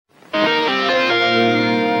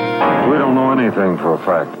We don't know anything for a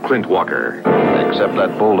fact. Clint Walker. Except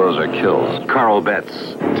that bulldozer kills. Carl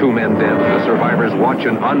Betts. 2 men dead. The survivors watch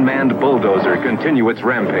an unmanned bulldozer continue its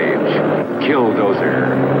rampage.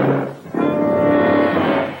 Killdozer.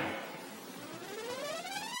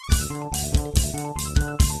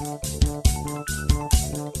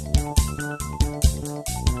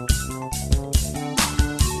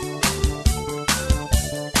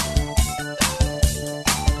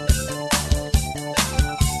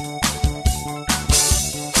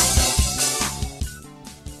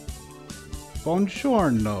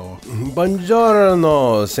 Buongiorno.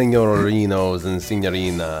 Buongiorno, signorinos and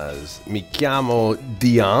signorinas. Mi chiamo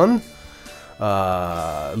Dion.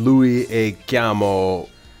 Lui e chiamo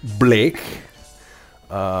Blake.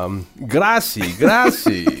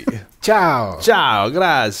 Grazie. Ciao. Ciao,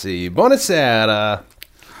 grazie. Buonasera.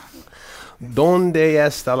 Donde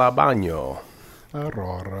está la bagno?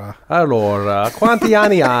 Allora, quanti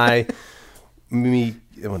anni hai?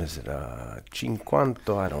 What is it?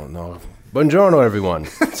 50, I don't know. Buongiorno, everyone.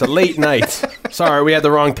 It's a late night. Sorry, we had the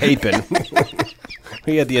wrong taping.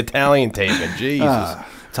 We had the Italian taping. Jesus.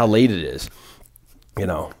 That's how late it is. You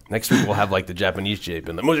know, next week we'll have like the Japanese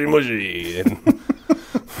taping. The mushi and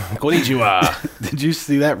konnichiwa. Did you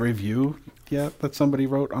see that review yet that somebody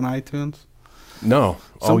wrote on iTunes? No.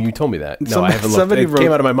 You told me that. No, I haven't looked. It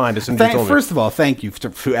came out of my mind as soon as you told me. First of all, thank you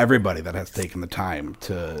to everybody that has taken the time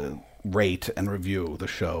to rate and review the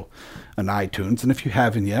show on iTunes. And if you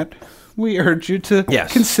haven't yet, we urge you to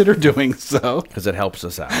consider doing so. Because it helps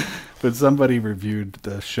us out. But somebody reviewed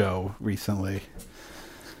the show recently.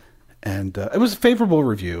 And it was a favorable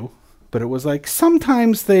review. But it was like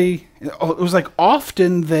sometimes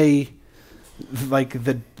often they, like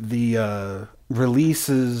the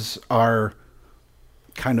releases are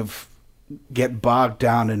kind of get bogged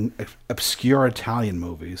down in obscure Italian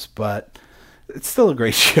movies. But it's still a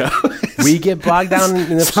great show. We get bogged down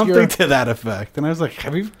in obscure... Something to that effect. And I was like,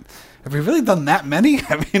 have we really done that many?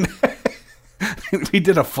 I mean, we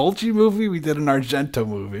did a Fulci movie. We did an Argento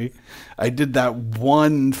movie. I did that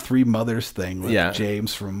one Three Mothers thing with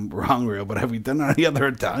James from Wrong Reel. But have we done any other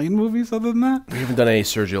Italian movies other than that? We haven't done any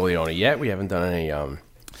Sergio Leone yet. We haven't done any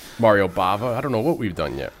Mario Bava. I don't know what we've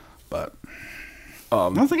done yet. But I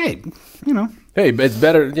was like, hey, you know. Hey, it's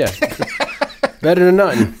better, better than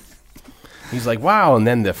nothing. He's like, wow, and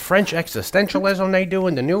then the French existentialism they do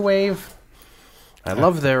in the New Wave. I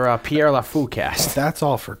love their Pierre Lafou cast. That's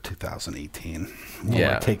all for 2018.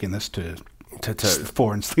 We're taking this to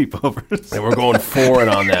foreign sleepovers. And we're going foreign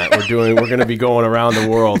on that. We're going to be going around the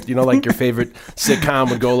world. You know, like your favorite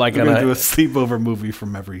sitcom would go like we're going to do a sleepover movie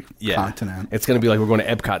from every continent. It's going to be like we're going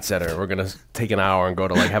to Epcot Center. We're going to take an hour and go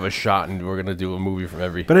to like have a shot, and we're going to do a movie from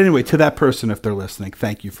every. But anyway, to that person, if they're listening,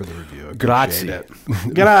 thank you for the review. Grazie.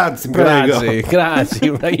 Grazie.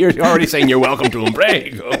 You're already saying you're welcome to him.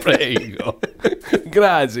 Prego.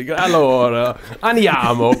 Grazie. Allora,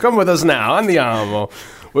 andiamo. Come with us now. Andiamo.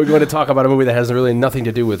 We're going to talk about a movie that has really nothing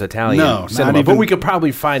to do with Italian cinema, but we could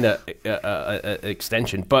probably find a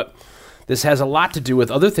extension. But this has a lot to do with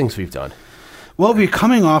other things we've done. Well, we're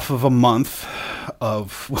coming off of a month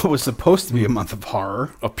of what was supposed to be a month of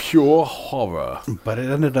horror. A pure horror. But it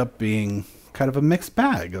ended up being kind of a mixed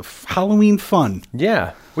bag of Halloween fun.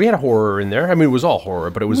 Yeah. We had a horror in there. I mean, it was all horror,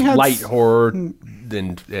 but it was light horror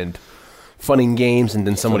and fun and games, and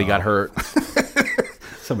then somebody got hurt.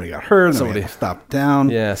 Somebody got hurt. Somebody stopped down.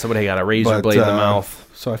 Yeah, somebody got a razor blade in the mouth.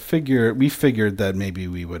 So we figured that maybe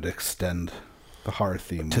we would extend the horror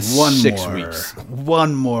theme to 6 weeks.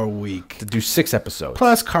 One more week to do 6 episodes.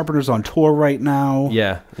 Plus, Carpenter's on tour right now.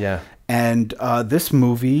 Yeah. And this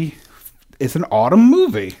movie is an autumn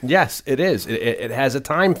movie. Yes, it is. It has a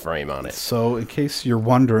time frame on it. So, in case you're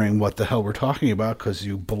wondering what the hell we're talking about, because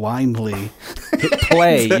you blindly hit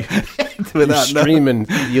play. Without streaming,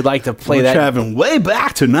 you'd like to play that. Traveling way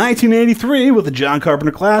back to 1983 with the John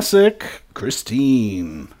Carpenter classic,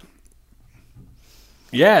 Christine.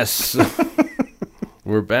 Yes.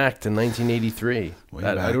 We're back to 1983.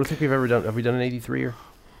 I don't think we've ever done. Have we done an 83 or?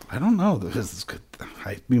 I don't know. This is good.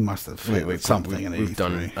 We must have something in 83. We've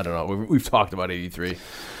done. I don't know. We've talked about 83.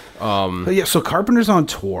 So Carpenter's on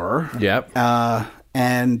tour. Yep.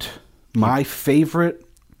 And my favorite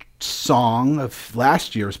song of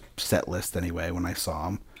last year's set list, anyway, when I saw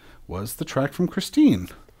him, was the track from Christine.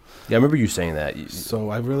 Yeah, I remember you saying that.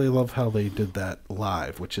 So I really love how they did that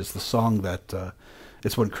live, which is the song that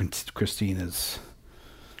it's when Christine is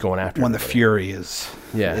going after when everybody. The fury is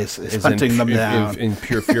hunting them down in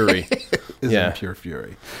pure fury. is Yeah. in pure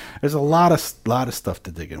fury. There's a lot of stuff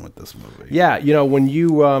to dig in with this movie. Yeah, when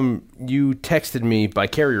you you texted me by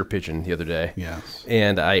carrier pigeon the other day, Yes.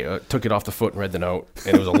 and I took it off the foot and read the note,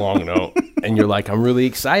 and it was a long note, and you're like, I'm really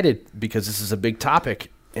excited because this is a big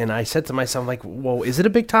topic, and I said to myself, like, whoa, is it a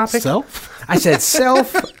big topic? Self? I said,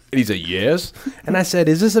 self, and he said, yes, and I said,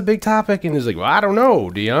 is this a big topic? And he's like, well, I don't know,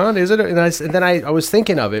 Dion, is it? And then I was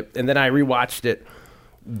thinking of it, and then I rewatched it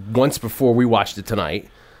once before we watched it tonight,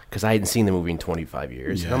 because I hadn't seen the movie in 25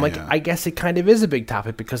 years. And I'm like, I guess it kind of is a big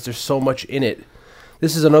topic because there's so much in it.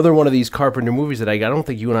 This is another one of these Carpenter movies that I don't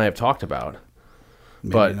think you and I have talked about.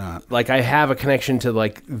 Maybe But not. like, I have a connection to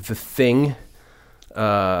like The Thing,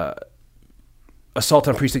 Assault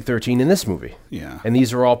on Precinct 13 in this movie. Yeah. And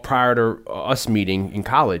these are all prior to us meeting in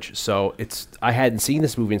college. So I hadn't seen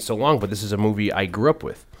this movie in so long, but this is a movie I grew up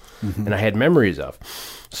with and I had memories of.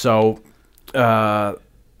 So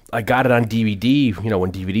I got it on DVD,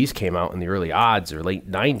 when DVDs came out in the early odds or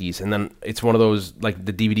late 90s. And then it's one of those, like,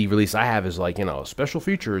 the DVD release I have is like, special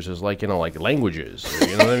features is like, like languages, or,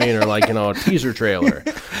 you know what I mean? Or like, a teaser trailer,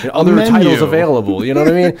 other menu. titles available, you know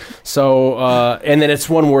what I mean? So, and then it's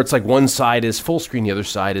one where it's like one side is full screen, the other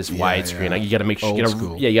side is widescreen. yeah. Like, you got to make sure, Old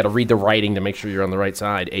school. you got to read the writing to make sure you're on the right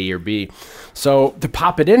side, A or B. So to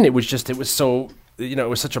pop it in, it was so, it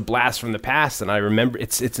was such a blast from the past. And I remember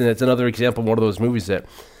it's another example of one of those movies that,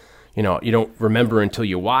 you don't remember until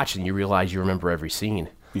you watch and you realize you remember every scene.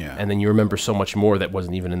 Yeah. And then you remember so much more that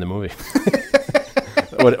wasn't even in the movie.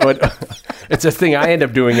 It's a thing I end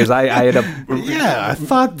up doing is I end up I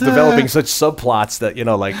thought developing such subplots that,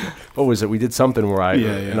 like, what was it? We did something where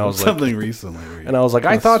and I was something recently. and I was like,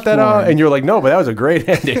 I thought that, and you're like, no, but that was a great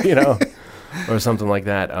ending, or something like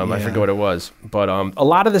that. I forget what it was, but a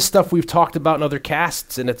lot of this stuff we've talked about in other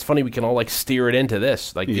casts, and it's funny we can all like steer it into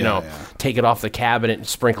this, like take it off the cabinet and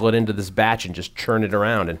sprinkle it into this batch and just churn it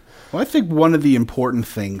around. And Well, I think one of the important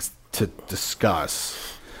things to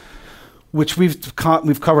discuss, which we've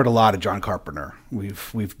covered a lot of John Carpenter.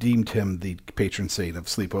 We've deemed him the patron saint of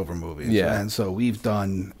sleepover movies. Yeah. And so we've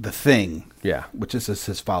done The Thing. Yeah. Which is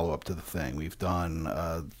his follow-up to The Thing. We've done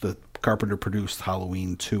the Carpenter-produced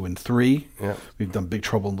Halloween 2 and 3. Yeah. We've done Big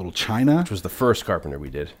Trouble in Little China. which was the first Carpenter we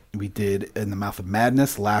did. We did In the Mouth of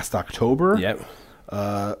Madness last October. Yep.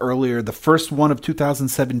 Earlier, the first one of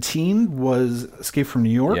 2017 was Escape from New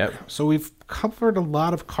York. Yep. So we've covered a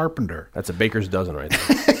lot of Carpenter. That's a baker's dozen right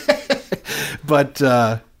there. But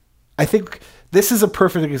I think this is a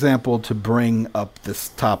perfect example to bring up this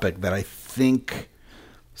topic that I think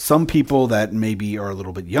some people that maybe are a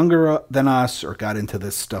little bit younger than us or got into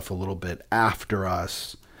this stuff a little bit after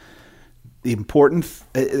us, the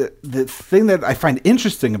thing that I find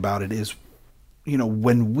interesting about it is,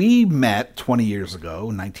 when we met 20 years ago,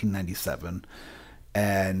 in 1997,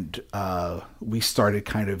 and we started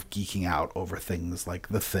kind of geeking out over things like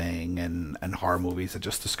The Thing and horror movies and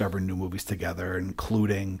just discovering new movies together,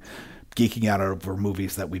 including geeking out over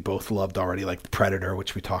movies that we both loved already, like Predator,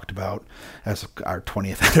 which we talked about as our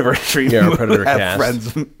 20th anniversary Predator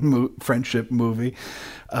cast. friendship movie.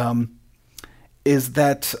 Is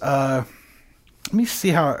that let me see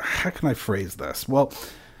how can I phrase this? Well,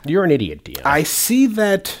 You're an idiot, Dion. I see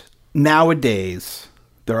that nowadays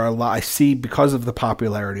there are a lot. I see because of the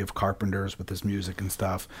popularity of Carpenter's with his music and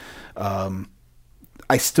stuff.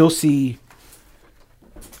 I still see.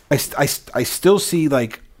 I still see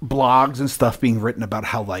like blogs and stuff being written about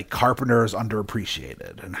how like Carpenter is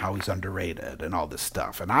underappreciated and how he's underrated and all this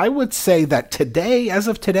stuff. And I would say that today, as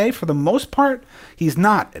of today, for the most part, he's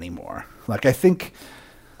not anymore. Like I think,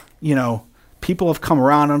 people have come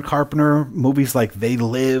around on Carpenter. Movies like They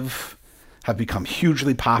Live have become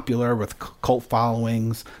hugely popular with cult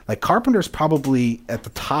followings. Like Carpenter's probably at the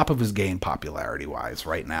top of his game popularity-wise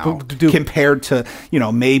right now, compared to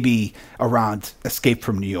maybe around Escape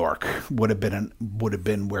from New York would have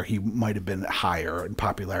been where he might have been higher in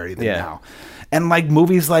popularity than now. And like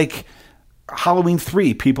movies like Halloween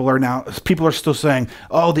 3, people are still saying,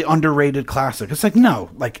 oh, the underrated classic. It's like, no,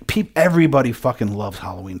 like everybody fucking loves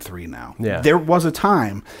Halloween 3 now. Yeah. There was a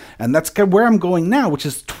time, and that's where I'm going now, which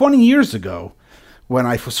is 20 years ago when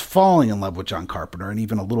I was falling in love with John Carpenter, and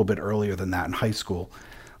even a little bit earlier than that in high school.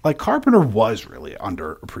 Like Carpenter was really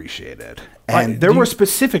underappreciated. And there were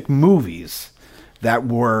specific movies that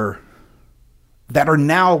are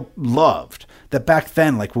now loved. That back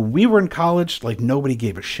then, like when we were in college, like nobody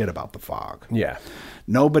gave a shit about The Fog. Yeah.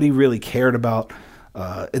 Nobody really cared about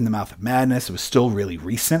In the Mouth of Madness. It was still really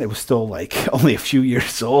recent. It was still like only a few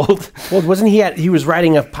years old. Well, wasn't he was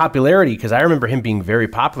riding a popularity, because I remember him being very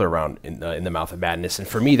popular around in the Mouth of Madness, and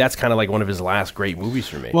for me that's kind of like one of his last great movies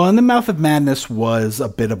for me. Well, In the Mouth of Madness was a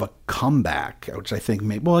bit of a comeback, which I think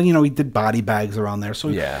made, well, he did Body Bags around there, so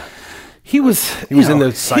yeah, he was was in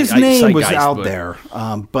the his name was zeitgeist, out but- there,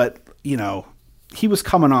 but he was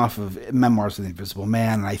coming off of Memoirs of the Invisible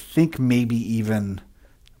Man, and I think maybe even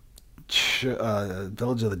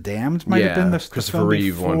Village of the Damned might have been the Christopher film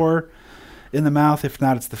Reeve before one. In the Mouth. If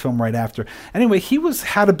not, it's the film right after. Anyway, he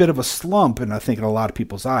had a bit of a slump, and I think in a lot of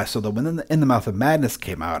people's eyes. So that when In the Mouth of Madness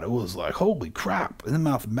came out, it was like, holy crap! In the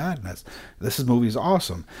Mouth of Madness, this movie's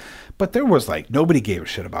awesome. But there was like nobody gave a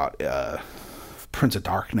shit about Prince of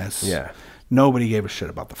Darkness. Yeah. Nobody gave a shit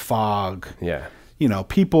about The Fog. Yeah.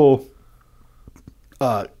 People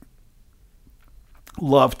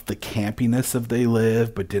loved the campiness of They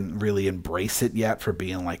Live, but didn't really embrace it yet for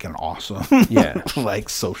being like an awesome, like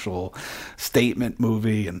social statement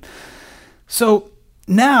movie. And so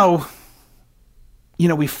now,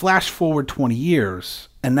 we flash forward 20 years,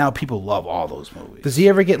 and now people love all those movies. Does he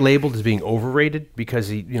ever get labeled as being overrated?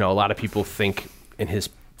 Because a lot of people think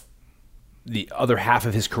the other half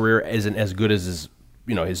of his career isn't as good as his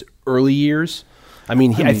early years. I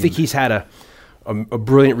think he's had a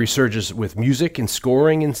brilliant resurgence with music and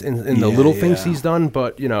scoring and the little things he's done,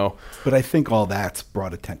 but But I think all that's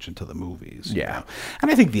brought attention to the movies. Yeah. And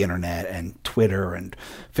I think the internet and Twitter and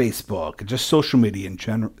Facebook and just social media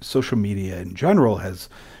in general has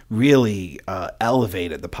really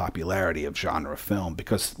elevated the popularity of genre film,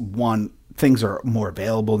 because one, things are more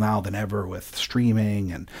available now than ever with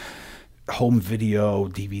streaming and home video,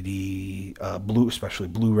 DVD, especially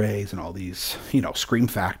Blu-rays, and all these, Scream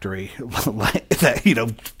Factory, like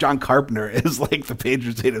that, John Carpenter is like the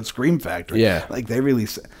patron saint of Scream Factory. Yeah. Like they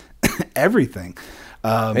release everything.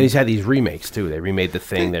 And he's had these remakes too. They remade The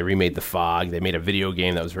Thing, they remade The Fog, they made a video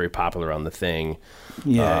game that was very popular on The Thing.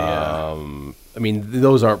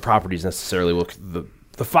 Those aren't properties necessarily. Well,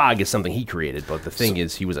 the Fog is something he created, but The Thing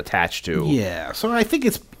is he was attached to. Yeah. So I think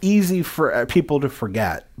it's easy for people to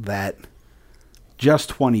forget that just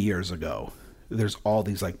 20 years ago, there's all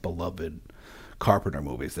these like beloved Carpenter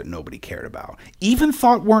movies that nobody cared about, even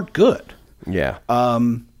thought weren't good. Yeah.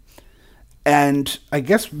 And I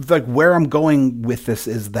guess like where I'm going with this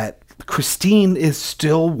is that Christine is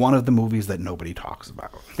still one of the movies that nobody talks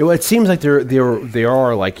about. Well, it seems like they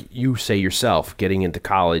are, like you say yourself, getting into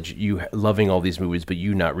college, you loving all these movies, but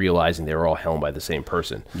you not realizing they're all helmed by the same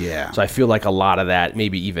person. Yeah. So I feel like a lot of that,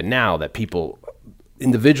 maybe even now, that people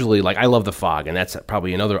individually, like I love The Fog, and that's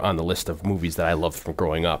probably another on the list of movies that I loved from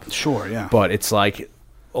growing up. Sure, yeah. But it's like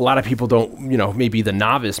a lot of people don't, maybe the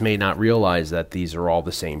novice may not realize that these are all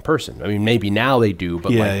the same person. Maybe now they do,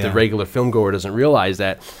 but the regular film goer doesn't realize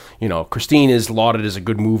that, Christine is lauded as a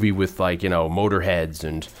good movie with like, Motorheads,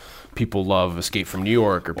 and people love Escape from New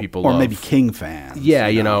York, or people love maybe King fans. Yeah,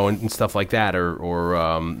 and stuff like that,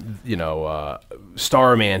 or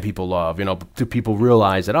Starman people love. Do people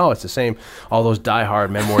realize that, it's the same, all those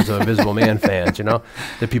diehard Memoirs of Invisible Man fans,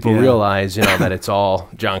 that people realize, that it's all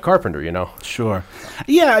John Carpenter, Sure.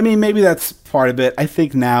 Yeah, maybe that's part of it. I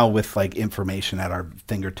think now with like information at our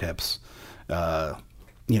fingertips,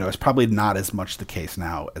 it's probably not as much the case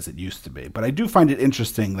now as it used to be. But I do find it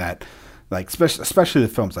interesting that, like, especially the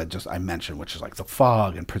films I mentioned, which is like The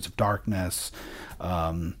Fog and Prince of Darkness.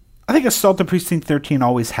 I think Assault on Precinct 13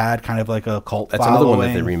 always had kind of like a cult That's following. another one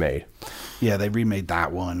that they remade. Yeah, they remade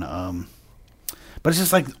that one. But it's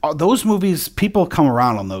just like those movies, people come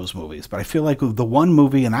around on those movies. But I feel like the one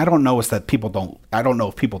movie, and I don't know if people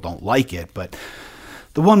don't like it, but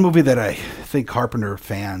the one movie that I think Carpenter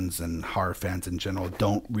fans and horror fans in general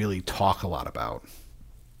don't really talk a lot about,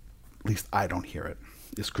 at least I don't hear it,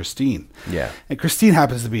 is Christine. Yeah. And Christine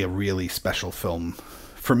happens to be a really special film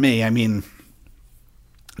for me.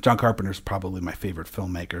 John Carpenter's probably my favorite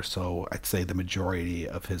filmmaker, so I'd say the majority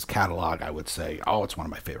of his catalog, I would say, it's one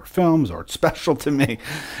of my favorite films, or it's special to me,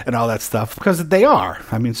 and all that stuff, because they are.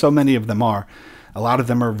 So many of them are. A lot of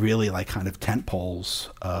them are really like kind of tent poles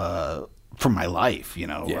from my life, In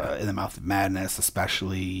the Mouth of Madness,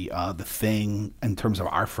 especially The Thing, in terms of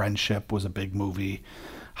our friendship, was a big movie.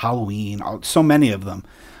 Halloween, so many of them.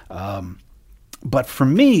 But for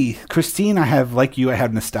me, Christine, I have, like you, I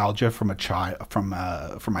have nostalgia from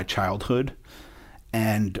my childhood,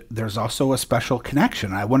 and there's also a special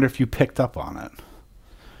connection. I wonder if you picked up on it.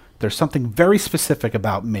 There's something very specific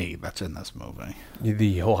about me that's in this movie.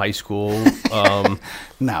 The whole high school.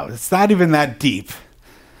 No, it's not even that deep.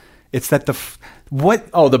 It's that What?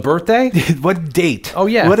 Oh, the birthday? What date? Oh,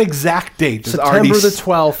 yeah. What exact date? Does September Arnie the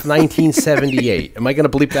 12th, 1978. Am I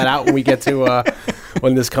going to bleep that out when we get to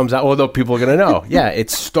when this comes out? Although people are going to know. Yeah, it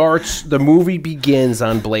starts. The movie begins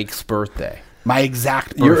on Blake's birthday. My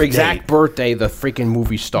exact birthday. Your exact birthday, the freaking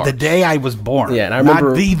movie starts. The day I was born. Yeah, and I remember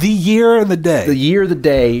not the year and the day. The year, the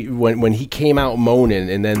day when he came out moaning,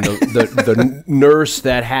 and then the nurse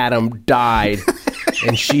that had him died,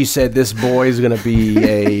 and she said, "This boy's gonna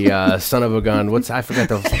be a son of a gun." I forgot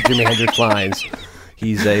the Jimi Hendrix lines.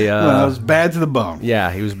 He's a well, it was bad to the bone.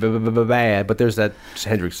 Yeah, he was bad. But there's that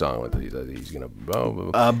Hendrix song with he's gonna.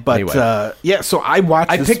 But anyway. yeah, so I watched.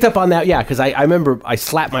 I picked up on that, yeah, because I remember I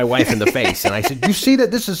slapped my wife in the face and I said, "You see that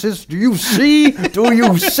this is his? Do you see? Do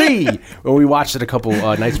you see?" When we watched it a couple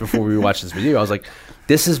nights before we watched this video, I was like,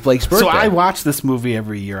 "This is Blake's birthday." So I watch this movie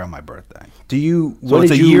every year on my birthday. Do you? So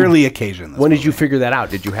it's a yearly occasion. When did you figure that out?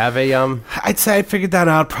 Did you have a? I'd say I figured that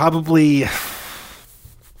out probably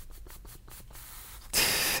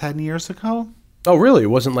 10 years ago. Oh, really? It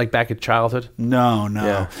wasn't like back at childhood? No.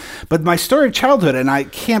 Yeah. But my story of childhood, and I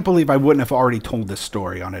can't believe I wouldn't have already told this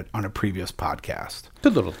story on a previous podcast.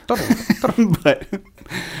 But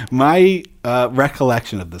my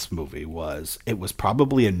recollection of this movie was it was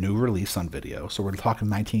probably a new release on video. So we're talking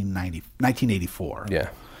 1984. Yeah.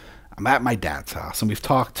 I'm at my dad's house, and we've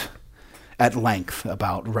talked at length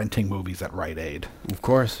about renting movies at Rite Aid. Of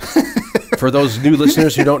course. For those new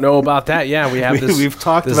listeners who don't know about that, yeah, we have this. We've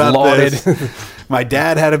talked this about lauded. this. My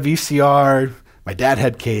dad had a VCR. My dad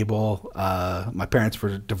had cable. My parents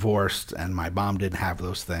were divorced, and my mom didn't have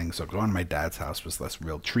those things. So going to my dad's house was this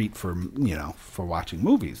real treat for watching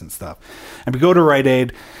movies and stuff. And we go to Rite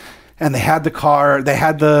Aid, and they had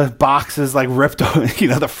the boxes like ripped open,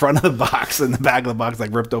 the front of the box and the back of the box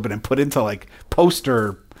like ripped open and put into like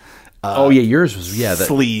poster. Yours was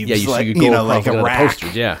sleeves. Yeah, like, you could go like a rack.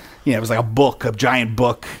 Posters, yeah. Yeah, it was like a giant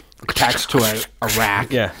book attached to a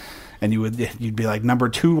rack. Yeah. And you'd be like number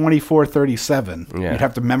 22437. Yeah. You'd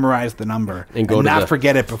have to memorize the number and not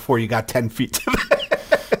forget it before you got 10 feet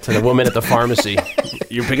to the woman at the pharmacy.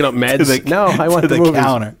 You're picking up meds. No, I want the movies.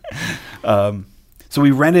 Counter. So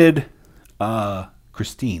we rented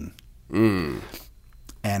Christine, and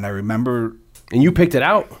I remember. And you picked it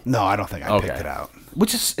out? No, I don't think I picked it out.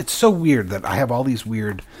 It's so weird that I have all these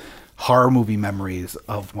weird horror movie memories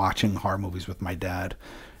of watching horror movies with my dad,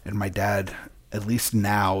 and my dad, at least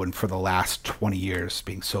now and for the last 20 years,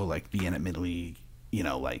 being so like vehemently,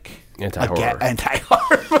 anti-horror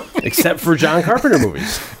except for John Carpenter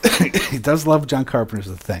movies. He does love John Carpenter's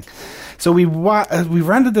the thing. So we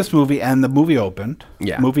rented this movie, and the movie opened.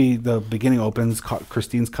 Yeah, the beginning opens.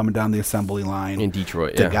 Christine's coming down the assembly line in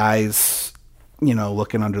Detroit. The guy's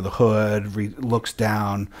looking under the hood, looks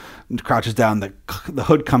down, crouches down. The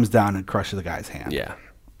hood comes down and crushes the guy's hand. Yeah.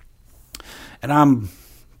 And I'm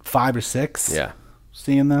 5 or 6. Yeah.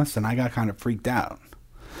 Seeing this, and I got kind of freaked out.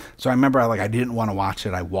 So I remember I didn't want to watch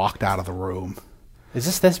it. I walked out of the room.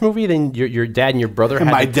 Is this movie? Then your dad and your brother had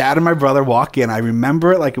my dad and my brother walk in. I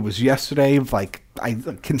remember it like it was yesterday. Like I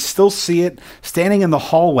can still see it standing in the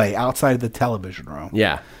hallway outside of the television room.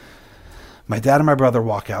 Yeah. My dad and my brother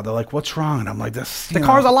walk out. They're like, "What's wrong?" And I'm like, The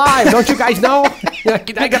car's alive. Don't you guys know?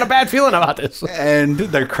 I got a bad feeling about this." And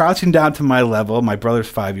they're crouching down to my level. My brother's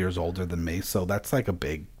 5 years older than me, so that's like a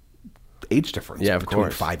big age difference between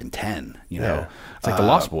 5 and 10. It's like the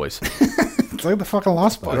Lost Boys. It's like the fucking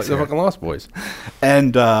Lost Boys. Like the fucking Lost Boys.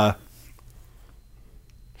 And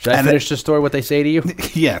should I finish the story? What they say to you?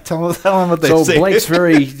 Yeah, tell them what they say. So Blake's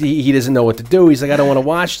he doesn't know what to do. He's like, I don't want to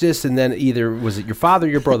watch this. And then either was it your father or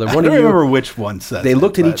your brother? I don't remember which one said. They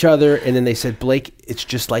looked at each other and then they said, "Blake, it's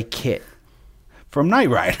just like Kit from Knight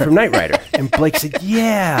Rider." And Blake said,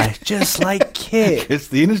 "Yeah, just like Kit."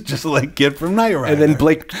 Christine is just like Kit from Knight Rider. And then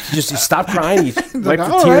Blake he stopped crying. He wiped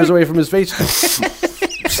the tears away from his face.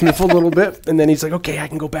 Sniffled a little bit, and then he's like, "Okay, I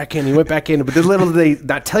can go back in." He went back in, but then little they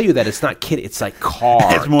not tell you that it's not Kit, it's like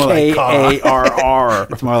car. It's more like K-A-R-R.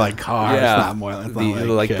 It's more like car. Yeah. It's not more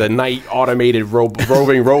like the night automated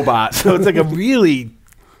roving robot. So it's like a really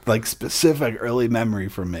like specific early memory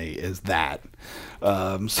for me is that.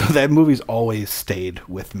 So that movie's always stayed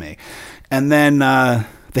with me, and then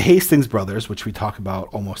the Hastings brothers, which we talk about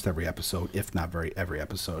almost every episode, if not every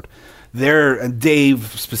episode. They're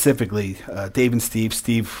Dave specifically. Dave and Steve.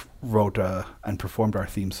 Steve wrote and performed our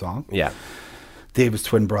theme song. Yeah. Dave's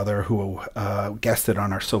twin brother, who guested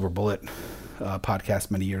on our Silver Bullet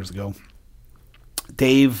podcast many years ago.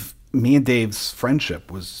 Me and Dave's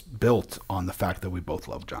friendship was built on the fact that we both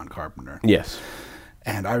love John Carpenter. Yes.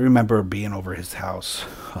 And I remember being over his house,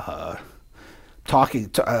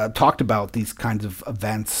 talked about these kinds of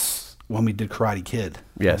events when we did Karate Kid.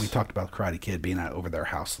 Yes. We talked about Karate Kid being over their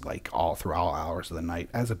house like all hours of the night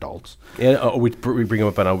as adults. And we bring him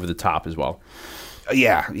up on Over the Top as well.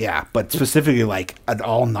 Yeah. But specifically like an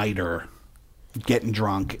all-nighter, getting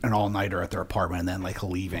drunk, an all-nighter at their apartment, and then like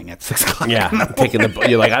leaving at 6 o'clock. Yeah,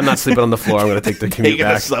 you're like, I'm not sleeping on the floor. I'm going to take the commute Taking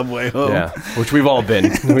back. the subway home. Yeah, which we've all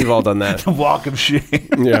been. We've all done that. The walk of shame.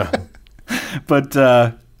 Yeah. But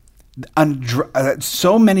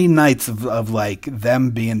so many nights of like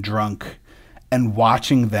them being drunk and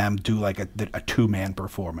watching them do like a 2-man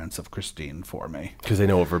performance of Christine for me. Because they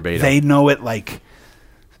know it verbatim. They know it like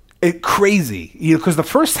it crazy. Because the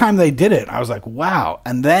first time they did it, I was like, wow.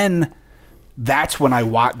 And then that's when I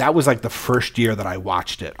watched. That was like the first year that I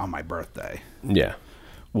watched it on my birthday. Yeah.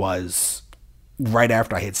 Was right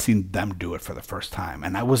after I had seen them do it for the first time.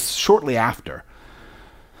 And that was shortly after.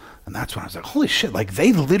 And that's when I was like, holy shit, like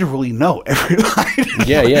they literally know every line.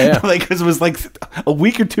 Yeah. Like, 'cause it was like a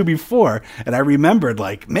week or two before. And I remembered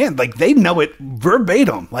like, man, like they know it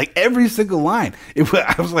verbatim, like every single line.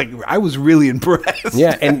 I was really impressed.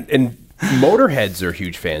 Yeah. And Motorheads are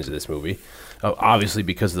huge fans of this movie. Obviously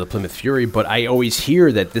because of the Plymouth Fury, but I always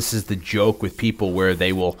hear that this is the joke with people where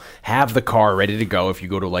they will have the car ready to go if you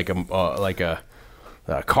go to like a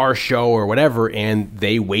car show or whatever, and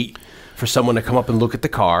they wait for someone to come up and look at the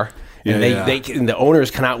car, and and the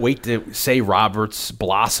owners cannot wait to say Robert's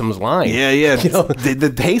Blossom's line. Yeah. You know?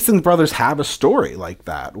 The Hastings brothers have a story like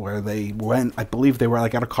that where they went, I believe they were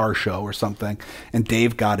like at a car show or something, and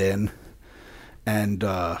Dave got in, and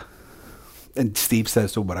Steve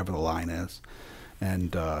says to whatever the line is.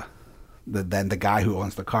 And then the guy who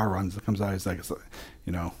owns the car comes out. He's like,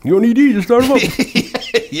 you know, You don't need to just start them up.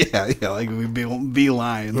 yeah, like we be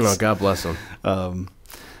lions. Oh, God bless them.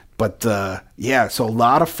 So a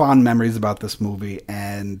lot of fond memories about this movie,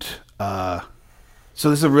 and so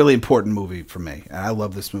this is a really important movie for me. And I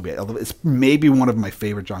love this movie. It's maybe one of my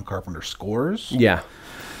favorite John Carpenter scores. Yeah.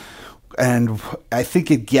 And I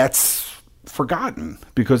think it gets forgotten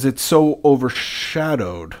because it's so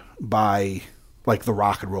overshadowed by like the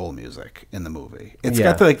rock and roll music in the movie. It's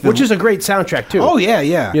got which is a great soundtrack too. Oh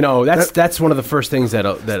yeah. You know, that's one of the first things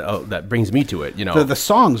that brings me to it. You know, the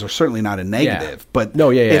songs are certainly not a negative, but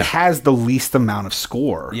it has the least amount of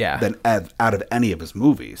score than out of any of his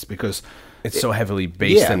movies because it's so heavily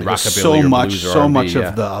based in rockabilly or blues or so R&B,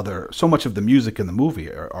 much of the music in the movie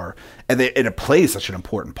and it plays such an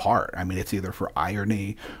important part. I mean, it's either for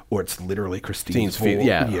irony or it's literally Christine's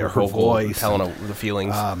her voice, telling the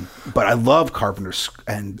feelings. But I love Carpenter's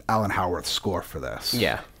and Alan Howarth's score for this.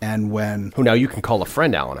 Yeah, and who now you can call a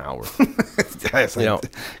friend Alan Howarth. Yes,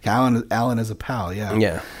 Alan is a pal.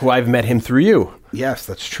 Yeah, who I've met him through you. Yes,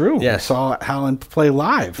 that's true. Yes. I saw Alan play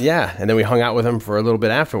live. Yeah, and then we hung out with him for a little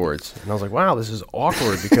bit afterwards. And I was like, wow, this is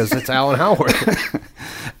awkward because it's Alan Howarth.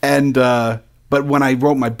 And but when I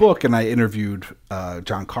wrote my book and I interviewed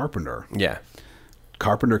John Carpenter,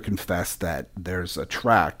 Carpenter confessed that there's a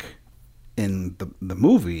track in the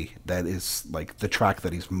movie that is like the track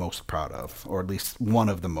that he's most proud of, or at least one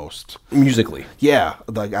of the most musically. Yeah,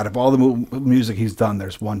 like out of all the music he's done,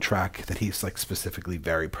 there's one track that he's like specifically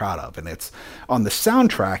very proud of, and it's on the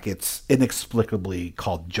soundtrack. It's inexplicably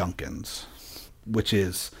called Junkins, which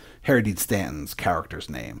is Harry Dean Stanton's character's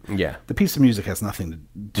name. Yeah, the piece of music has nothing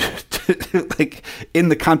to do, like in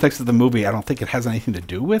the context of the movie. I don't think it has anything to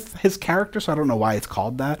do with his character, so I don't know why it's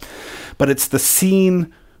called that. But it's the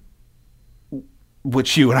scene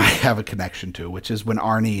which you and I have a connection to, which is when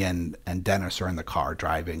Arnie and Dennis are in the car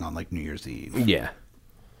driving on like New Year's Eve. Yeah.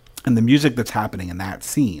 And the music that's happening in that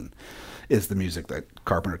scene is the music that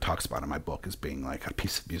Carpenter talks about in my book as being like a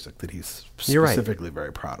piece of music that he's specifically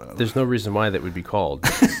very proud of. There's no reason why that would be called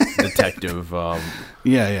Detective.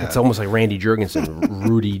 Yeah. It's almost like Randy Jurgensen,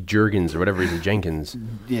 Rudy Jurgens, or whatever he's Jenkins.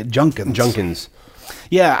 Yeah, Junkins.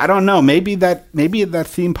 Yeah, I don't know. Maybe that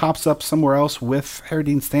theme pops up somewhere else with Harry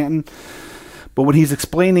Dean Stanton. But when he's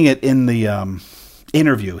explaining it in the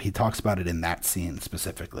interview, he talks about it in that scene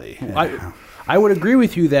specifically. I would agree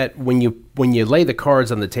with you that when you lay the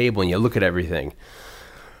cards on the table and you look at everything,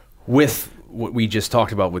 with what we just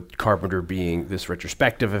talked about with Carpenter being this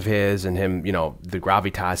retrospective of his and him, you know, the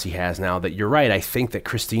gravitas he has now, that you're right. I think that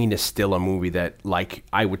Christine is still a movie that, like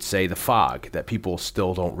I would say, The Fog, that people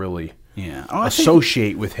still don't really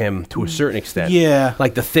associate with him to a certain extent. Yeah.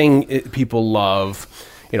 Like The Thing people love.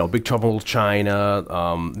 You know, Big Trouble in Little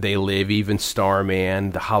China, They Live, even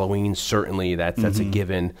Starman, The Halloween, certainly that's a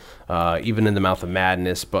given, even In the Mouth of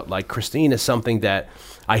Madness. But like Christine is something that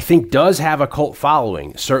I think does have a cult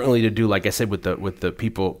following, certainly to do, like I said, with the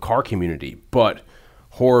people, car community, but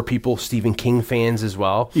horror people, Stephen King fans as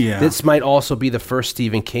well. Yeah. This might also be the first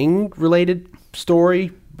Stephen King related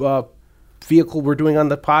story vehicle we're doing on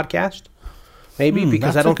the podcast. Maybe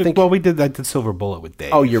because I don't think. Well, I did Silver Bullet with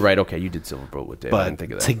Dave. Oh, you're right. Okay, you did Silver Bullet with Dave. I But didn't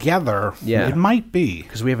think of that. together, Yeah. it might be.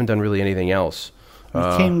 Because we haven't done really anything else. We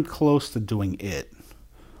came close to doing it.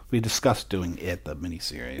 We discussed doing it, the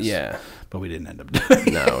miniseries. Yeah. But we didn't end up doing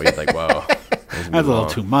it. No, you're like, whoa. That's a little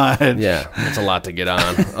too much. Yeah, that's a lot to get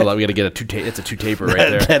on. We got to get it's a two-taper right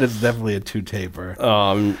there. That is definitely a two-taper.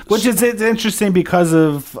 Which It's interesting because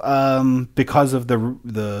of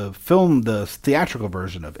the film, the theatrical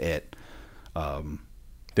version of it.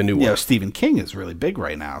 the new one. Stephen King is really big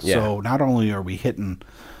right now. Yeah. So not only are we hitting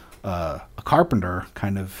a Carpenter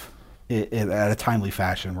kind of at a timely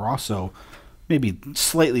fashion, we're also maybe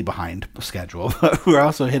slightly behind schedule, but we're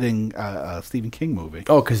also hitting a Stephen King movie.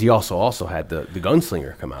 Oh, because he also had the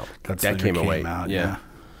Gunslinger come out. Gunslinger That came came away. out, yeah.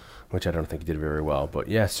 Which I don't think he did very well. But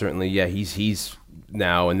yeah, certainly, yeah, he's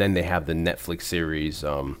now, and then they have the Netflix series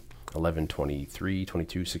 11/23,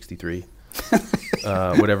 22/63.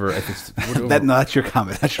 Whatever. No, that's your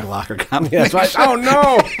comment. That's your locker comment. Yeah, oh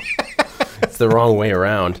no! It's the wrong way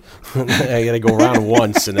around. I got to go around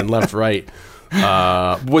once and then left, right.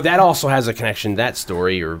 But that also has a connection. That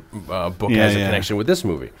story or book has a connection with this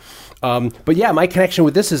movie. But yeah, my connection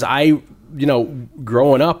with this is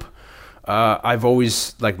growing up, I've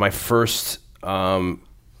always like my first.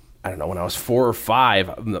 I don't know, when I was 4 or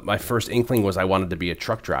 5, my first inkling was I wanted to be a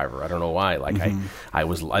truck driver. I don't know why. Like I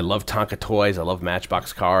loved Tonka toys. I loved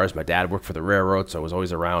Matchbox cars. My dad worked for the railroad, so I was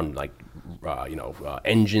always around like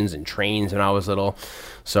engines and trains when I was little.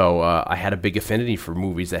 So I had a big affinity for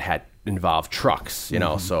movies that had involved trucks,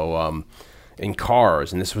 so in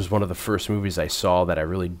cars. And this was one of the first movies I saw that I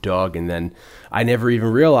really dug. And then I never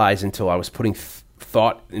even realized until I was putting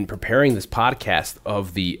thought in preparing this podcast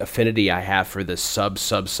of the affinity I have for the sub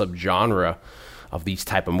genre of these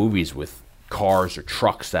type of movies with cars or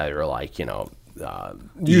trucks that are like,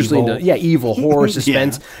 usually evil horror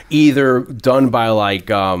suspense, either done by like,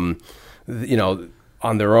 on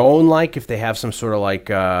their own, like if they have some sort of like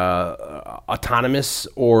autonomous,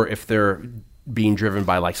 or if they're being driven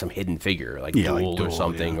by like some hidden figure, like Duel or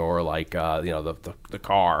something, or like the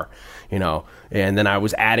car, And then I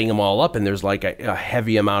was adding them all up, and there's like a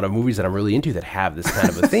heavy amount of movies that I'm really into that have this kind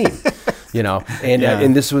of a theme,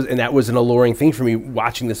 And that was an alluring thing for me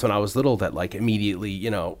watching this when I was little. That like immediately,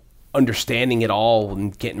 understanding it all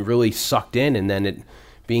and getting really sucked in, and then it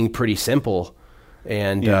being pretty simple,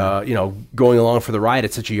 and going along for the ride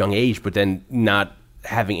at such a young age, but then not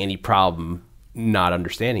having any problem not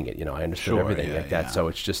understanding it. I understood everything like that. So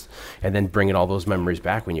it's just, and then bringing all those memories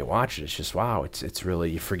back when you watch it, it's just, wow, it's really,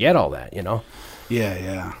 you forget all that,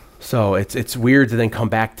 Yeah. So it's weird to then come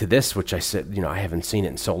back to this, which I said, I haven't seen it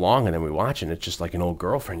in so long, and then we watch it, and it's just like an old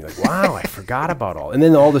girlfriend. You're like, wow, I forgot about all. And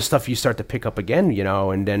then all the stuff you start to pick up again,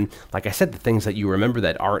 and then, like I said, the things that you remember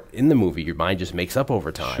that aren't in the movie, your mind just makes up over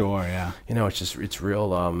time. Sure, yeah. It's just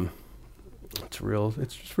real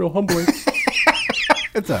humbling.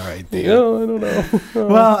 It's all right, dude. I don't know.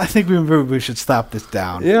 Well, I think we should stop this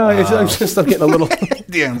down. Yeah, I'm getting a little,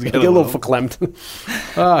 Yeah, get a little verklempt.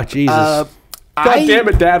 Oh, Jesus. God damn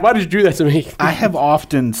it, Dad. Why did you do that to me? I have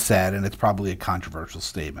often said, and it's probably a controversial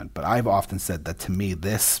statement, but I've often said that to me,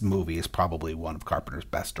 this movie is probably one of Carpenter's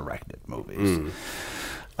best directed movies.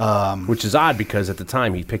 Which is odd because at the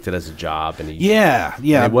time he picked it as a job, and yeah, and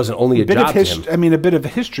it wasn't only a job to him. I mean, a bit of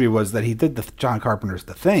history was that he did John Carpenter's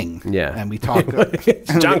The Thing. Yeah, and we talk.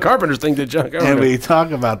 John Carpenter's thing did John Carpenter, and we talk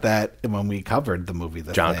about that when we covered the movie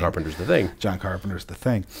John Carpenter's The Thing. John Carpenter's The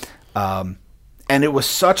Thing. And it was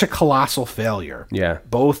such a colossal failure,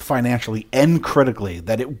 both financially and critically,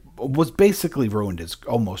 that it was basically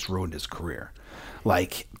almost ruined his career.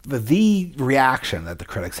 Like the reaction that the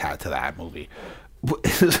critics had to that movie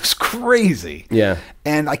was crazy. Yeah,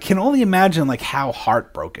 and I can only imagine like how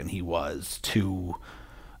heartbroken he was to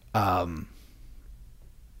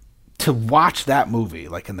watch that movie,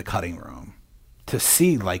 like in the cutting room, to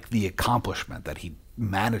see like the accomplishment that he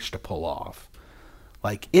managed to pull off.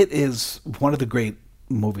 Like, it is one of the great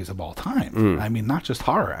movies of all time. I mean, not just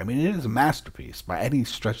horror. I mean, it is a masterpiece by any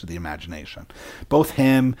stretch of the imagination. Both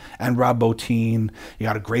him and Rob Bottin. You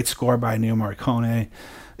got a great score by Ennio Morricone.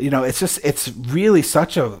 It's really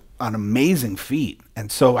such an amazing feat.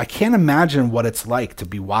 And so I can't imagine what it's like to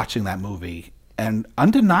be watching that movie. And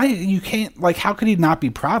undeniably, you can't, like, how could he not be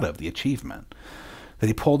proud of the achievement that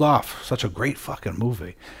he pulled off such a great fucking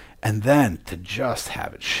movie? And then to just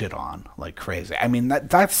have it shit on like crazy. I mean,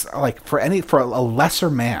 that's like for a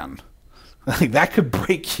lesser man Like that could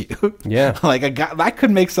break you. Yeah. Like that could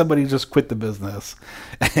make somebody just quit the business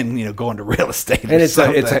and go into real estate. And it's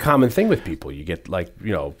a common thing with people. You get like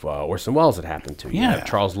Orson Welles it happened to. You Yeah. have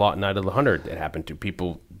Charles Laughton, Night of the 100 it happened to.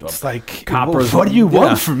 People. It's like, coppers. what do you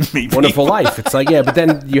want from me? Wonderful people? Life. It's like, yeah, but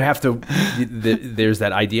then you have to. There's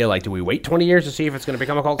that idea like, do we wait 20 years to see if it's going to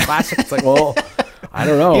become a cult classic? It's like, well, I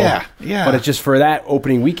don't know. Yeah. But it's just for that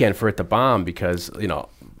opening weekend for it to bomb because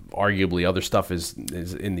arguably other stuff is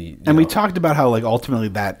in the. And we talked about how like ultimately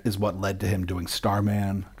that is what led to him doing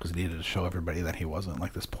Starman because he needed to show everybody that he wasn't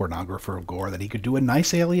like this pornographer of gore, that he could do a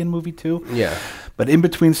nice alien movie too. Yeah. But in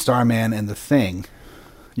between Starman and The Thing,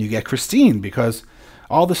 you get Christine because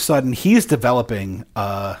all of a sudden he's developing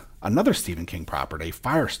another Stephen King property,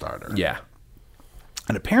 Firestarter. Yeah.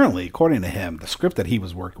 And apparently, according to him, the script that he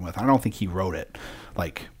was working with, I don't think he wrote it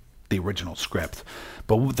like the original script,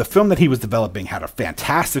 but the film that he was developing had a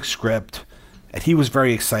fantastic script and he was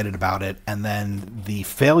very excited about it. And then the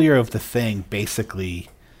failure of The Thing, basically,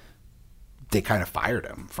 they kind of fired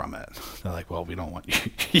him from it. They're like, well, we don't want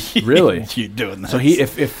you, really? you doing this. So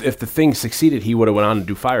if The Thing succeeded, he would have went on to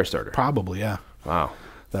do Firestarter. Probably, yeah. Wow.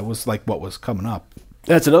 That was like what was coming up.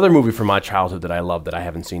 That's another movie from my childhood that I love that I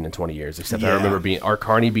haven't seen in 20 years, except I Yeah. remember Art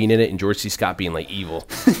Carney being in it and George C. Scott being like evil.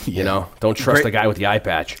 Don't trust the guy with the eye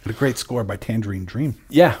patch. A great score by Tangerine Dream.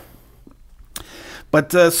 Yeah.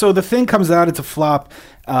 But so The Thing comes out, it's a flop,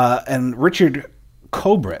 and Richard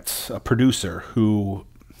Kobritz, a producer who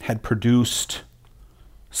had produced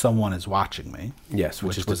Someone Is Watching Me, Yes,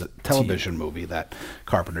 which is was a television movie that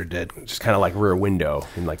Carpenter did. Just kind of like Rear Window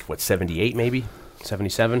in like, 78 maybe?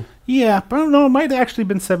 77? Yeah, but no, it might have actually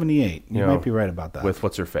been 78. You know, might be right about that. With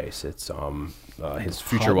what's her face? It's his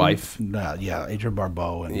future Hutton? wife. Yeah, Adrienne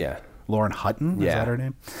Barbeau and Yeah. Lauren Hutton, is Yeah. that her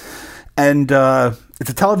name? And it's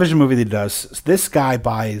a television movie that he does. This guy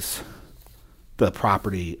buys the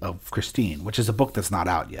property of Christine, which is a book that's not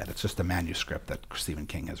out yet. It's just a manuscript that Stephen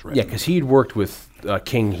King has written. Yeah, because he'd worked with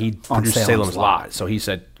King. He'd On produced Salem's Lot. So he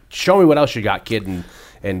said, show me what else you got, kid.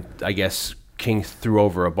 And I guess King threw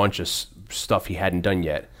over a bunch of stuff he hadn't done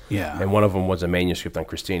yet. Yeah. And one of them was a manuscript on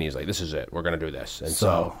Christine. He's like, this is it. We're going to do this. And So-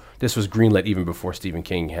 so this was greenlit even before Stephen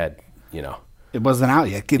King had, It wasn't out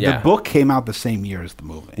yet. Yeah. The book came out the same year as the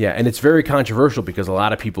movie. Yeah, and it's very controversial because a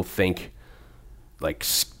lot of people think, like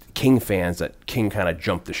King fans, that King kind of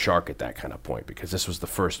jumped the shark at that kind of point because this was the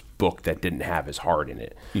first book that didn't have his heart in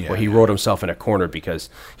it. Yeah. Where he wrote himself in a corner because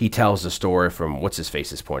he tells the story from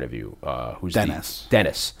what's-his-face's point of view. Who's Dennis.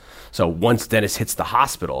 Dennis. So once Dennis hits the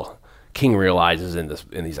hospital, King realizes and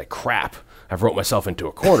he's like, crap, I've wrote myself into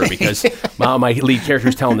a corner because my lead character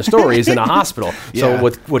who's telling the story is in a hospital. Yeah.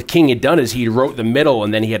 So what King had done is he wrote the middle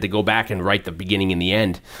and then he had to go back and write the beginning and the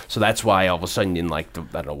end. So that's why all of a sudden in like I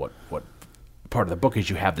don't know what part of the book is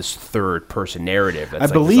you have this third person narrative.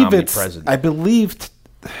 That's I believed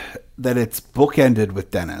that it's bookended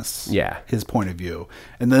with Dennis. Yeah. His point of view,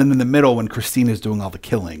 and then in the middle when Christine is doing all the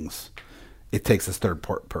killings, it takes this third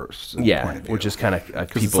person. point Yeah, of view. which is kind of because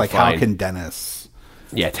people it's like find, how can Dennis?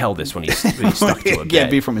 yeah, tell this when he's stuck to a It bed.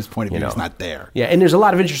 can't be from his point of you view. know. He's not there. Yeah, and there's a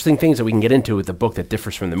lot of interesting things that we can get into with the book that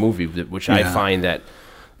differs from the movie, which I Yeah. find that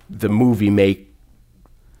the movie may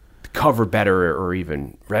cover better or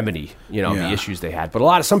even remedy, the Yeah. issues they had.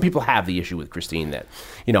 But some people have the issue with Christine that,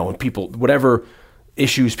 when people, whatever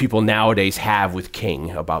issues people nowadays have with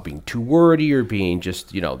King about being too wordy or being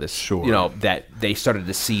just, this, Sure. that they started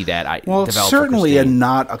to see that I Well, it's developed for certainly Christine.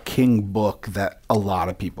 not a King book that a lot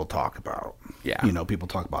of people talk about. Yeah. People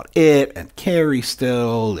talk about it and Carrie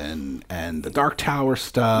still and the Dark Tower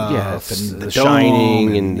stuff. Yeah, it's and the Dome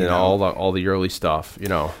Shining and you know, all the early stuff,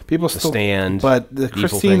 people the still Stand, but the Evil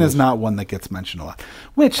Christine Things. is not one that gets mentioned a lot.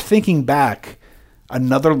 Which, thinking back,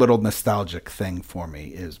 another little nostalgic thing for me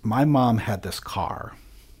is my mom had this car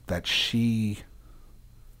that she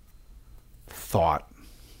thought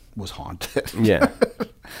was haunted. Yeah.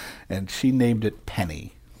 And she named it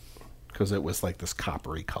Penny because it was like this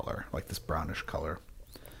coppery color, like this brownish color.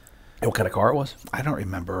 What kind of car it was? I don't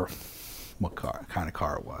remember what kind of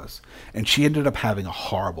car it was. And she ended up having a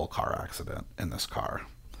horrible car accident in this car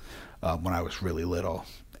when I was really little.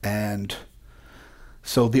 And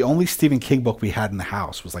so the only Stephen King book we had in the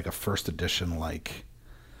house was like a first edition, like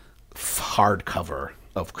hardcover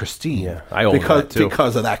of Christine. Yeah, I own that too.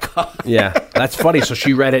 Because of that car. Yeah, that's funny. So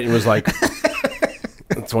she read it and was like,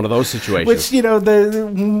 it's one of those situations. Which,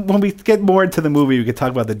 when we get more into the movie, we could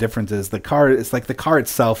talk about the differences. The car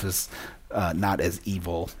itself is not as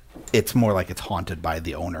evil. It's more like it's haunted by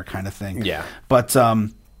the owner kind of thing. Yeah. But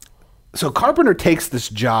so Carpenter takes this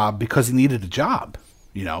job because he needed a job.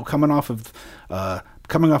 Coming off of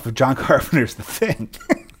John Carpenter's The Thing.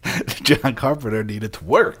 John Carpenter needed to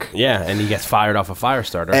work. Yeah, and he gets fired off a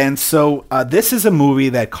Firestarter. And so this is a movie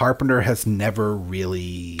that Carpenter has never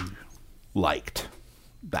really liked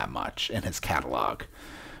that much in his catalog.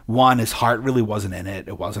 One, his heart really wasn't in it.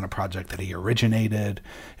 It wasn't a project that he originated.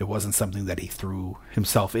 It wasn't something that he threw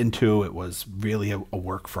himself into. It was really a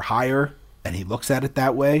work for hire, and he looks at it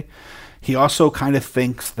that way. He also kind of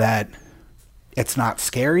thinks that it's not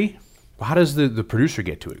scary. How does the producer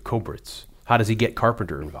get to it, Kobritz? How does he get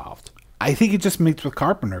Carpenter involved? I think he just meets with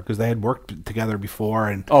Carpenter because they had worked together before.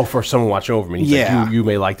 And for someone watching over him. He's like, you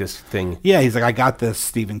may like this thing. Yeah, he's like, I got this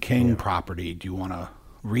Stephen King property. Do you want to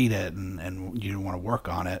read it and you want to work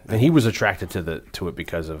on it? And he was attracted to it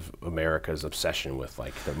because of America's obsession with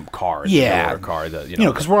like the cars. Yeah, the car.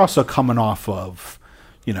 Because we're also coming off of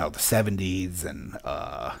the 70s and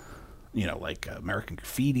like American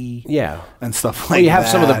Graffiti, and stuff like that. You have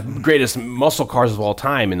some of the greatest muscle cars of all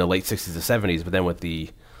time in the late 60s and 70s, but then with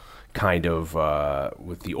the kind of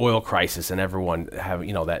with the oil crisis and everyone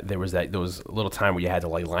that there was those little time where you had to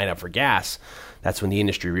like line up for gas. That's when the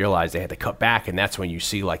industry realized they had to cut back, and that's when you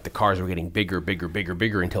see like the cars were getting bigger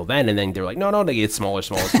until then, and then they're like, no, they get smaller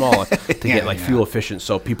to get like fuel efficient.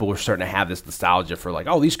 So people were starting to have this nostalgia for like,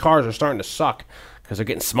 oh, these cars are starting to suck because they're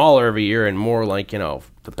getting smaller every year and more like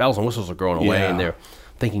the bells and whistles are growing away, and they're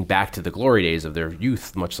thinking back to the glory days of their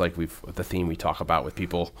youth, much like the theme we talk about with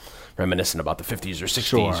people reminiscent about the 50s or 60s.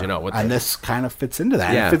 Sure. And this kind of fits into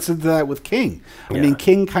that. Yeah. It fits into that with King. I mean,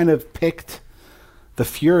 King kind of picked the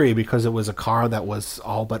Fury because it was a car that was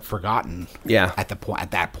all but forgotten. Yeah. At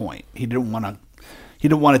that point, he didn't want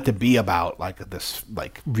it to be about like this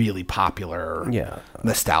like really popular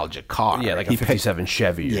nostalgic car. Yeah, like a 57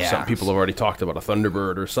 Chevy or something. People have already talked about a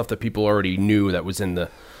Thunderbird or stuff that people already knew that was in the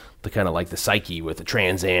kind of like the psyche with the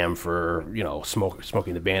Trans Am for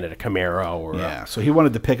Smoking the Bandit, a Camaro or so he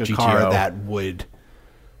wanted to pick a GTO. car that would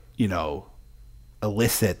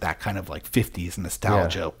elicit that kind of like 50s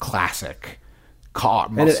nostalgia classic car,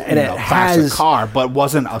 classic car, but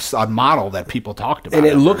wasn't a model that people talked about. And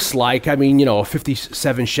it looks like, a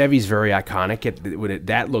 57 Chevy is very iconic.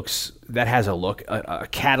 That has a look. A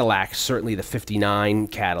Cadillac, certainly the 59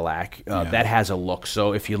 Cadillac, that has a look.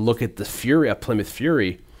 So if you look at the Fury, a Plymouth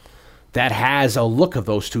Fury, that has a look of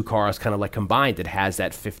those two cars kind of like combined. It has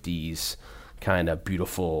that 50s kind of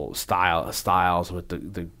beautiful styles with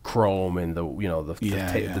the chrome and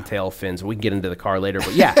the tail fins. We can get into the car later,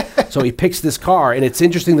 but so he picks this car, and it's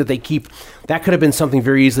interesting that that could have been something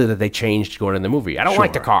very easily that they changed going in the movie. I don't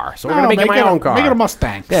like the car, so we're going to make it my own car. Make it a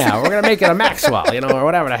Mustang. Yeah, we're going to make it a Maxwell, or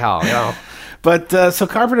whatever the hell, But so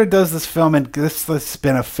Carpenter does this film, and this has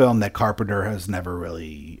been a film that Carpenter has never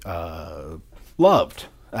really loved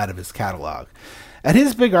out of his catalog. And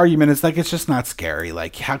his big argument is like, it's just not scary.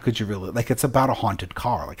 Like, how could you really, like, it's about a haunted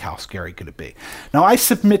car. Like, how scary could it be? Now, I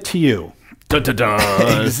submit to you, dun, dun,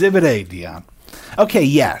 dun. Exhibit A, Dion. Okay,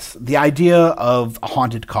 yes, the idea of a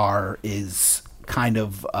haunted car is kind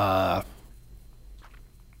of,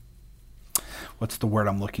 what's the word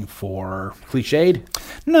I'm looking for? Cliched?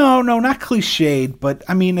 No, not cliched, but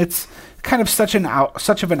I mean, it's kind of such an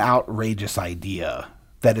outrageous idea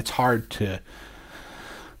that it's hard to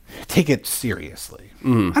take it seriously.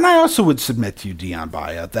 And I also would submit to you, Dion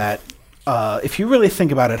Baya, that if you really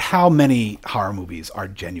think about it, how many horror movies are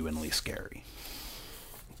genuinely scary?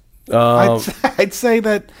 I'd say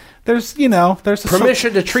that there's a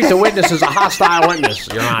permission to treat the witness as a hostile witness,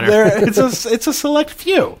 Your Honor. It's a select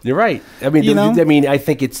few. You're right. I mean, I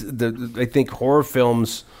think I think horror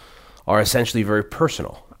films are essentially very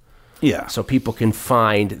personal. Yeah. So people can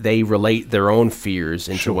they relate their own fears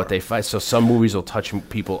into what they find. So some movies will touch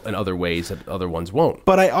people in other ways that other ones won't.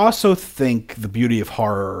 But I also think the beauty of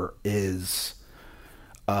horror is,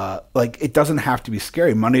 it doesn't have to be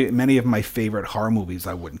scary. Many of my favorite horror movies,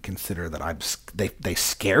 I wouldn't consider that they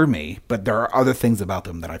scare me, but there are other things about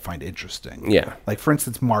them that I find interesting. Yeah. Like, for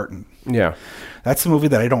instance, Martin. Yeah. That's a movie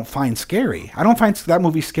that I don't find scary. I don't find that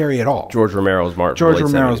movie scary at all. George Romero's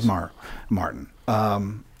Martin. Martin.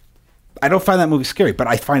 I don't find that movie scary, but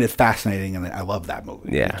I find it fascinating, and I love that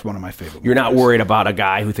movie. Yeah. It's one of my favorite movies. You're not worried about a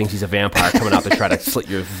guy who thinks he's a vampire coming out to try to slit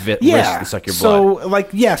your wrist and suck your blood. So,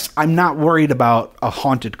 yes, I'm not worried about a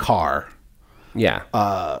haunted car. Yeah.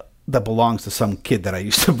 That belongs to some kid that I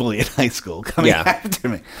used to bully in high school coming after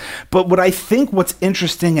me. But what's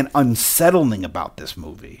interesting and unsettling about this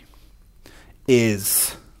movie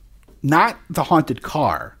is not the haunted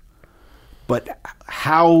car, but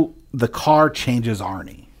how the car changes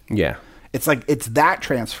Arnie. Yeah. It's that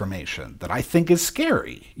transformation that I think is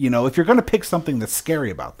scary. If you're going to pick something that's scary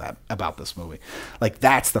about this movie,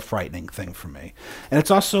 that's the frightening thing for me. And it's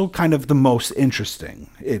also kind of the most interesting.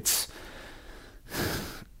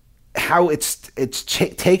 how it's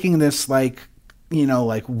taking this like, you know,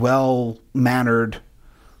 like well-mannered,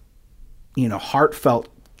 you know, heartfelt,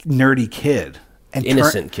 nerdy kid and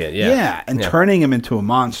innocent kid, yeah, and turning him into a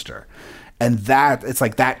monster. And that it's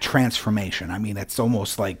like that transformation. I mean, it's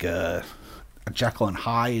almost like a Jekyll and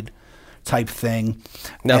Hyde type thing.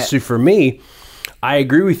 Now, so for me, I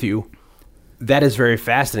agree with you. That is very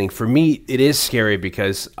fascinating. For me, it is scary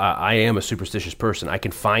because I am a superstitious person. I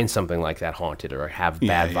can find something like that haunted or have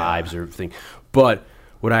bad vibes or thing. But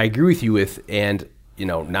what I agree with you with, and you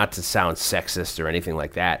know, not to sound sexist or anything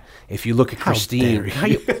like that, if you look at Christine,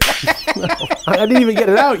 I didn't even get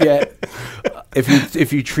it out yet.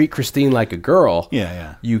 If you treat Christine like a girl,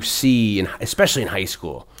 you see, especially in high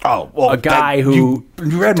school, a guy who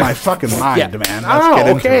you read my fucking mind, man. Let's get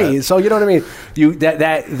into it. So you know what I mean.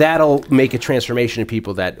 That'll make a transformation in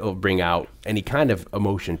people that will bring out any kind of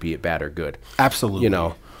emotion, be it bad or good. Absolutely, you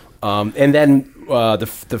know. And then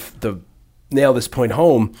the nail this point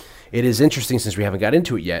home. It is interesting since we haven't got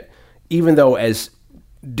into it yet. Even though as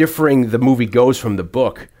differing the movie goes from the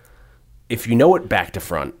book, if you know it back to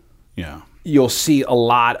front, you'll see a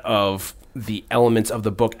lot of the elements of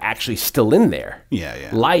the book actually still in there.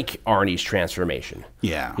 Like Arnie's transformation.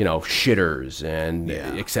 You know, shitters and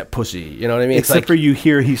accept pussy. You know what I mean? Except for you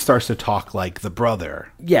hear he starts to talk like the brother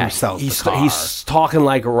who sells the car. He's talking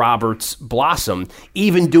like Robert's Blossom,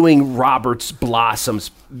 even doing Robert's Blossom's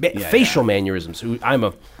facial mannerisms, who I'm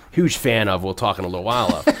a huge fan of. We'll talk in a little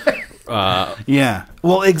while of.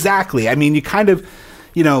 Well, exactly. I mean, you kind of,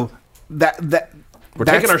 you know, we're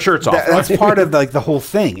taking our shirts off. That's part of like the whole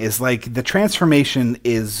thing is like the transformation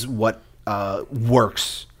is what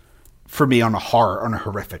works for me on a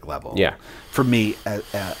horrific level. For me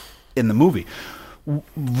in the movie.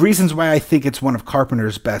 Reasons why I think it's one of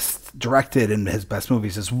Carpenter's best directed and his best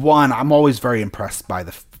movies is, one, I'm always very impressed by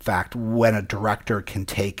the fact when a director can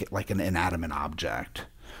take like an inanimate object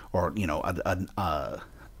or, you know,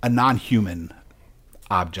 a non-human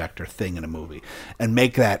object or thing in a movie and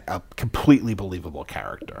make that a completely believable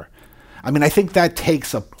character. I mean, I think that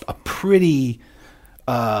takes a pretty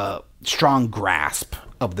strong grasp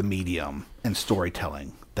of the medium and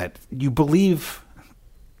storytelling that you believe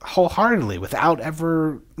wholeheartedly without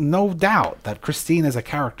ever, no doubt, that Christine is a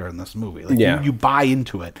character in this movie. Like you buy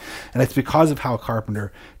into it. And it's because of how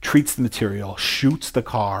Carpenter treats the material, shoots the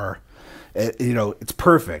car. You know, it's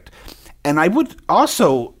perfect. And I would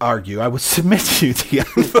also argue, I would submit to you,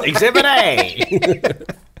 Exhibit A,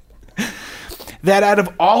 that out of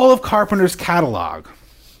all of Carpenter's catalog,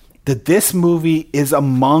 that this movie is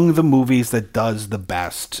among the movies that does the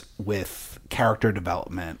best with character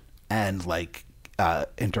development and like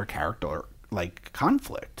intercharacter like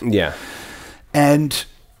conflict. And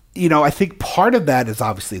you know, I think part of that is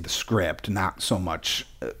obviously the script, not so much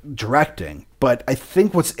directing. But I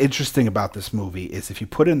think what's interesting about this movie is if you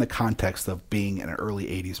put it in the context of being an early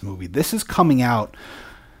 80s movie, this is coming out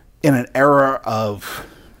in an era of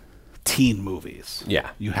teen movies.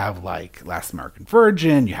 You have like Last American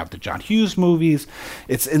Virgin, you have the John Hughes movies.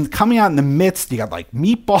 It's coming out in the midst, you got like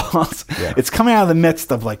Meatballs. It's coming out of the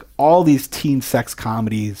midst of like all these teen sex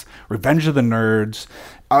comedies, Revenge of the Nerds.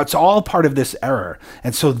 It's all part of this era.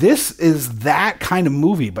 And so this is that kind of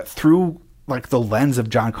movie, but through like the lens of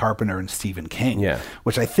John Carpenter and Stephen King,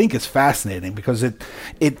 which I think is fascinating because it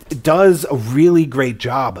does a really great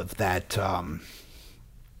job of that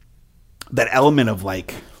that element of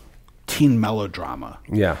like teen melodrama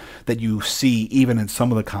that you see even in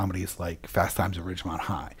some of the comedies like Fast Times at Ridgemont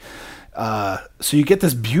High. So you get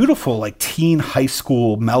this beautiful like teen high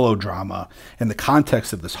school melodrama in the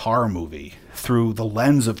context of this horror movie through the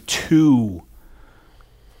lens of two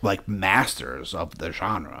like masters of the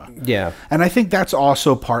genre. And I think that's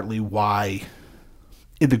also partly why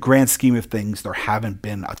in the grand scheme of things there haven't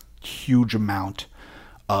been a huge amount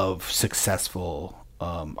of successful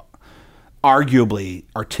arguably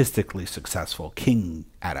artistically successful King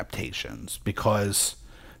adaptations because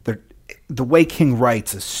the way King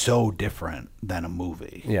writes is so different than a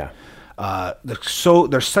movie.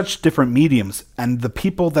 There's such different mediums, and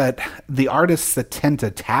the artists that tend to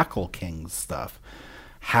tackle King's stuff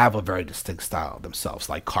have a very distinct style themselves,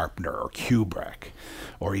 like Carpenter or Kubrick,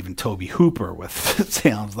 or even Tobe Hooper with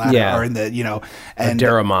Salem's Ladder, or in the and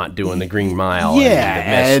Darabont doing the Green Mile,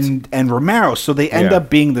 and Romero. So they end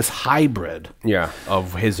up being this hybrid,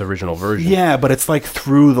 of his original version. But it's like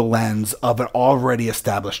through the lens of an already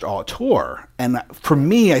established auteur, and for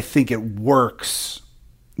me, I think it works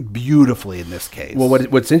beautifully in this case. Well,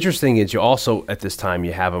 what's interesting is you also at this time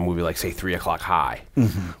you have a movie like say 3 O'Clock High,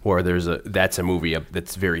 where that's a movie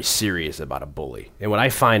that's very serious about a bully. And what I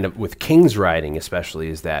find with King's writing especially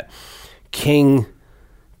is that King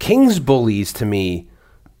King's bullies to me,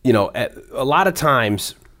 a lot of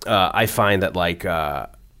times I find that like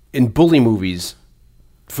in bully movies,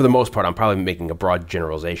 for the most part, I'm probably making a broad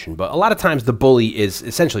generalization, but a lot of times the bully is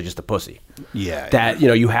essentially just a pussy. Yeah. That,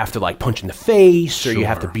 you have to like punch in the face, or you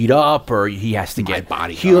have to beat up, or he has to get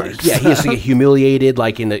bodyguards. he has to get humiliated,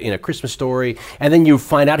 like in a Christmas Story, and then you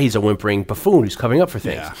find out he's a whimpering buffoon who's covering up for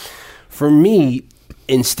things. Yeah. For me,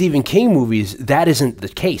 in Stephen King movies, that isn't the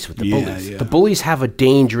case with the bullies. Yeah. The bullies have a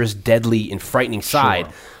dangerous, deadly, and frightening side.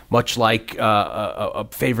 Sure. Much like a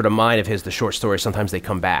favorite of mine of his, the short story, Sometimes They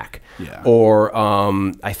Come Back. Yeah. Or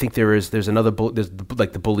I think there's another there's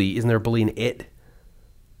like the bully. Isn't there a bully in It?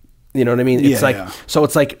 You know what I mean? It's So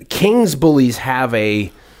it's like King's bullies have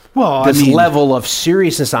this level of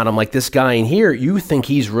seriousness on him. Like this guy in here, you think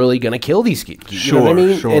he's really going to kill these kids. You know what I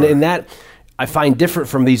mean? Sure. And that I find different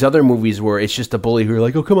from these other movies where it's just a bully who are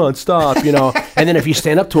like, oh, come on, stop, And then if you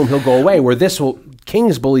stand up to him, he'll go away. Where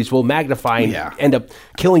King's bullies will magnify and end up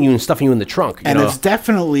killing you and stuffing you in the trunk. And it's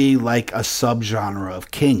definitely like a subgenre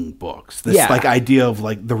of King books. This like idea of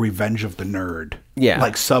like the revenge of the nerd. Yeah.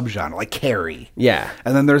 Like subgenre, like Carrie. Yeah.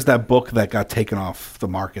 And then there's that book that got taken off the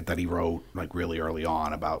market that he wrote like really early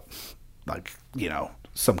on about like,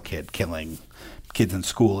 some kid killing kids in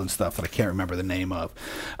school and stuff that I can't remember the name of.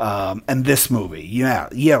 And this movie,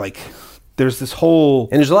 like there's this whole...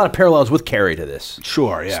 And there's a lot of parallels with Carrie to this.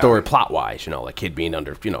 Sure, yeah. Story plot-wise, like kid being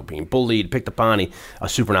being bullied, picked upon, a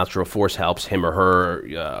supernatural force helps him or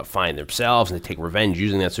her find themselves, and they take revenge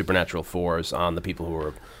using that supernatural force on the people who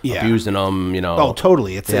are abusing them, Oh,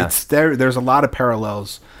 totally. It's there's a lot of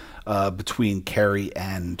parallels between Carrie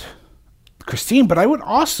and Christine, but I would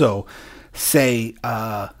also say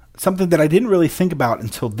something that I didn't really think about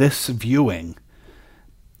until this viewing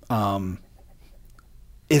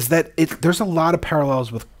is that there's a lot of parallels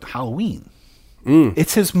with Halloween.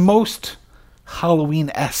 It's his most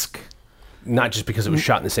Halloween-esque. Not just because it was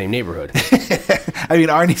shot in the same neighborhood. I mean,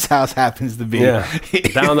 Arnie's house happens to be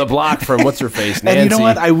down the block from what's-her-face, Nancy. And you know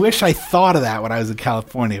what? I wish I thought of that when I was in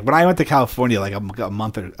California. When I went to California like a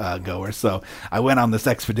month ago or so, I went on this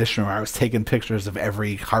expedition where I was taking pictures of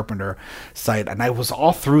every Carpenter site, and I was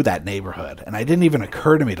all through that neighborhood, and it didn't even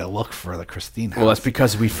occur to me to look for the Christine house. Well, that's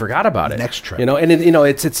because we forgot about it. Next trip.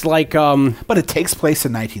 It's like... But it takes place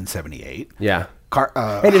in 1978. Yeah.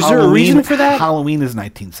 And is there a reason for that? Halloween is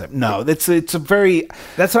 1970. No, it's a very...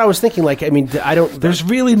 That's what I was thinking. Like, I mean, I don't... There's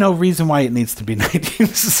really no reason why it needs to be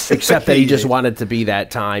 1970. Except that he just wanted to be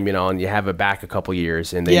that time, and you have it back a couple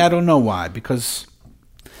years. And I don't know why. Because,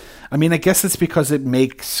 I mean, I guess it's because it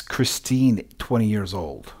makes Christine 20 years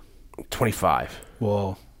old. 25.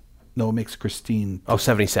 Well... No, it makes Christine...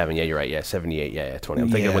 77. Yeah, you're right. Yeah, 78. Yeah, 20. I'm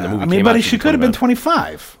thinking of when the movie came out. But she could have been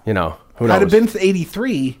 25. Who knows? Had it been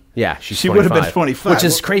 83... Yeah, she would have been 25. Which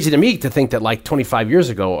is crazy to me to think that, like, 25 years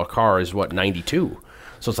ago, a car is, 92?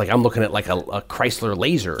 So it's like I'm looking at, like, a Chrysler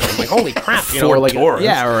Laser. I'm like, holy crap. Ford Taurus.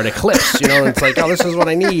 Or an Eclipse. It's like, oh, this is what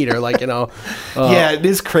I need. Or, like, yeah, it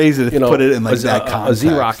is crazy to put it in, like, that context. A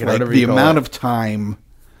Z-Rocket or whatever you call it. The amount of time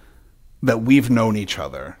that we've known each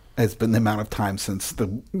other has been the amount of time since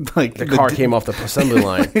the car came off the assembly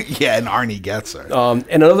line. Yeah, and Arnie gets her.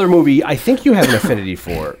 And another movie I think you have an affinity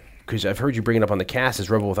for, because I've heard you bring it up on the cast, is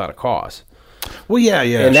Rebel Without a Cause. Well, yeah,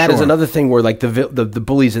 and that is another thing where like the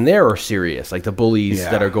bullies in there are serious, like the bullies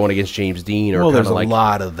that are going against James Dean. Or there's a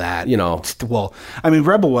lot of that. Well, I mean,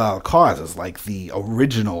 Rebel Without a Cause is like the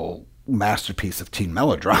original masterpiece of teen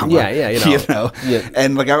melodrama. Yeah.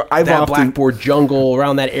 And like I've that often Blackboard Jungle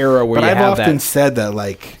around that era where I've often said that,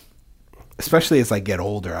 like, especially as I get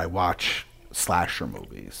older, I watch slasher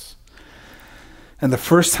movies. And the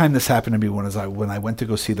first time this happened to me was when I went to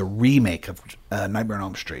go see the remake of Nightmare on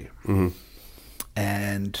Elm Street. Mm-hmm.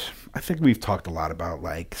 And I think we've talked a lot about,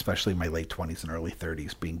 like, especially my late 20s and early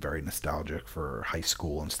 30s being very nostalgic for high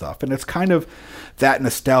school and stuff. And it's kind of that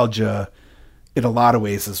nostalgia in a lot of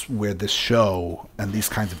ways is where this show and these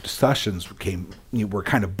kinds of discussions were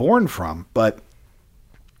kind of born from. But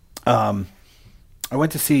I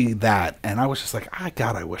went to see that, and I was just like,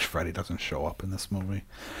 God, I wish Freddy doesn't show up in this movie.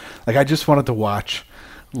 Like, I just wanted to watch,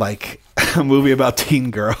 like, a movie about teen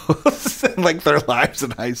girls and, like, their lives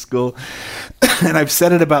in high school. And I've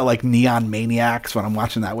said it about, like, Neon Maniacs when I'm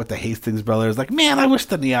watching that with the Hastings brothers. Like, man, I wish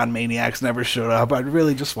the Neon Maniacs never showed up. I'd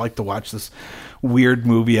really just like to watch this weird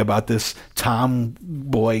movie about this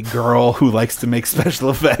tomboy girl who likes to make special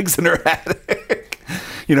effects in her attic.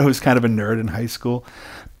 Who's kind of a nerd in high school.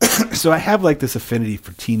 So I have, like, this affinity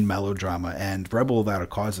for teen melodrama, and Rebel Without a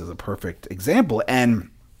Cause is a perfect example. And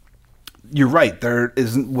you're right, there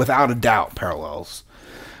isn't, without a doubt, parallels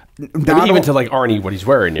not even to like Arnie, what he's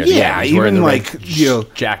wearing there. Yeah, he's wearing even the like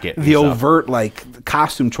red jacket, and the stuff. overt like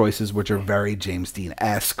costume choices, which are very James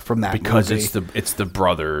Dean-esque from that because movie. it's the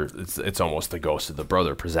brother. It's almost the ghost of the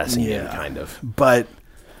brother possessing him, kind of. But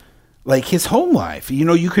like his home life,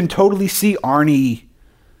 you can totally see Arnie.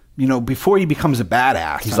 Before he becomes a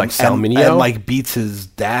badass, he's like Sal Mineo and like beats his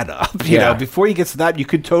dad up. Yeah. Before he gets to that, you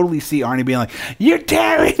could totally see Arnie being like, "You're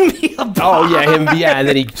tearing me apart." Oh yeah, him. Yeah, and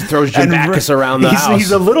then he throws Jim Backus around the house.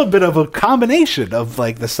 He's a little bit of a combination of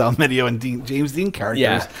like the Sal Mineo and James Dean characters.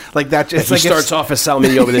 Yeah. Like that. Just he starts off as Sal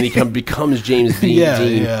Mineo, but then he becomes James Dean.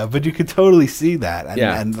 Yeah. But you could totally see that, and,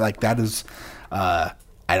 Yeah. and like that is. I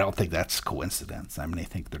don't think that's coincidence. I mean, I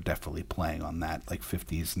think they're definitely playing on that like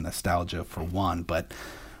 50s nostalgia for one, but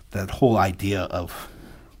that whole idea of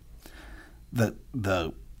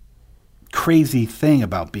the crazy thing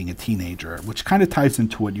about being a teenager, which kind of ties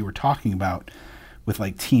into what you were talking about with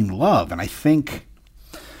like teen love. And I think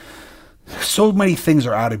so many things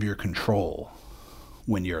are out of your control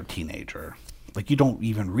when you're a teenager. Like you don't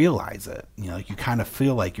even realize it. Like you kind of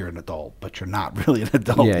feel like you're an adult, but you're not really an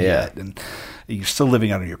adult yet. And you're still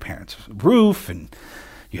living under your parents' roof, and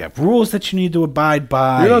you have rules that you need to abide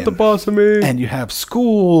by. You're not the boss of me. And you have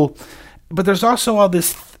school. But there's also all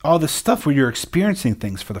this stuff where you're experiencing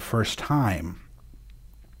things for the first time.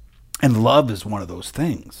 And love is one of those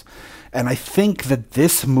things. And I think that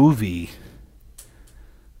this movie,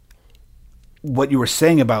 what you were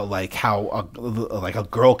saying about like how a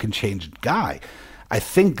girl can change a guy, I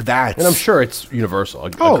think that's... And I'm sure it's universal. A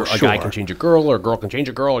guy can change a girl, or a girl can change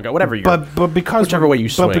a girl, or whatever. But because whichever way you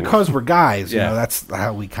swing. But because we're guys, Yeah. that's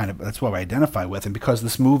how that's what we identify with, and because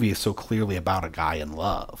this movie is so clearly about a guy in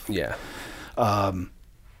love. Yeah.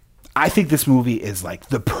 I think this movie is like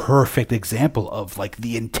the perfect example of like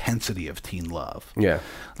the intensity of teen love. Yeah.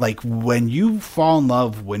 Like when you fall in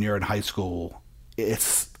love when you're in high school,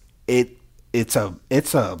 it's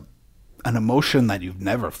an emotion that you've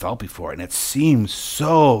never felt before, and it seems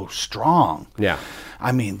so strong. Yeah.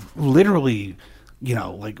 I mean, literally,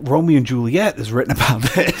 like Romeo and Juliet is written about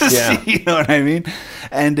this. Yeah. You know what I mean?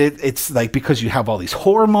 And it's like because you have all these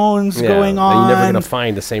hormones going on. And you're never going to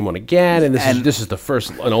find the same one again, and this is the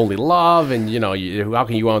first and only love, and how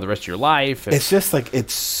can you go on with the rest of your life? It's just like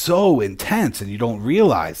it's so intense, and you don't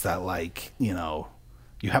realize that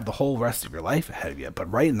you have the whole rest of your life ahead of you.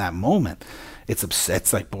 But right in that moment,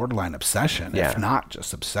 it's like borderline obsession, if not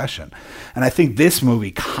just obsession. And I think this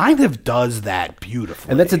movie kind of does that beautifully.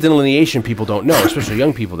 And that's a delineation people don't know, especially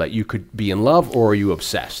young people, that you could be in love or are you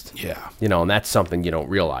obsessed. Yeah. And that's something you don't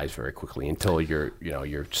realize very quickly until you're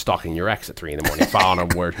stalking your ex at 3 a.m, following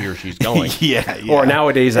him where he or she's going. Yeah. Or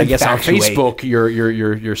nowadays, I guess on Infatuate. Facebook,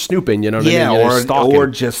 you're snooping. You know what I mean? Yeah, Stalking. or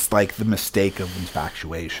just like the mistake of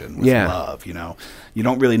infatuation with love. You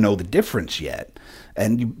don't really know the difference yet.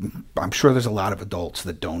 And I'm sure there's a lot of adults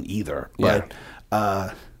that don't either. But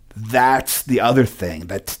that's the other thing.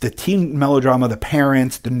 That's the teen melodrama, the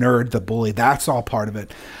parents, the nerd, the bully, that's all part of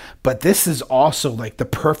it. But this is also like the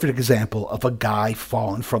perfect example of a guy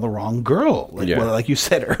falling for the wrong girl. Like you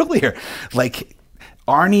said earlier. Like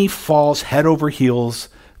Arnie falls head over heels,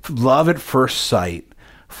 love at first sight,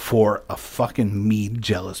 for a fucking mean,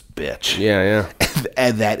 jealous bitch. Yeah.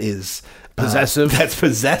 And that is... possessive. That's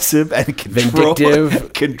possessive and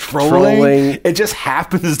vindictive, controlling. It just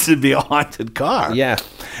happens to be a haunted car. Yeah.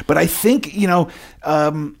 But I think, you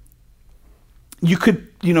could,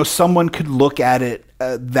 someone could look at it,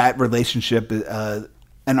 that relationship, and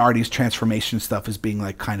Artie's transformation stuff as being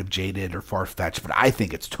like kind of jaded or far-fetched, but I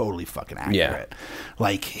think it's totally fucking accurate. Yeah.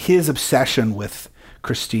 Like his obsession with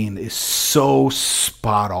Christine is so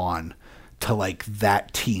spot on to like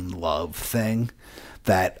that teen love thing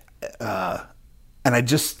that... and I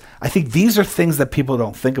think these are things that people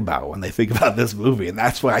don't think about when they think about this movie, and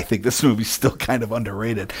that's why I think this movie's still kind of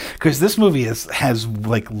underrated, because this movie has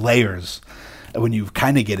like layers when you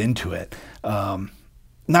kind of get into it.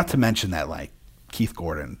 Not to mention that like Keith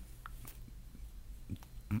Gordon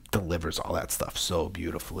delivers all that stuff so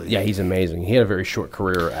beautifully. Yeah, he's amazing. He had a very short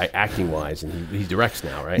career acting-wise, and he directs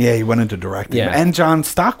now, right? Yeah, he went into directing. Yeah. And John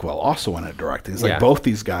Stockwell also went into directing. It's like both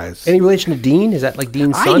these guys. Any relation to Dean? Is that like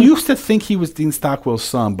Dean's son? I used to think he was Dean Stockwell's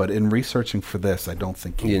son, but in researching for this, I don't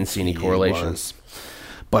think you didn't see any correlations.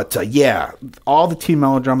 But all the teen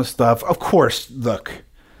melodrama stuff. Of course, look,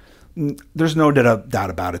 there's no doubt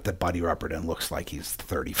about it that Buddy Repperton looks like he's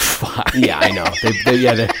 35. Yeah, I know.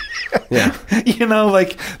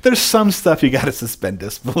 Like there's some stuff you got to suspend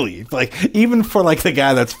disbelief. Like even for like the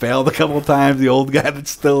guy that's failed a couple of times, the old guy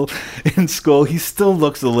that's still in school, he still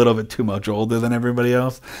looks a little bit too much older than everybody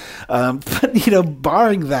else. But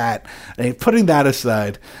barring that, putting that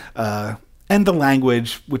aside, And the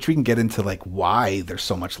language, which we can get into, like why there's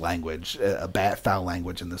so much language, foul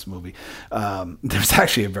language in this movie. There's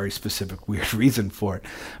actually a very specific, weird reason for it.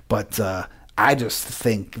 But I just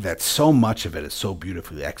think that so much of it is so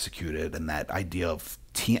beautifully executed, and that idea of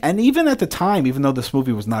and even at the time, even though this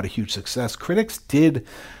movie was not a huge success,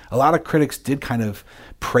 a lot of critics did kind of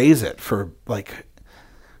praise it for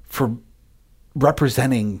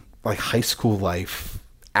representing like high school life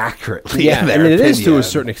accurately. Yeah, in their I mean, it is to opinion. a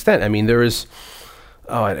certain extent. I mean, there is.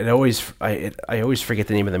 Oh, I always forget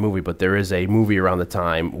the name of the movie, but there is a movie around the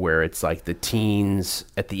time where it's like the teens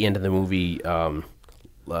at the end of the movie go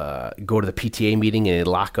to the PTA meeting and they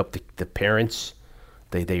lock up the parents.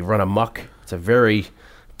 They run amok. It's a very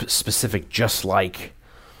specific, just like.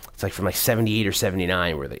 It's like from like 78 or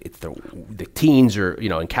 79 where the teens are,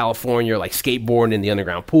 in California, like skateboarding in the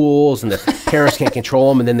underground pools, and the parents can't control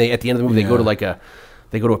them. And then at the end of the movie, they go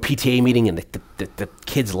to a PTA meeting, and the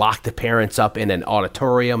kids lock the parents up in an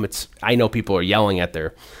auditorium. I know people are yelling at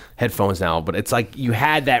their headphones now, but it's like you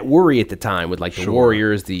had that worry at the time with like the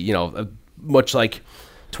Warriors, much like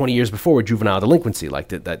 20 years before with juvenile delinquency, like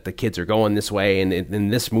that the kids are going this way. And in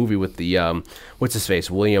this movie with the, what's his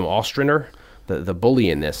face, William Ostrander, the bully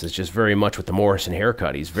in this is just very much with the Morrison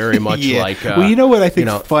haircut. He's very much like... well, you know what I think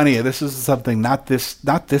is funny? This is something, not this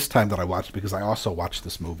time that I watched, because I also watched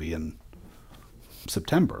this movie in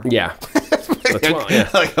September. Yeah.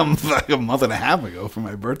 like a month and a half ago for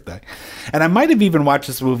my birthday. And I might have even watched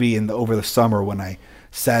this movie over the summer when I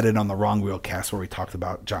sat in on the Wrong Wheel cast where we talked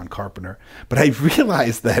about John Carpenter. But I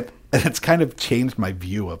realized that it's kind of changed my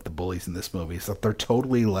view of the bullies in this movie. So they're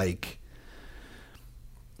totally like...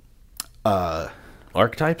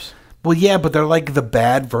 archetypes? Well, yeah, but they're like the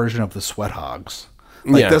bad version of the Sweat Hogs.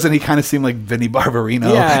 Like, doesn't he kind of seem like Vinnie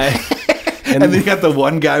Barbarino? Yeah. And then you got the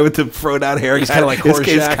one guy with the thrown out hair. He's kind of like This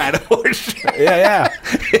kid's Horseshack. kind of Horseshack. Yeah.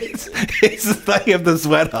 It's like if the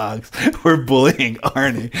Sweat Hogs were bullying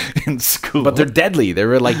Arnie in school. But they're deadly.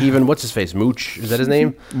 They're like, even, what's his face? Mooch? Is that his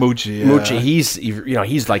name? Moochie. Yeah.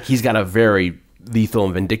 Moochie. He's got a very lethal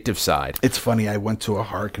and vindictive side. It's funny. I went to a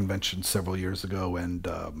horror convention several years ago, and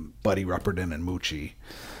Buddy Rupperton and Moochie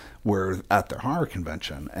were at their horror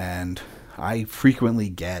convention, and I frequently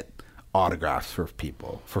get autographs for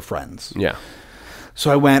people, for friends. Yeah.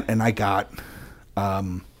 So I went and I got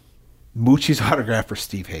Moochie's autograph for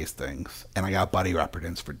Steve Hastings, and I got Buddy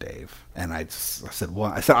Rupperton's for Dave. And I said,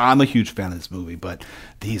 I'm a huge fan of this movie, but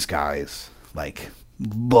these guys like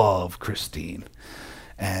love Christine.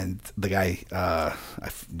 And the guy,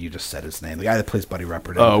 you just said his name, the guy that plays Buddy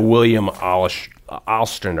Rupperton. William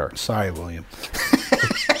Ostrander. Sorry, William.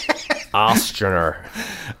 Ostrander.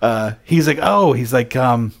 He's like,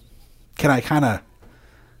 can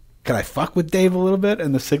I fuck with Dave a little bit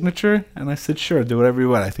in the signature? And I said, sure, do whatever you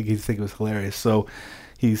want. I think he'd think it was hilarious. So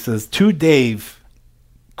he says, to Dave,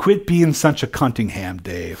 quit being such a Cunningham,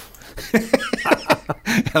 Dave.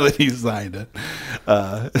 And then he signed it.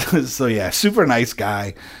 So yeah, super nice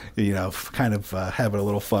guy, kind of having a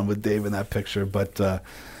little fun with Dave in that picture. But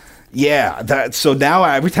so now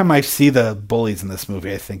every time I see the bullies in this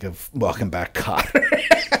movie, I think of Welcome Back, Kotter.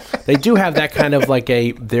 They do have that kind of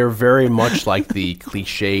they're very much like the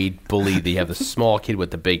cliched bully. They have the small kid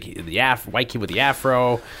with white kid with the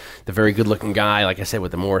afro, the very good looking guy, like I said,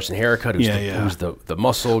 with the Morrison haircut, who's the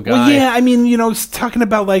muscle guy. Well, yeah, I mean, it's talking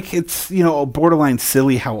about it's, borderline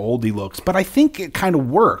silly how old he looks, but I think it kind of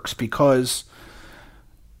works because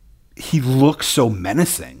he looks so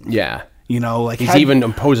menacing. Yeah. He's even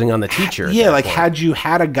imposing on the teacher. Yeah, like had you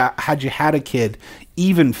had a kid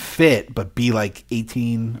even fit but be like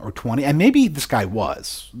 18 or 20, and maybe this guy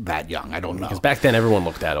was that young, I don't know. Because back then everyone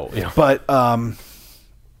looked that old. But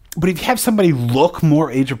if you have somebody look more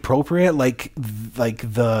age appropriate, like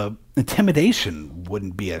the intimidation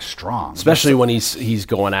wouldn't be as strong. Especially when he's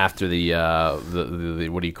going after the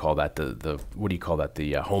what do you call that?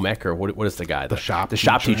 The home ec, or what is the guy? The shop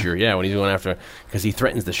teacher. Yeah, when he's going after, because he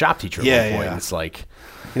threatens the shop teacher at one point. It's like,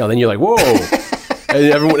 then you're like, whoa.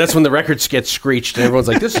 And that's when the records get screeched, and everyone's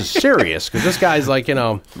like, this is serious, because this guy's like,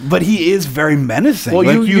 But he is very menacing.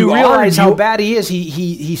 Well, you realize how bad he is.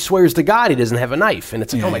 He swears to God he doesn't have a knife, and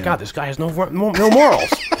it's like, oh my God, this guy has no morals.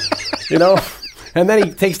 And then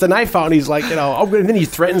he takes the knife out, and he's like, and then he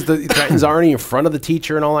threatens Arnie in front of the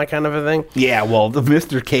teacher and all that kind of a thing. Yeah, well, the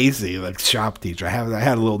Mr. Casey, like shop teacher, I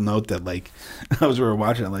had a little note that as we were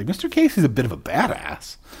watching it, Mr. Casey's a bit of a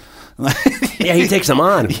badass. Yeah, he takes him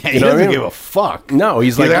on. Yeah, he doesn't give a fuck. No,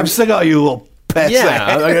 he's like, I'm sick of all you little pets. Yeah,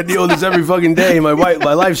 I got to deal with this every fucking day. My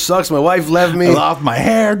life sucks. My wife left me. I lost my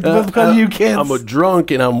hair because of you kids. I'm a drunk,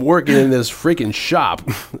 and I'm working in this freaking shop.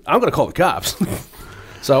 I'm going to call the cops.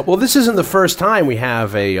 So, well, this isn't the first time we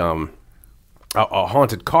have a a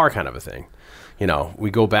haunted car kind of a thing. You know, we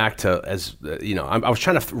go back to I was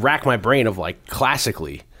trying to rack my brain of like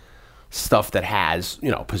classically stuff that has, you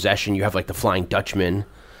know, possession. You have like the Flying Dutchman,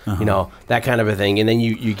 you know, that kind of a thing. And then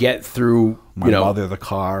you get through, My Mother the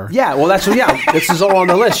Car. Yeah, well, this is all on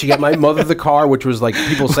the list. You got My Mother the Car, which was like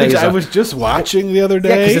people say. Which I was just watching the other day.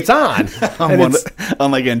 Yeah, because it's on.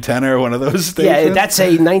 on like Antenna or one of those stations. Yeah, that's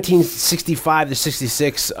a 1965 to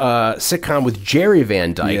 66 sitcom with Jerry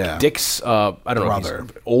Van Dyke. Yeah. Dick's, I don't know if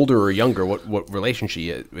he's older or younger, what relation he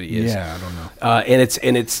is. Yeah, I don't know.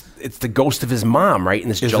 And it's the ghost of his mom, right? In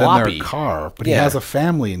this jalopy. In their car, but he has a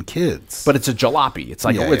family and kids. But it's a jalopy. It's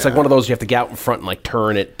like like one of those you have to get out in front and like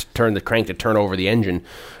turn the crank to turn over the engine.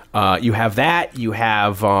 You have that. You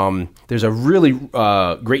have there's a really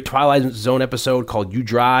great Twilight Zone episode called You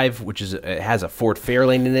Drive, which is it has a Ford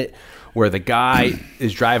Fairlane in it, where the guy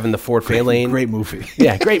is driving the Ford Fairlane. Great movie.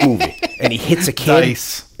 Yeah, great movie. And he hits a kid.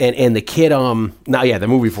 Dice. And the kid the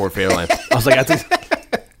movie Ford Fairlane. I was like, I think.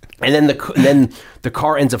 And then the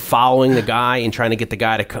car ends up following the guy and trying to get the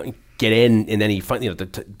guy to get in, and then he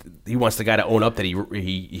wants the guy to own up that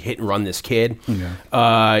he hit and run this kid.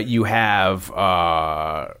 Yeah. You have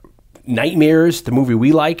Nightmares, the movie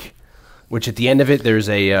we like, which at the end of it there's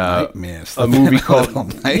a movie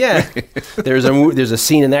called there's a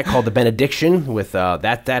scene in that called The Benediction with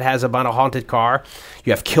that has about a haunted car.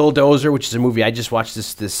 You have Killdozer, which is a movie I just watched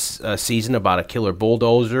this season about a killer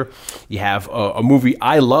bulldozer. You have a movie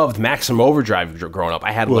I loved, Maximum Overdrive, growing up.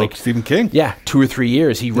 I had Stephen King. Yeah, 2 or 3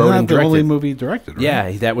 years. He wrote and directed. The only movie he directed, right?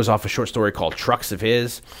 Yeah, that was off a short story called Trucks of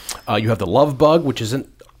his. You have The Love Bug, which isn't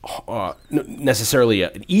necessarily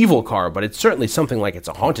an evil car, but it's certainly something like it's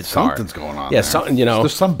a haunted car. Something's going on. Yeah, something,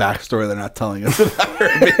 There's some backstory they're not telling us about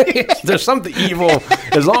Herbie. There's something evil.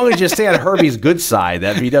 As long as you stay on Herbie's good side,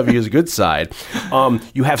 that VW's good side.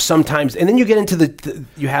 You have sometimes, and then you get into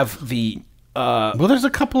you have the. Well, there's a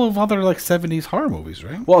couple of other like 70s horror movies,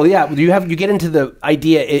 right? Well, yeah, you get into the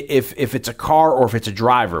idea if it's a car or if it's a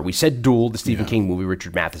driver. We said Duel, the Stephen King movie,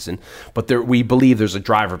 Richard Matheson, but we believe there's a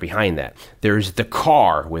driver behind that. There's The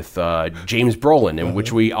Car with James Brolin, in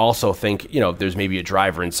which we also think there's maybe a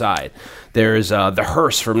driver inside. There's The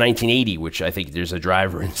Hearse from 1980, which I think there's a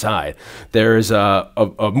driver inside. There's a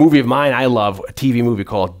movie of mine I love, a TV movie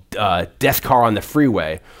called Death Car on the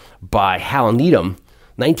Freeway by Hal Needham.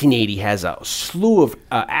 1980 has a slew of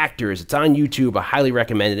actors. It's on YouTube. I highly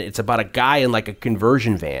recommend it. It's about a guy in like a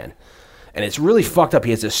conversion van. And it's really fucked up.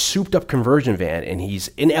 He has a souped-up conversion van, and he's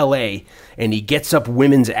in L.A., and he gets up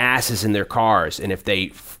women's asses in their cars. And if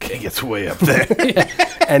they... He gets way up there.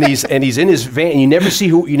 and he's in his van, and you never see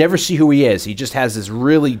who he is. He just has this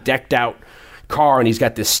really decked-out car, and he's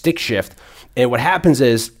got this stick shift. And what happens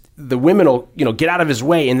is... the women will, get out of his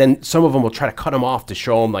way, and then some of them will try to cut him off to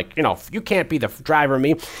show him, like, you can't be the driver of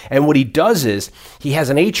me. And what he does is he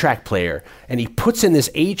has an 8-track player, and he puts in this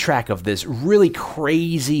 8-track of this really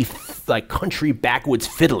crazy, like, country backwoods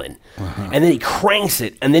fiddling. And then he cranks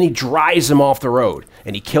it, and then he drives him off the road,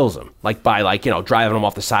 and he kills him, like, by, like, driving him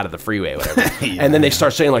off the side of the freeway or whatever. And then they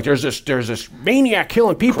start saying, like, there's this maniac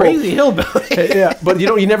killing people. Crazy hillbilly. Yeah, but,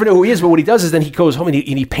 you never know who he is. But what he does is then he goes home and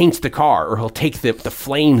he paints the car, or he'll take the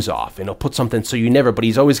flames off, and he'll put something so you never. But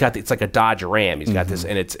he's always got it's like a Dodge Ram. He's got this,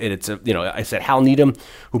 and it's I said Hal Needham,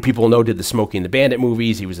 who people know did the Smokey and the Bandit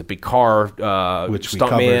movies. He was a big car which we stuntman.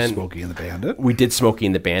 covered Smokey and the Bandit. We did Smokey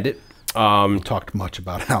and the Bandit. Talked much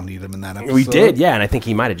about Hal Needham in that episode. We did, yeah, and I think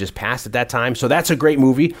he might have just passed at that time. So that's a great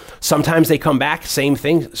movie. Sometimes they come back, same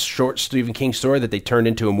thing, short Stephen King story that they turned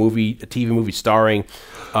into a TV movie starring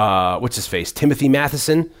what's his face, Timothy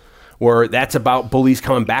Matheson. Where that's about bullies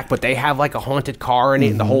coming back, but they have like a haunted car in it,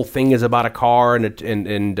 and the whole thing is about a car, and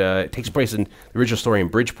it takes place in the original story in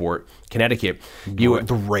Bridgeport, Connecticut. The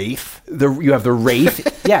Wraith. You have the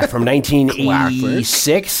Wraith, yeah, from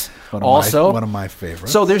 1986. One of my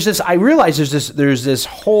favorites. So there's this. I realize there's this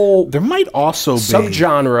whole. There might also be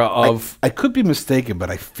subgenre of. I could be mistaken, but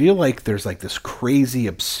I feel like there's like this crazy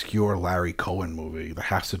obscure Larry Cohen movie that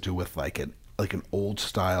has to do with like an old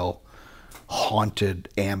style haunted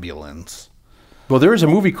ambulance. Well, there is a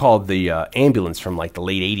movie called The Ambulance from like the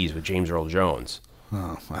late 80s with James Earl Jones.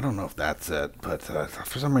 Oh, I don't know if that's it, but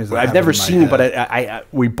for some reason I've never seen it, but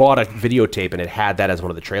we bought a videotape and it had that as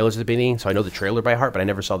one of the trailers at the beginning, so I know the trailer by heart, but I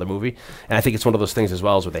never saw the movie. And I think it's one of those things as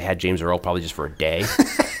well as where they had James Earl probably just for a day,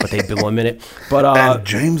 but they bill him in it. But and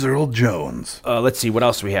James Earl Jones. Let's see what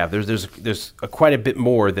else we have. There's quite a bit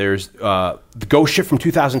more. There's the Ghost Ship from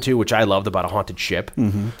 2002, which I loved, about a haunted ship.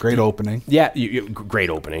 Mm-hmm. Great opening. Yeah, great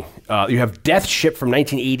opening. You have Death Ship from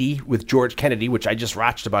 1980 with George Kennedy, which I just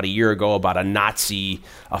watched about a year ago about a Nazi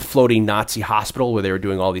a floating Nazi hospital where they were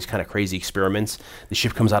doing all these kind of crazy experiments. The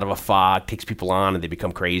ship comes out of a fog, takes people on, and they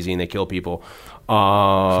become crazy and they kill people.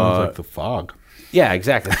 Sounds like The Fog. Yeah,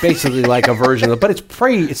 exactly. It's basically like a version of, but it's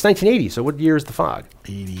 1980. So what year is The Fog?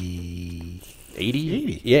 80.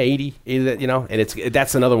 80? Yeah, 80. You know, and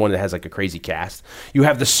that's another one that has like a crazy cast. You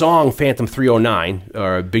have the song Phantom 309,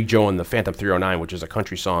 or Big Joe and the Phantom 309, which is a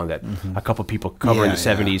country song that a couple people cover in the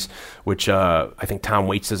 70s, which I think Tom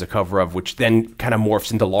Waits does a cover of, which then kind of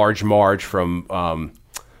morphs into Large Marge from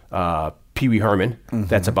Pee Wee Herman.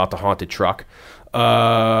 That's about the haunted truck.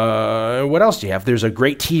 What else do you have? There's a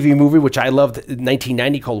great TV movie, which I loved in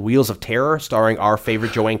 1990 called Wheels of Terror, starring our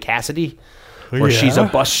favorite Joanne Cassidy. Where she's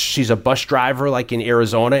a bus driver like in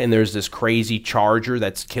Arizona, and there's this crazy Charger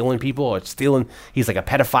that's killing people or stealing. He's like a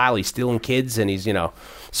pedophile. He's stealing kids, and he's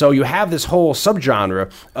So you have this whole subgenre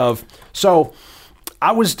of. So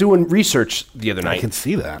I was doing research the other night. I can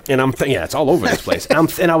see that, and I'm it's all over this place.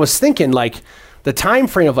 And I was thinking like the time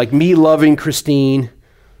frame of like me loving Christine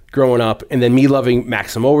growing up, and then me loving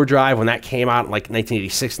Maximum Overdrive when that came out in like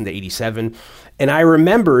 1986 into 87, and I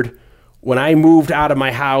remembered. When I moved out of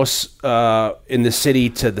my house in the city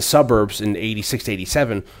to the suburbs in 86 to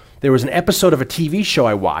 87, there was an episode of a TV show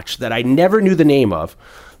I watched that I never knew the name of,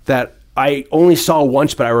 that I only saw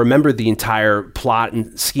once, but I remembered the entire plot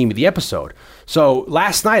and scheme of the episode. So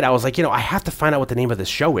last night I was like, I have to find out what the name of this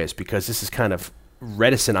show is because this is kind of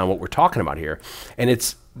reticent on what we're talking about here. And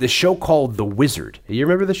it's the show called The Wizard. You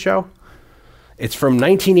remember the show? It's from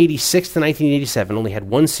 1986 to 1987. Only had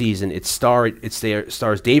one season. It stars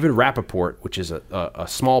David Rappaport, which is a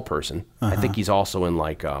small person. I think he's also in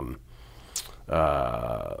like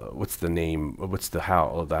what's the name? What's the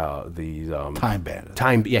Time Bandits.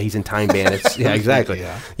 He's in Time Bandits. Yeah, exactly.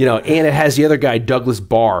 Yeah. And it has the other guy Douglas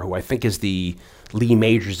Barr, who I think is the Lee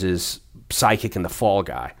Majors' sidekick in The Fall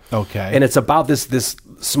Guy. Okay. And it's about this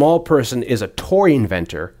small person is a toy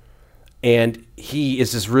inventor. And he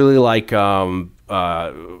is this really like, what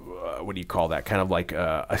do you call that? Kind of like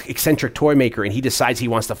an eccentric toy maker, and he decides he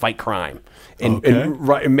wants to fight crime and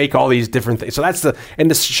make all these different things. So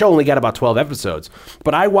and this show only got about 12 episodes.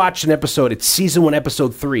 But I watched an episode, it's season 1,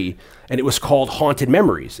 episode 3, and it was called Haunted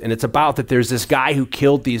Memories. And it's about that there's this guy who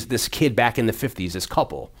killed this kid back in the 50s, this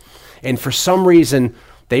couple. And for some reason,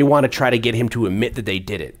 they want to try to get him to admit that they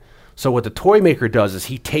did it. So what the toy maker does is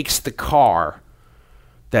he takes the car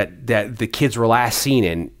that the kids were last seen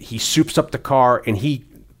in, he soups up the car and he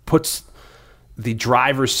puts the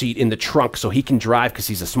driver's seat in the trunk so he can drive because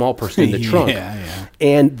he's a small person in the trunk. Yeah.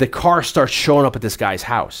 And the car starts showing up at this guy's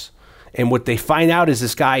house. And what they find out is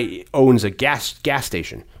this guy owns a gas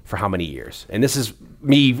station for how many years? And this is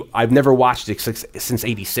me, I've never watched it since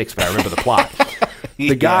 86, but I remember the plot.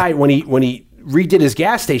 The guy, when he redid his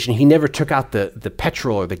gas station, he never took out the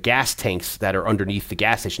petrol or the gas tanks that are underneath the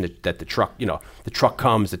gas station that the truck, the truck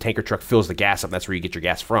comes, the tanker truck fills the gas up, and that's where you get your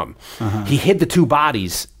gas from. He hid the 2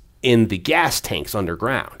 bodies in the gas tanks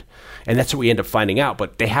underground. And that's what we end up finding out,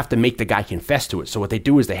 but they have to make the guy confess to it. So what they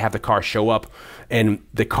do is they have the car show up, and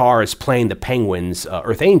the car is playing the Penguins'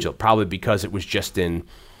 Earth Angel, probably because it was just in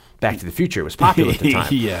Back to the Future. It was popular at the time.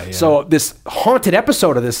 Yeah. So this haunted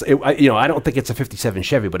episode of this, I don't think it's a 57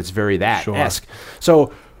 Chevy, but it's very that-esque. Sure.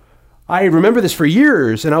 So I remember this for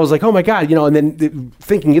years, and I was like, oh my God, and then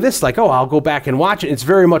thinking of this, like, oh, I'll go back and watch it. It's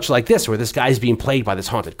very much like this, where this guy's being plagued by this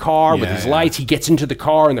haunted car with his lights. He gets into the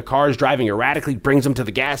car, and the car is driving erratically, brings him to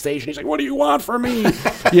the gas station. He's like, what do you want from me?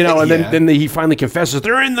 And then he finally confesses,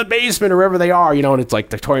 they're in the basement or wherever they are, and it's like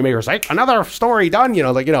the toy maker's like, another story done,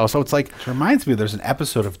 so it's like. It reminds me, there's an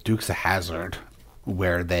episode of Dukes of Hazzard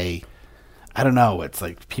where I don't know, it's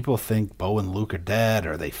like people think Bo and Luke are dead,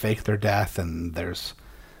 or they fake their death, and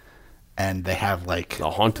they have like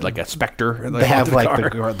a haunted, like a specter. They have like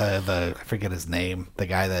the I forget his name, the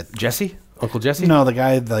guy that Jesse, Uncle Jesse. No, the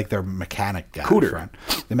guy like their mechanic guy. Cooter. Friend.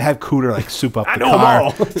 They have Cooter like soup up the know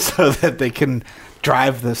car them all. so that they can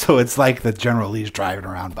drive so it's like the General Lee's driving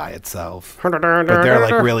around by itself, but they're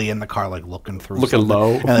like really in the car, like looking something.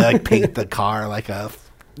 Low, and they like paint the car like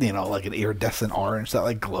like an iridescent orange that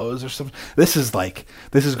like glows or something. This is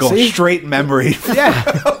going straight memory. Yeah,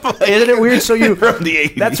 isn't it weird? So from the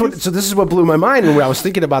 80s. So this is what blew my mind when I was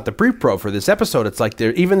thinking about the pre-pro for this episode. It's like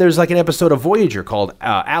there's like an episode of Voyager called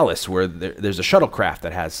Alice, where there's a shuttlecraft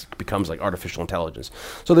that becomes like artificial intelligence.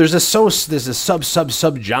 So there's this sub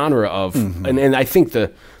genre of, and I think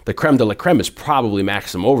the creme de la creme is probably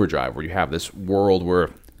Maximum Overdrive, where you have this world where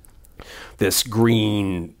this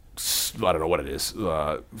green, I don't know what it is,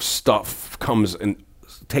 stuff comes and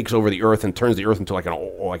takes over the Earth and turns the Earth into like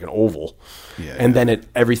an oval. Yeah, and then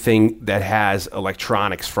everything that has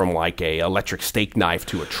electronics, from like a electric steak knife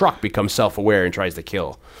to a truck, becomes self-aware and tries to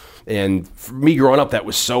kill. And for me growing up, that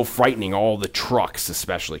was so frightening. All the trucks,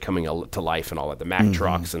 especially coming to life, and all that, the Mack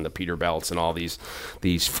trucks and the Peterbilts and all these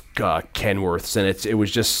Kenworths, and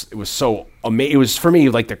it was so amazing. It was, for me,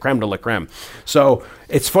 like the creme de la creme. So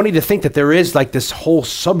it's funny to think that there is like this whole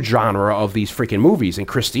subgenre of these freaking movies, and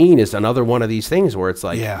Christine is another one of these things where it's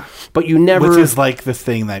like, Yeah. but you never. Which is like the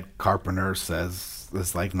thing that Carpenter says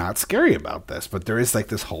is like not scary about this, but there is like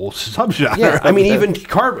this whole subgenre. Yeah, I mean, of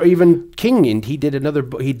it. even King, and he did we have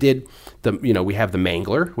The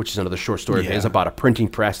Mangler, which is another short story of his about a printing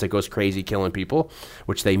press that goes crazy killing people,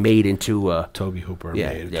 which they made into Toby Hooper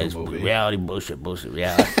made into a movie. Reality bullshit,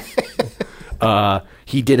 reality.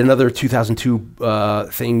 He did another 2002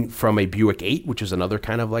 thing from a Buick 8, which is another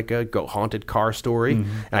kind of like a haunted car story. And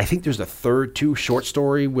I think there's a third short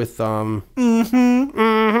story with there's,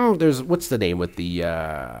 what's the name, with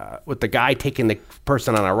the guy taking the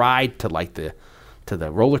person on a ride to the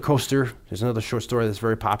roller coaster. There's another short story that's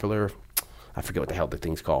very popular. I forget what the hell the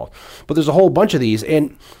thing's called. But there's a whole bunch of these.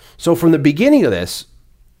 And so from the beginning of this,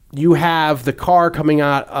 you have the car coming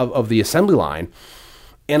out of the assembly line.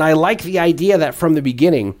 And I like the idea that from the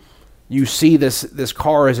beginning, you see this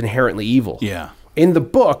car is inherently evil. Yeah. In the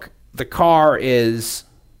book, the car is.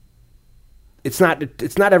 It's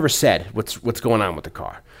not ever said what's going on with the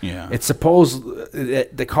car. Yeah. It's supposed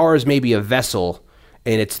the car is maybe a vessel,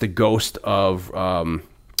 and it's the ghost of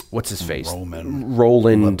what's his face,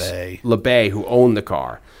 Roland LeBay, who owned the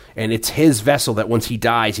car, and it's his vessel that once he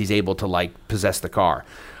dies, he's able to like possess the car.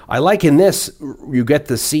 I like in this, you get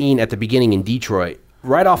the scene at the beginning in Detroit.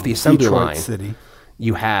 Right off the assembly line, City.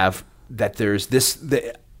 You have that there's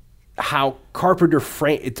how Carpenter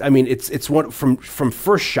framed. I mean, it's one from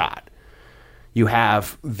first shot. You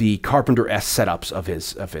have the Carpenter-esque setups of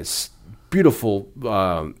his beautiful,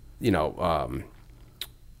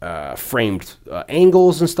 framed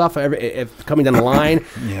angles and stuff coming down the line.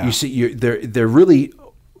 Yeah. You see, they're really,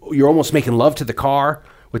 you're almost making love to the car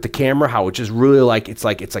with the camera. How it's just really like it's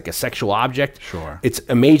like a sexual object. Sure. It's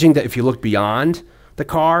amazing that if you look beyond the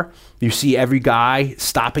car, you see every guy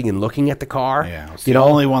stopping and looking at the car. Yeah, it's the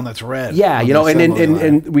only one that's red. Yeah, on the assembly line.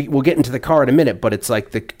 and we'll get into the car in a minute, but it's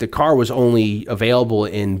like the car was only available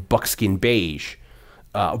in buckskin beige,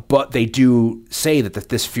 but they do say that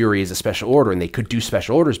this Fury is a special order, and they could do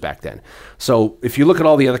special orders back then. So if you look at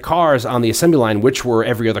all the other cars on the assembly line, which were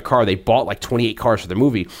every other car, they bought like 28 cars for the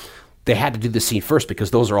movie. They had to do this scene first because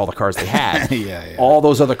those are all the cars they had. Yeah. All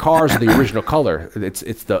those other cars are the original color.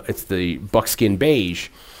 It's the buckskin beige,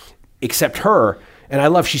 except her. And I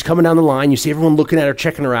love she's coming down the line. You see everyone looking at her,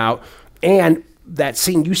 checking her out. And that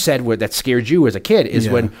scene you said that scared you as a kid is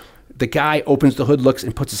when the guy opens the hood, looks,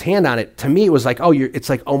 and puts his hand on it. To me, it was like, it's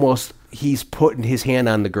like almost he's putting his hand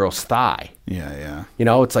on the girl's thigh. Yeah.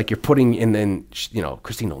 It's like you're putting, and then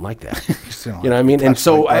Christine don't like that. Christine don't you know what I mean? And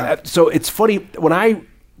so, like so it's funny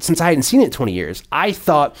since I hadn't seen it in 20 years, I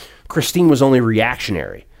thought Christine was only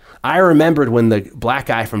reactionary. I remembered when the black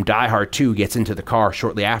guy from Die Hard 2 gets into the car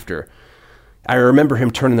shortly after. I remember him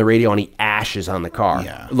turning the radio on, he ashes on the car.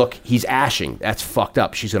 Yeah. Look, he's ashing. That's fucked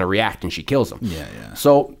up. She's going to react, and she kills him. Yeah.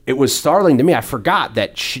 So it was startling to me. I forgot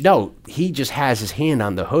that he just has his hand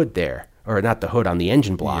on the hood there. Or not the hood, on the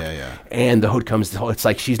engine block. Yeah. And the hood comes, it's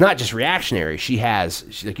like she's not just reactionary.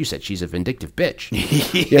 Like you said, she's a vindictive bitch.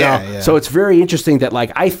 Yeah. So it's very interesting that,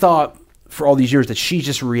 like, I thought for all these years that she's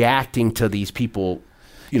just reacting to these people,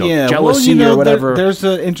 jealousy or whatever. There's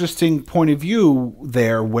an interesting point of view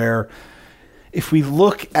there where if we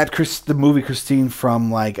look at the movie Christine from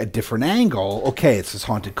like a different angle, okay, it's this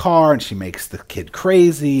haunted car and she makes the kid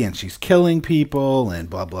crazy and she's killing people and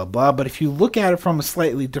blah, blah, blah. But if you look at it from a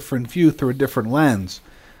slightly different view through a different lens,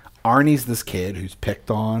 Arnie's this kid who's picked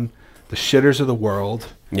on, the shitters of the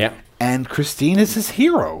world. Yeah. And Christine is his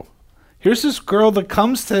hero. Here's this girl that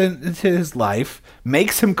comes into his life,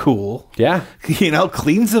 makes him cool. Yeah.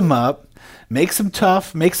 Cleans him up, makes him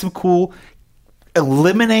tough, makes him cool,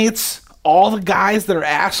 eliminates all the guys that are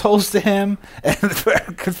assholes to him, and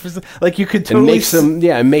like you could totally makes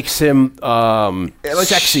him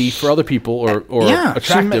sexy for other people or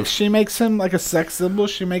attractive. She makes him like a sex symbol.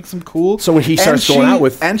 She makes him cool. So when he starts going out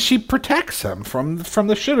with, and she protects him from the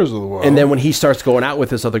shitters of the world. And then when he starts going out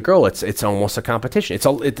with this other girl, it's almost a competition. It's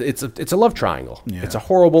a love triangle. Yeah. It's a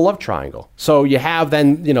horrible love triangle. So you have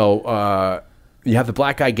then you have the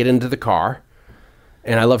black guy get into the car,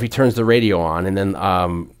 and I love he turns the radio on, and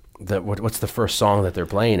then. What's the first song that they're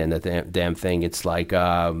playing in that damn thing? It's like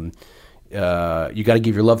you got to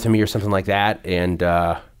give your love to me or something like that, and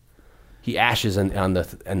he ashes on the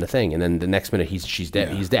thing, and then the next minute she's dead.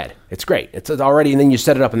 Yeah. He's dead. It's great. It's already, and then you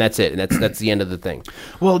set it up, and that's it, and that's the end of the thing.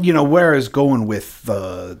 Well, whereas going with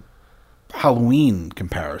the Halloween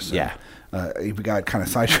comparison, we got kind of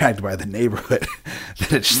sidetracked by the neighborhood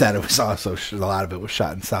that it said it was also a lot of it was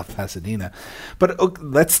shot in South Pasadena. But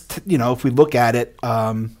let's if we look at it,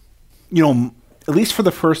 at least for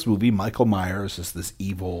the first movie, Michael Myers is this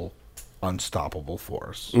evil, unstoppable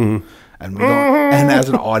force, and we don't, and as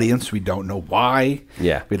an audience, we don't know why.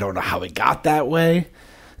 Yeah, we don't know how it got that way.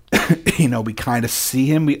 We kind of see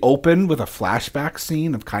him. We open with a flashback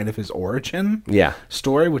scene of kind of his origin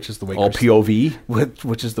story, which is the way POV,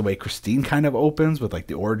 which is the way Christine kind of opens with like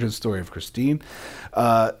the origin story of Christine.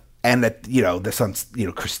 And that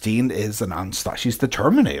Christine is an unstoppable. She's the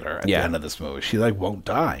Terminator at the end of this movie. She won't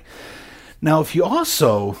die. Now, if you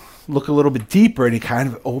also look a little bit deeper and you kind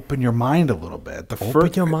of open your mind a little bit,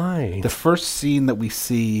 your mind. The first scene that we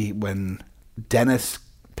see when Dennis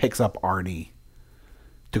picks up Arnie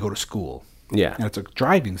to go to school. Yeah. And it's a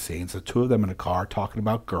driving scene. So two of them in a car talking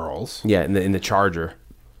about girls. Yeah, in the Charger.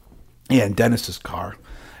 Yeah, in Dennis's car.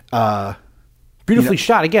 Beautifully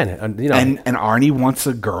shot again. And Arnie wants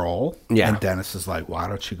a girl. Yeah. And Dennis is like, why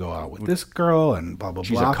don't you go out with this girl? And blah, blah,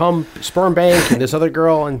 She's blah. a sperm bank and this other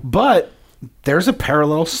girl. But there's a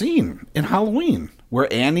parallel scene in Halloween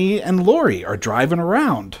where Annie and Laurie are driving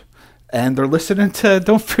around. And they're listening to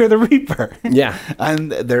 "Don't Fear the Reaper." Yeah,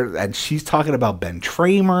 and she's talking about Ben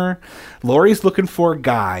Tramer. Laurie's looking for a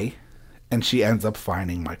guy, and she ends up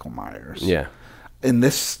finding Michael Myers. Yeah, in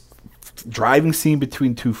this driving scene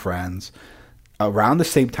between two friends, around the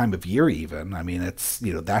same time of year. Even it's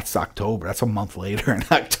that's October. That's a month later in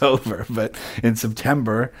October, but in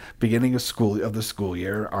September, beginning of the school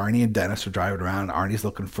year, Arnie and Dennis are driving around. Arnie's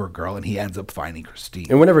looking for a girl, and he ends up finding Christine.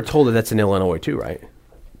 And we're never told that that's in Illinois too, right?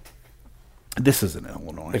 This isn't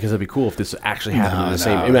Illinois. Because it'd be cool if this actually happened in the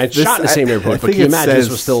same. It's shot in the same neighborhood, but can you imagine this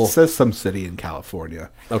was still? It says some city in California.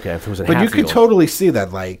 Okay, if it was in but Hatfield. You could totally see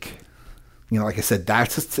that, like I said,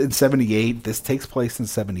 that's in '78. This takes place in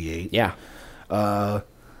 '78. Yeah.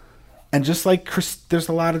 And just like there's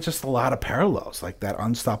a lot of parallels, like that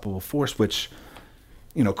unstoppable force, which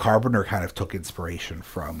Carpenter kind of took inspiration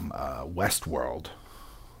from Westworld.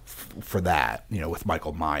 For that, with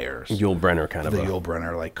Michael Myers, Yul Brynner kind of. The Yul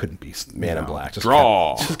Brynner couldn't be Man in Black.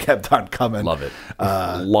 Just kept on coming. Love it.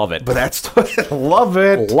 Love it. But that's love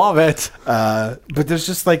it. Love it. But there's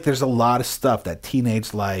just there's a lot of stuff, that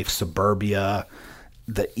teenage life, suburbia,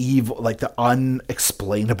 the evil, the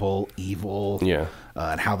unexplainable evil,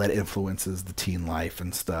 and how that influences the teen life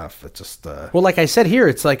and stuff. It's just well, like I said here,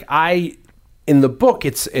 it's in the book,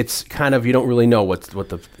 it's kind of, you don't really know what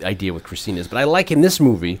the idea with Christine is. But I like in this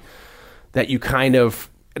movie that you kind of,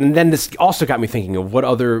 and then this also got me thinking of what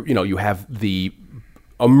other, you have a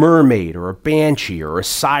mermaid or a banshee or a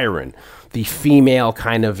siren, the female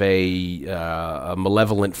kind of a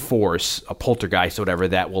malevolent force, a poltergeist or whatever,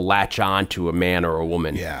 that will latch on to a man or a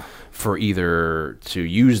woman. Yeah. For either to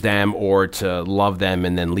use them or to love them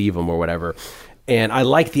and then leave them or whatever. And I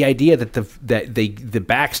like the idea that the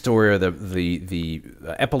backstory or the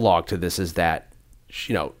epilogue to this is that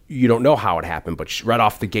you don't know how it happened, but right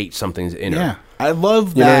off the gate something's in her. Yeah, I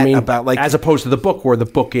love that. You know what I mean? About as opposed to the book, where the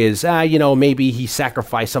book is maybe he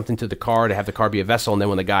sacrificed something to the car to have the car be a vessel, and then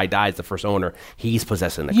when the guy dies, the first owner, he's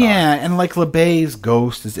possessing the car. Yeah, and LeBay's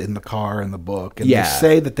ghost is in the car in the book, and they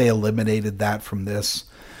say that they eliminated that from this.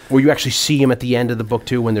 Where you actually see him at the end of the book,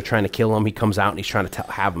 too, when they're trying to kill him. He comes out and he's trying to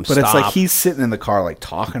have him stop. But it's like he's sitting in the car,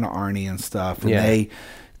 talking to Arnie and stuff. And they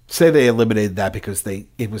say they eliminated that because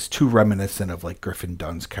it was too reminiscent of, Griffin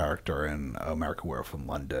Dunn's character in American Werewolf in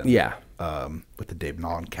London. Yeah. With the Dave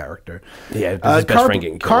Nolan character. Yeah, his best friend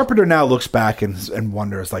getting killed. Carpenter now looks back and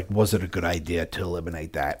wonders, was it a good idea to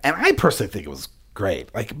eliminate that? And I personally think it was great.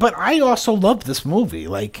 But I also loved this movie.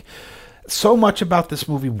 So much about this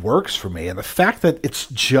movie works for me, and the fact that it's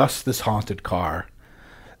just this haunted car.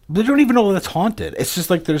 They don't even know that it's haunted. It's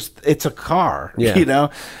just it's a car,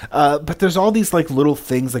 but there's all these little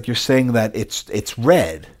things, you're saying that it's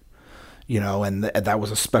red, and that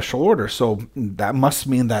was a special order. So that must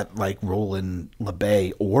mean that Roland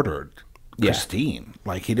LeBay ordered Christine.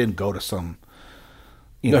 He didn't go to some.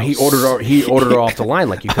 He ordered her off the line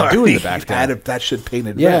like you could do in the back then. Had that shit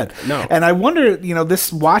painted red. No. And I wonder,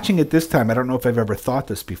 watching it this time, I don't know if I've ever thought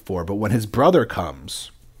this before, but when his brother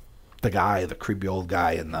comes, the creepy old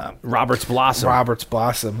guy in the Roberts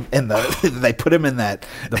Blossom, and they put him in the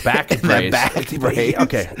back brace.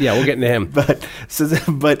 Okay, yeah, we'll get into him.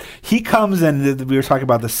 But he comes, and we were talking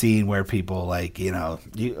about the scene where people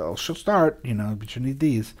she'll start, but you need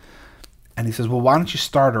these. And he says, well, why don't you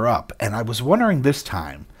start her up? And I was wondering this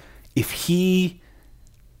time if he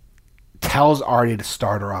tells Artie to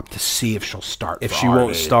start her up to see if she'll start. If for she won't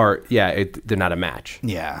Artie. start, they're not a match.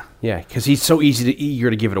 Yeah. Yeah, because he's so eager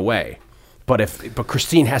to give it away. But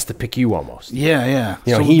Christine has to pick you almost. Yeah, yeah.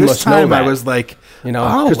 You know, so he this must know time that. I was like,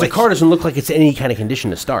 because the car doesn't look like it's any kind of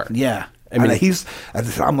condition to start. Yeah. I mean,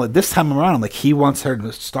 I'm like, this time around, I'm like, he wants her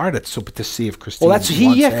to start it, so to see if Christine. Well, because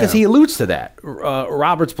him. he alludes to that.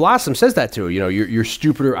 Roberts Blossom says that too. You know, you're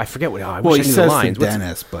stupider. I forget what. I Well, wish he I knew says the lines. to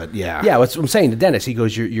Dennis, but yeah, Yeah, what I'm saying to Dennis. He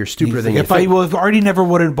goes, "You're stupider He's than like, you think." if Artie never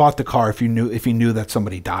would have bought the car if he knew that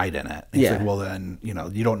somebody died in it. He's Yeah. like, well then, you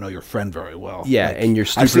don't know your friend very well. Yeah, Like, and you're I've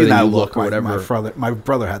stupider seen than that you look or or whatever. My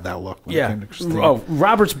brother had that look. When it Yeah. came to Christine. Oh,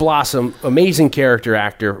 Roberts Blossom, amazing character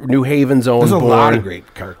actor, New Haven's own. There's a lot born. of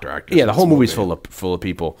great character actors. Yeah, in the this whole movie's movie. full of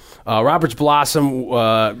people. Roberts Blossom,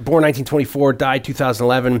 born 1924, died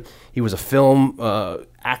 2011. He was a film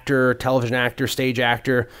actor, television actor, stage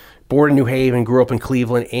actor. Born in New Haven, grew up in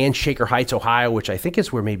Cleveland and Shaker Heights, Ohio, which I think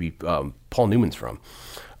is where maybe Paul Newman's from.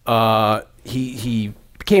 He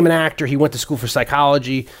became an actor. He went to school for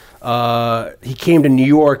psychology. He came to New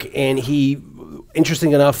York, and he,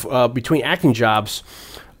 interesting enough, between acting jobs,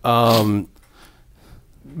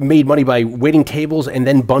 made money by waiting tables and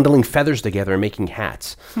then bundling feathers together and making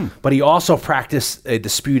hats. But he also practiced a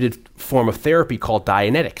disputed form of therapy called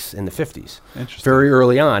Dianetics in the 50s. Interesting. Very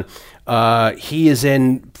early on. He is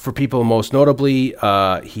in, for people most notably,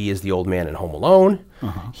 he is the old man in Home Alone.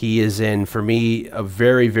 He is in, for me, a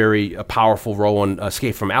very, very powerful role in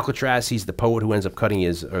Escape from Alcatraz. He's the poet who ends up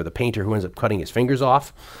the painter who ends up cutting his fingers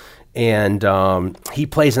off. And he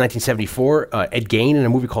plays in 1974 Ed Gein in a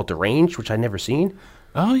movie called Deranged, which I'd never seen.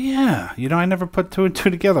 Oh yeah, I never put two and two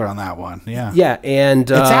together on that one. Yeah, Yeah, and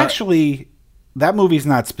It's actually that movie's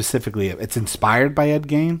not specifically. It's inspired by Ed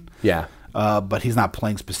Gein. yeah, But he's not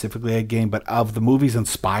playing specifically Ed Gein. But of the movies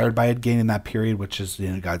inspired by Ed Gein in that period, which is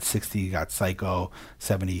you got 60, you got Psycho,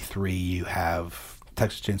 73, you have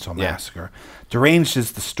Texas Chainsaw Yeah. Massacre. Deranged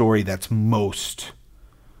is the story that's most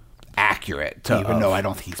accurate, even though I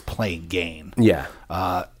don't think he's playing Gein. yeah.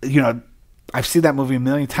 I've seen that movie a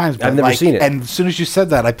million times. But I've never seen it. And as soon as you said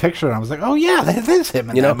that, I pictured it. I was like, oh yeah, that is him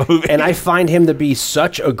in that movie. And I find him to be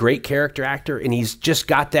such a great character actor, and he's just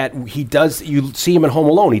got that. You see him in Home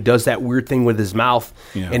Alone. He does that weird thing with his mouth,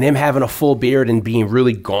 Yeah. and him having a full beard and being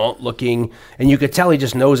really gaunt looking, and you could tell he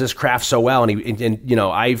just knows his craft so well. And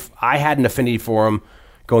I had an affinity for him.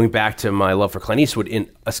 Going back to my love for Clint Eastwood in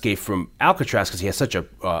Escape from Alcatraz, because he has such an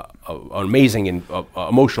amazing and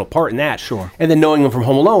emotional part in that. Sure. And then knowing him from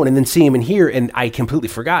Home Alone, and then seeing him in here, and I completely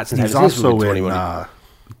forgot since He's I haven't seen this also movie in 21.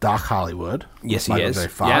 Doc Hollywood. Yes, with he Michael is. J.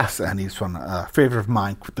 Fox, Yeah. and he's from a favorite of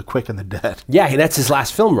mine, The Quick and the Dead. Yeah, that's his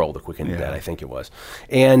last film role, The Quick and the Yeah. Dead, I think it was.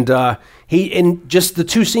 And in just the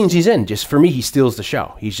two scenes he's in, just for me, he steals the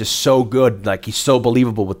show. He's just so good. Like, he's so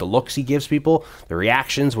believable with the looks he gives people, the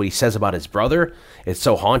reactions, what he says about his brother. It's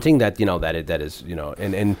so haunting that, that is,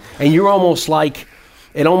 and you're almost like,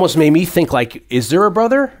 it almost made me think, like, is there a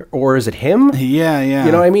brother or is it him? Yeah, yeah.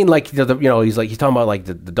 You know what I mean? Like, he's talking about, like,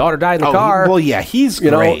 the daughter died in the car. Well, yeah, he's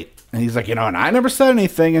You know? great. And he's like, and I never said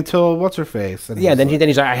anything until what's her face. And Yeah, he's then like,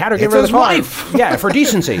 he's like, I had her give It's her the his car. wife. Yeah, for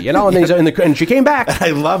decency, and then and she came back.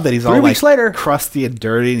 I love that he's 3 all weeks like later. crusty and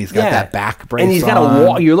dirty, and he's got that back brace and he's got on. a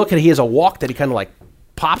walk. You look at he has a walk that he kind of like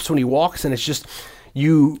pops when he walks, and it's just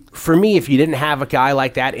for me, if you didn't have a guy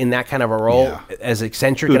like that in that kind of a role Yeah. as It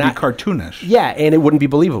eccentric, would be and cartoonish. yeah, and it wouldn't be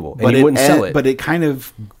believable, and But he wouldn't sell it. But it kind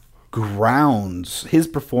of grounds his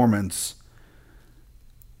performance.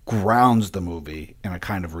 Grounds the movie in a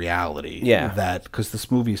kind of reality. Yeah. That because this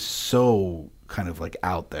movie is so kind of like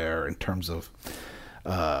out there in terms of,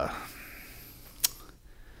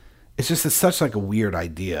 it's such like a weird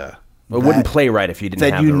idea. It wouldn't play right if you didn't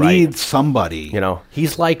that have you the right. need somebody.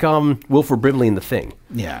 He's like Wilford Brimley in The Thing.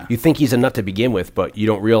 Yeah. You think he's a nut to begin with, but you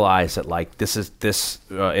don't realize that, like,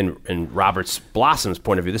 in Roberts Blossom's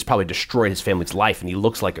point of view, this probably destroyed his family's life, and he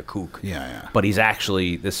looks like a kook. Yeah, yeah. But he's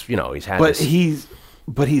actually this. He's had. But this, he's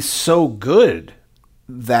so good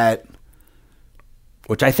that.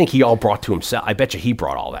 which I think he all brought to himself. I bet you he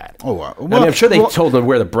brought all that. Oh, wow. I mean, I'm sure they told him to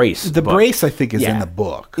wear the brace. The but- brace, I think, is yeah. in the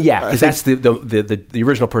book. Yeah, I because think- that's the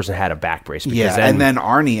original person had a back brace. Because Yeah, and then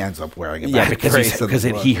Arnie ends up wearing a back because brace. in the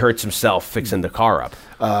book. he hurts himself fixing the car up.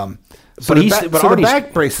 So but the, he's ba- but so the Arnie's,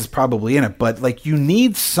 back brace is probably in it, but like you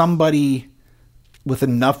need somebody with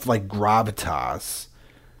enough like gravitas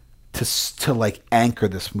to like anchor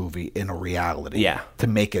this movie in a reality. Yeah. To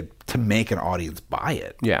make an audience buy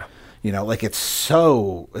it. Yeah. Like it's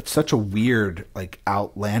such a weird, like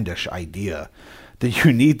outlandish idea that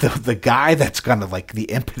you need the guy that's kind of like the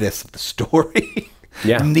impetus of the story.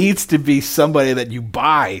 Yeah. needs to be somebody that you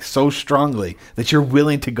buy so strongly that you're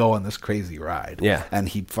willing to go on this crazy ride. Yeah. And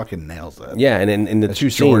he fucking nails it. Yeah, and in the That's two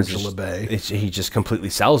George scenes, LeBay. he just completely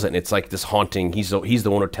sells it. And it's like this haunting. He's the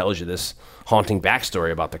one who tells you this haunting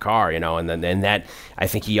backstory about the car, and then that I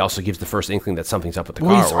think he also gives the first inkling that something's up with the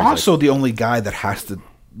car. Well, he's where also the only guy that has the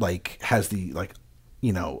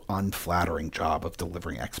unflattering job of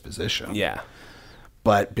delivering exposition. yeah,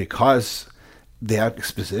 But because the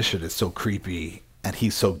exposition is so creepy and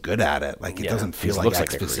he's so good at it, like it Yeah. doesn't feel He like looks like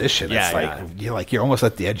a creep. exposition. Yeah, It's yeah. you're almost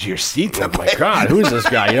at the edge of your seat. oh my God, who's this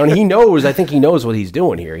guy? And he knows. I think he knows what he's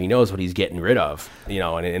doing here. He knows what he's getting rid of.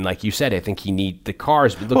 And like you said, I think the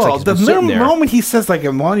cars. It looks like Well, he's the been sitting there. moment he says like,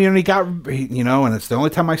 well, he got, and it's the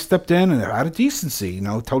only time I stepped in and out of decency,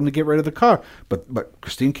 told him to get rid of the car. But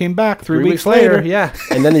Christine came back 3 weeks later. yeah.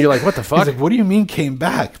 And then you're like, what the fuck? He's like, what do you mean came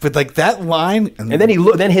back? But like that line, and then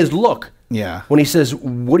then his look. Yeah. When he says,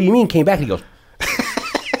 "What do you mean came back?" He goes.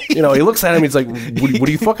 He looks at him. He's like, "What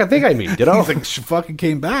do you fucking think I mean?" He's like, she fucking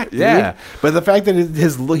came back. Dude. Yeah. But the fact that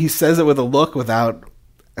his look, he says it with a look without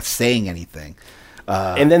saying anything.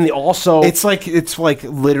 And then It's like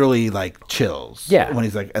literally like chills. Yeah. When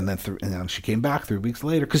he's like, and then she came back 3 weeks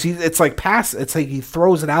later because it's like he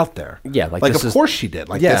throws it out there. Yeah, like of this is- course she did.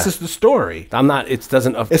 Like Yeah. this is the story. I'm not. It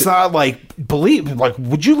doesn't. It's not like believe. Like,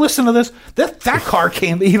 would you listen to this? That car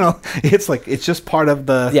came. It's like it's just part of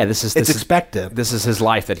the. Yeah, this is expected. This is his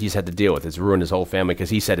life that he's had to deal with. It's ruined his whole family because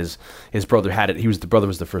he said his brother had it. The brother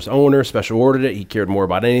was the first owner, special ordered it. He cared more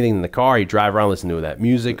about anything than the car. He'd drive around, listen to that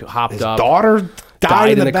music, hopped His up. daughter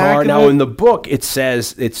died in the back car. of Now it? in the book, it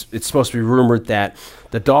says it's supposed to be rumored that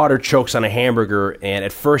the daughter chokes on a hamburger, and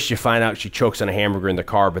at first you find out she chokes on a hamburger in the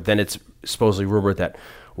car, but then it's supposedly rumored that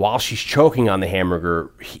while she's choking on the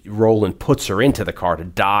hamburger, Roland puts her into the car to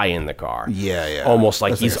die in the car. Yeah. Almost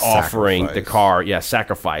like That's he's like a offering the sacrifice. car,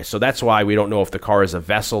 sacrifice. So that's why we don't know if the car is a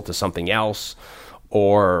vessel to something else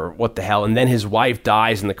or what the hell. And then his wife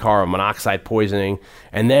dies in the car of monoxide poisoning,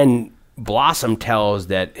 and then Blossom tells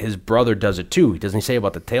that his brother does it too. Doesn't he say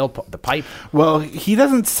about the pipe? Well, he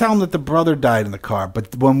doesn't sound that the brother died in the car,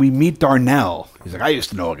 but when we meet Darnell, he's like, I used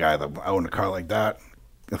to know a guy that owned a car like that.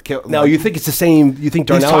 No, you think it's the same? You think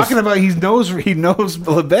he's Darnell? talking about he knows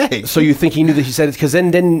LeBay. So you think he knew that he said it because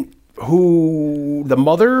then who the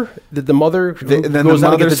mother? Did the mother? Then the goes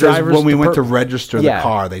out to mother get the says drivers? when we The went per- to register the Yeah.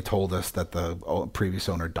 car, they told us that the previous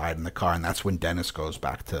owner died in the car, and that's when Dennis goes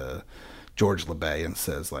back to George LeBay and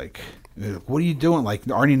says like, "What are you doing? Like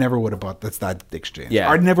Arnie never would have bought. That's not the exchange. Yeah.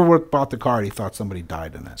 Arnie never would have bought the car. He thought somebody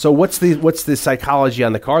died in it. So what's the psychology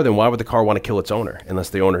on the car then? Why would the car want to kill its owner unless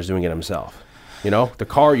the owner's doing it himself? The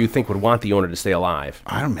car you think would want the owner to stay alive.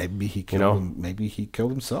 I don't know. Maybe he killed him. Maybe he killed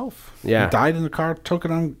himself. Yeah. He died in the car, took it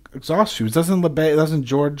on exhaust fumes. Doesn't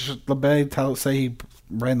George LeBay say he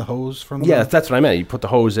ran the hose from? Yeah, that's what I meant. He put the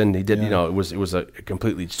hose in. He did. It was a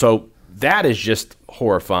completely. So that is just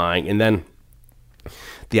horrifying. And then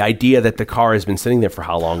the idea that the car has been sitting there for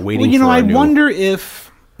how long, waiting. Well, for I a new- wonder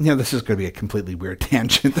if this is going to be a completely weird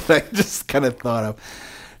tangent that I just kind of thought of.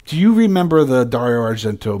 Do you remember the Dario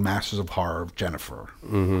Argento Masters of Horror of Jennifer,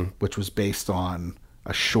 which was based on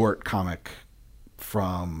a short comic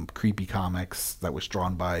from Creepy Comics that was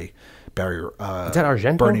drawn by Barry? Is that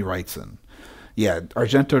Argento? Bernie Wrightson. Yeah,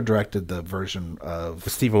 Argento directed the version of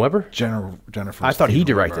Steven Weber? Jennifer. I thought he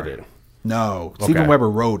Steven directed Weber. it. No, Okay. Steven Weber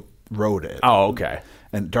wrote it. Oh, okay.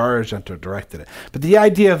 And Dario Argento directed it. But the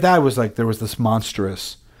idea of that was like there was this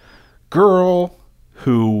monstrous girl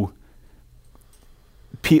who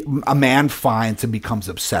a man finds and becomes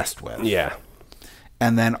obsessed with. Yeah.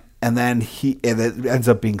 And then it ends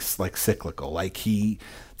up being like cyclical. Like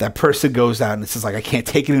that person goes out and says like, I can't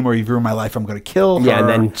take it anymore. You've ruined my life. I'm going to kill her. Yeah, and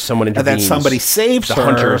then someone intervenes. And then somebody saves the her. The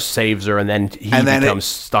hunter saves her, and then he becomes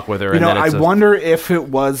stuck with her. I wonder if it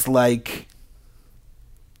was like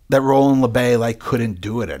that Roland LeBay like couldn't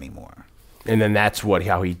do it anymore. And then that's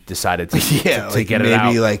how he decided to like get it maybe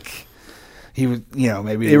out. Like he was,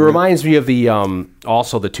 maybe it reminds me of the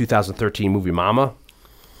also the 2013 movie Mama,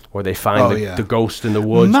 where they find the ghost in the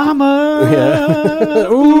woods. Mama. Yeah.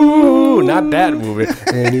 Ooh, not that movie.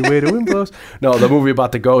 Anyway, the wind blows. No, the movie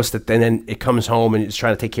about the ghost and then it comes home and it's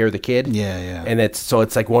trying to take care of the kid. Yeah. And it's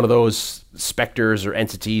like one of those specters or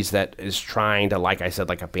entities that is trying to, like I said,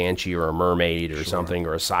 like a banshee or a mermaid or something,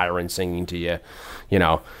 or a siren singing to you.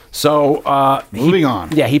 So moving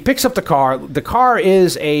on. Yeah, he picks up the car. The car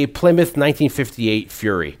is a Plymouth 1958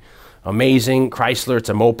 Fury. Amazing Chrysler. It's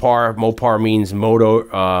a Mopar. Mopar means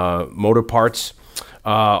motor parts.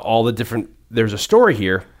 All the different. There's a story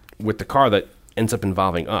here with the car that ends up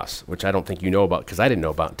involving us, which I don't think you know about because I didn't know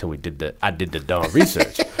about until I did the dumb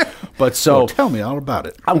research. But so Well, tell me all about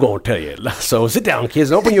it. I'm going to tell you. So sit down, kids,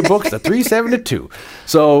 and open your books to 372.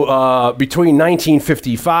 So between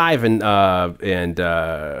 1955 and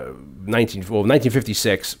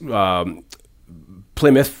 1956,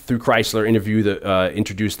 Plymouth through Chrysler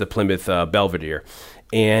introduced the Plymouth Belvedere,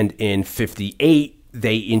 and in '58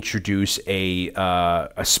 they introduce a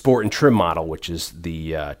sport and trim model, which is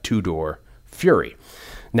the two-door Fury.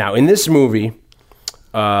 Now in this movie.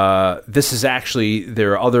 This is actually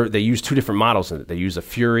they use two different models in it. They use a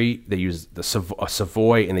Fury, they use a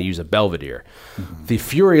Savoy, and they use a Belvedere. Mm-hmm. The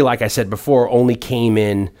Fury, like I said before, only came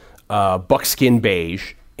in buckskin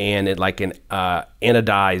beige and an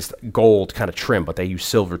anodized gold kind of trim, but they use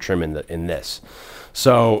silver trim in this.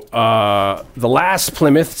 So the last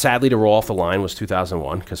Plymouth, sadly, to roll off the line was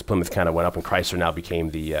 2001 because Plymouth kind of went up and Chrysler now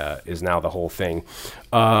became is now the whole thing.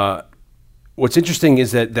 What's interesting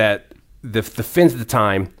is that the fins at the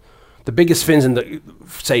time, the biggest fins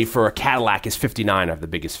say for a Cadillac is 59 of the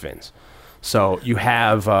biggest fins. So you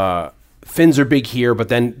have fins are big here, but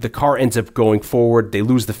then the car ends up going forward. They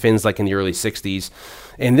lose the fins like in the early 60s.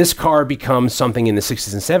 And this car becomes something in the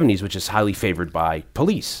 60s and 70s, which is highly favored by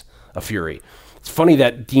police, a Fury. It's funny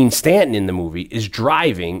that Dean Stanton in the movie is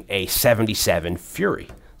driving a 77 Fury.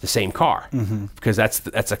 The same car, because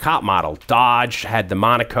that's a cop model. Dodge had the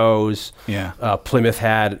Monacos. Yeah. Plymouth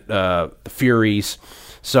had the Furies.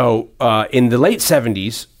 So in the late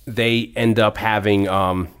 70s, they end up having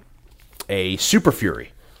a Super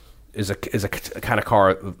Fury, is a kind of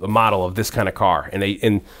car, a model of this kind of car,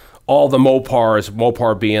 and all the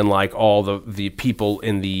Mopar being like all the people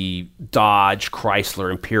in the Dodge, Chrysler,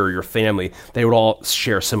 Imperial family, they would all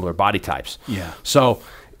share similar body types. Yeah. So.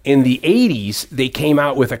 In the 80s, they came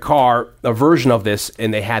out with a version of this,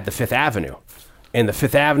 and they had the Fifth Avenue. And the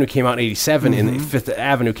Fifth Avenue came out in 87, and the Fifth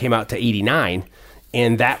Avenue came out to 89.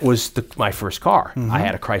 And that was my first car. I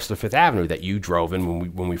had a Chrysler Fifth Avenue that you drove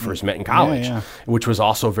in when we first met in college, which was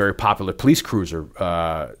also a very popular police cruiser.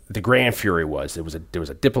 The Grand Fury was. There was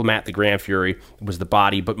a Diplomat, the Grand Fury was the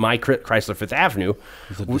body, but my Chrysler Fifth Avenue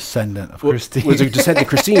was a descendant of Christine. Was a descendant of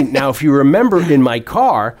Christine. Now, if you remember in my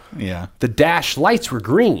car, the dash lights were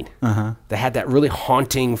green. They had that really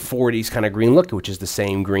haunting 40s kind of green look, which is the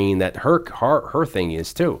same green that her thing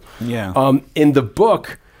is too. Yeah. In the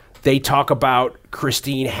book, they talk about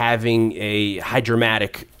Christine having a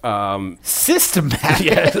hydromatic...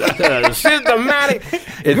 systematic. Systematic.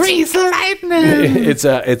 Grease lightning. It's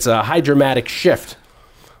a hydromatic shift.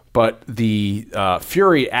 But the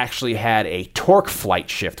Fury actually had a torque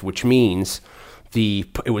flight shift, which means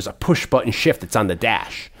it was a push-button shift that's on the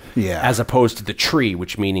dash. Yeah. As opposed to the tree,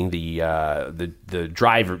 which meaning the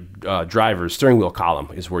driver's steering wheel column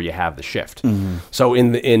is where you have the shift. So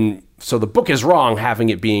so the book is wrong having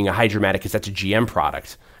it being a hydromatic because that's a GM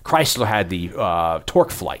product. Chrysler had the torque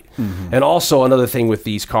flight. And also another thing with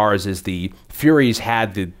these cars is the Furies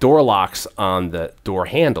had the door locks on the door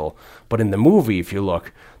handle, but in the movie, if you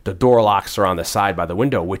look, the door locks are on the side by the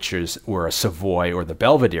window, which is where a Savoy or the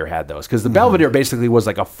Belvedere had those. Because the Belvedere basically was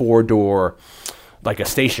like a four-door, like a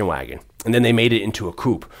station wagon, and then they made it into a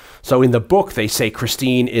coupe. So in the book, they say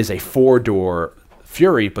Christine is a four-door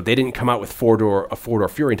Fury, but they didn't come out with a four-door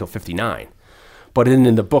Fury until 59. But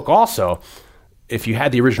in the book also, if you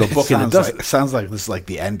had the original book, sounds like this is like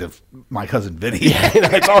the end of My Cousin Vinny.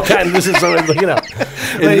 It's all kind of this is so but he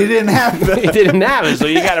didn't have it. He didn't have it, so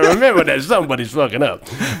you got to remember that somebody's fucking up.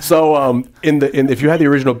 So if you had the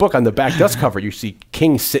original book on the back dust cover, you see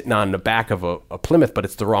King sitting on the back of a Plymouth, but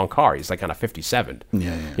it's the wrong car. He's like on a 57.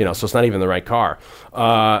 Yeah. So it's not even the right car.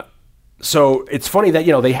 So it's funny that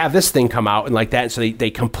they have this thing come out and like that, and so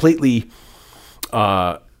they completely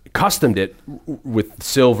customed it with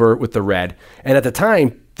silver, with the red. And at the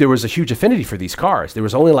time, there was a huge affinity for these cars. There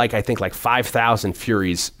was only like 5,000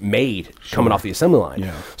 Furies made coming off the assembly line.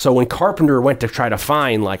 Yeah. So when Carpenter went to try to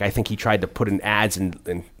find, I think he tried to put in ads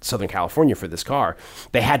in Southern California for this car,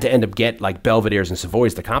 they had to end up get Belvederes and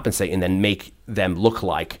Savoys to compensate and then make them look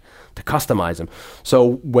like, to customize them.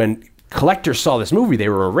 So when collectors saw this movie, they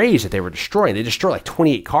were enraged that they were destroying. They destroyed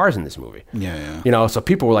 28 cars in this movie. Yeah. So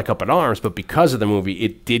people were up in arms, but because of the movie,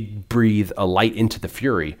 it did breathe a light into the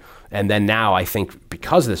Fury. And then now I think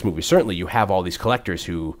because of this movie, certainly you have all these collectors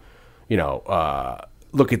who,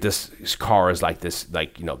 look at this car as this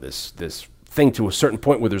thing to a certain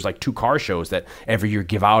point where there's 2 car shows that every year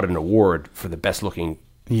give out an award for the best looking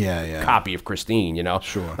copy of Christine,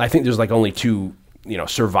 Sure. I think there's only 2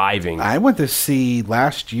 surviving.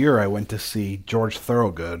 Last year I went to see George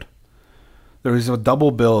Thorogood. There was a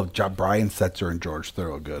double bill of Brian Setzer and George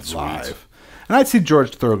Thorogood live. And I'd seen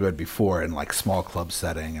George Thorogood before in small club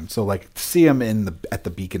setting, and so to see him at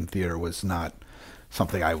the Beacon Theater was not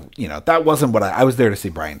something that wasn't what I was there to see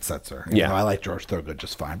Brian Setzer. You Yeah. know, I like George Thorogood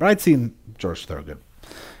just fine, but I'd seen George Thorogood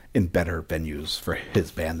in better venues for his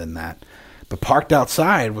band than that. But parked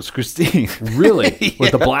outside was Christine. Really?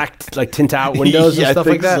 With the black, like, tint out windows and stuff I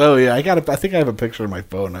like think that? So yeah, I think I have a picture on my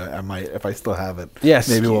phone. I might, if I still have it. Yes.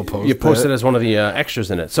 maybe we'll post. You posted it as one of the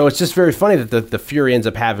extras in it. So it's just very funny that the Fury ends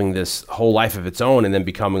up having this whole life of its own and then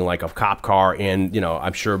becoming like a cop car. And,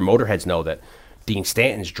 I'm sure Motorheads know that Harry Dean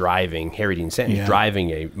Stanton's driving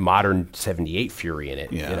a modern 78 Fury in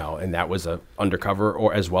it, and that was a undercover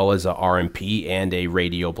or as well as a RMP and a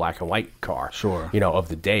radio black and white car. Sure. Of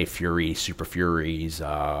the day, Fury, Super Furies,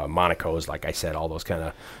 Monacos, like I said, all those kind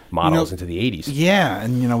of models into the 80s. Yeah,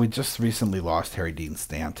 and we just recently lost Harry Dean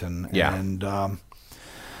Stanton. Yeah. And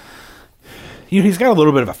he's got a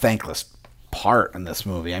little bit of a thankless part in this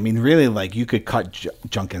movie. I mean, really, like, you could cut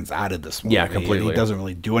Junkins out of this movie. Yeah, completely. He doesn't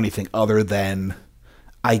really do anything other than,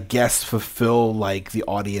 I guess, fulfill, like, the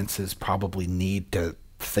audience's probably need to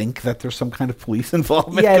think that there's some kind of police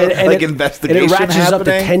involvement, investigation and it ratchets happening. up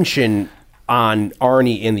the tension on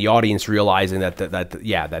Arnie in the audience realizing that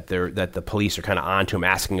the police are kind of onto him,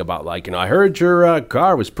 asking about, like, I heard your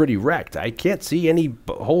car was pretty wrecked. I can't see any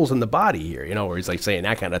holes in the body here, where he's like saying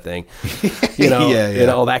that kind of thing,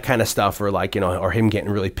 all that kind of stuff, or like, or him getting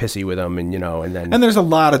really pissy with him, and there's a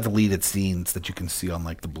lot of deleted scenes that you can see on,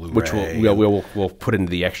 like, the Blu-ray, which we'll put into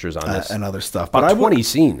the extras on this and other stuff. About 20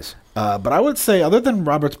 scenes. But I would say, other than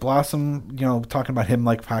Roberts Blossom, talking about him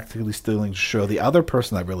like practically stealing the show, the other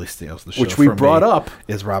person that really steals the show, which we brought up,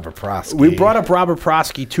 is Robert Prosky. We brought up Robert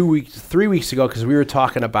Prosky 3 weeks ago because we were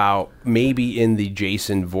talking about maybe in the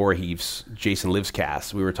Jason Voorhees, Jason Lives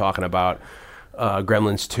cast, we were talking about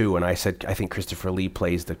Gremlins 2, and I said I think Christopher Lee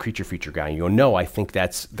plays the creature feature guy. And you go, no, I think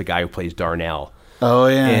that's the guy who plays Darnell. Oh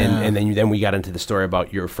yeah, and then we got into the story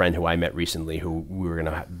about your friend who I met recently, who we were going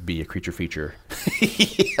to be a creature feature.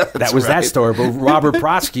 That was that story. But Robert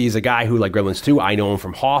Prosky is a guy who, like Gremlins 2, I know him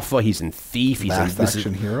from Hoffa. He's in Thief. He's Last in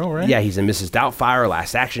Action Hero, right? Yeah, he's in Mrs. Doubtfire,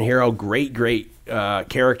 Last Action Hero. Great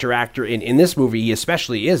character actor. In this movie, he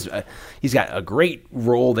especially is. He's got a great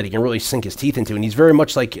role that he can really sink his teeth into, and he's very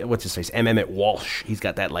much like what's his face, Emmett Walsh. He's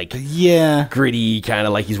got that gritty kind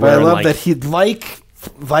of like he's wearing. But I love that he'd like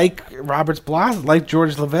Roberts Blossom, like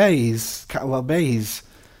George LeVay,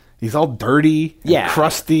 he's all dirty, and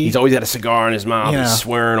crusty. He's always got a cigar in his mouth. He's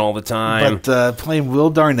swearing all the time. But playing Will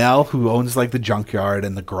Darnell, who owns like the junkyard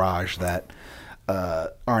and the garage that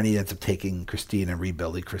Arnie ends up taking Christine and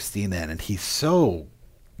rebuilding Christine in, and he's so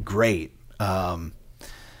great. From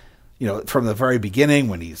the very beginning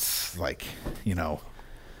when he's like,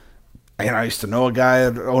 I used to know a guy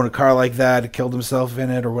that owned a car like that, killed himself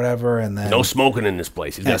in it or whatever, and then no smoking in this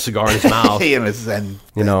place. He's got a cigar in his mouth.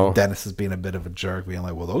 and Dennis is being a bit of a jerk, being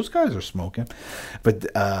like, "Well, those guys are smoking," but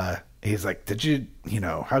he's like, "Did you,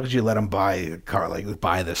 how could you let him buy a car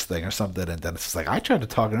buy this thing or something?" And Dennis is like, "I tried to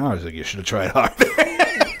talk him out. I was like, you should have tried harder."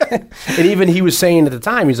 And even he was saying at the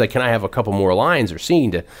time, he's like, "Can I have a couple more lines or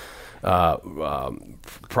scene to?"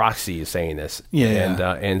 Proxy is saying this,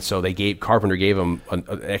 and so Carpenter gave him an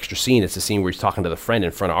extra scene. It's the scene where he's talking to the friend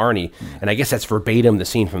in front of Arnie, and I guess that's verbatim the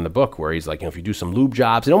scene from the book where he's like, if you do some lube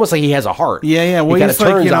jobs, and almost like he has a heart. Yeah. Well, he kind of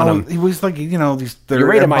turns on him. He was like,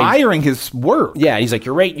 they're admiring his work. Yeah, he's like,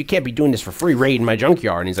 you're right. You can't be doing this for free, raiding my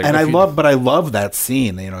junkyard. And he's like, and I love that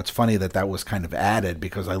scene. It's funny that was kind of added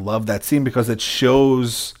because I love that scene because it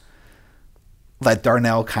shows that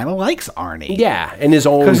Darnell kind of likes Arnie. Yeah, in his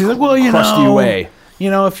own he's like, crusty way.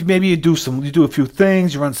 If you do a few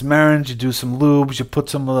things, you run some errands, you do some lubes, you put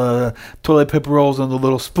some toilet paper rolls on the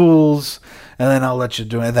little spools, and then I'll let you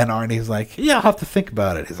do it. And then Arnie's like, yeah, I'll have to think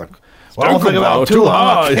about it. He's like, well, don't think about it too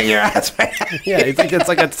long. Kick your ass. Yeah,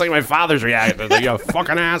 it's like my father's reaction. Like, you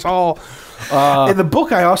fucking asshole. In the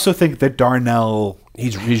book, I also think that Darnell,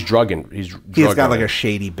 he's drugging. He's got like a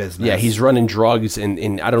shady business. Yeah, he's running drugs,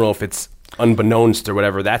 and I don't know if it's unbeknownst or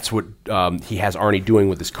whatever, that's what he has Arnie doing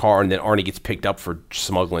with his car, and then Arnie gets picked up for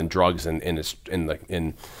smuggling drugs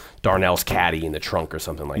in Darnell's caddy in the trunk or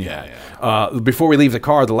something like that. Yeah. Before we leave the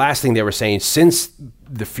car, the last thing they were saying, since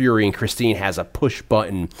the Fury and Christine has a push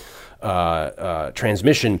button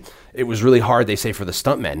transmission, it was really hard, they say, for the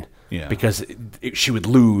stuntmen. Yeah. Because she would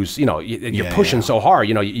lose, you're pushing so hard,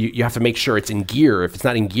 you have to make sure it's in gear. If it's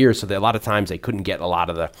not in gear, so that a lot of times they couldn't get a lot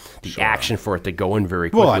of the action for it to go in very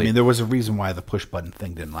quickly. Well, I mean, there was a reason why the push button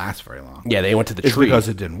thing didn't last very long. Yeah, they went to the tree. Because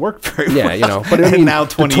it didn't work very well. Yeah, but I mean, now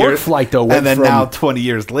 20 the torque years, flight, though, and then now 20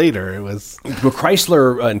 years later, it was... Well,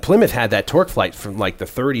 Chrysler and Plymouth had that torque flight from like the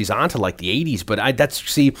 30s on to like the 80s, but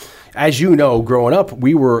as you know, growing up,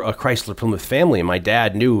 we were a Chrysler Plymouth family, and my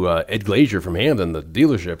dad knew Ed Glazier from Hamden, the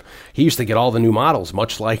dealership, he used to get all the new models,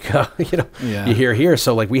 much like you hear here.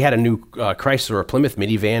 So like we had a new Chrysler or Plymouth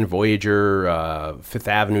minivan, Voyager, Fifth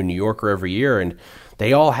Avenue, New Yorker every year, and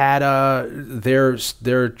they all had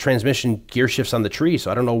their transmission gear shifts on the tree.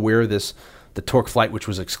 So I don't know where the Torque Flight, which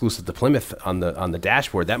was exclusive to Plymouth, on the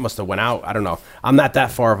dashboard, that must have went out. I don't know. I'm not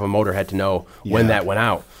that far of a motorhead to know when that went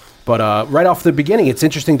out. But right off the beginning, it's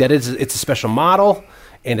interesting that it's a special model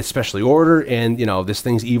and it's specially ordered, and this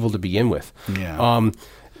thing's evil to begin with. Yeah.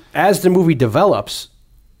 As the movie develops,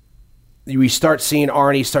 we start seeing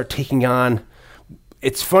Arnie start taking on.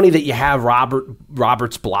 It's funny that you have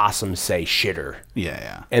Roberts Blossom say shitter.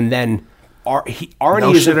 Yeah. And then Arnie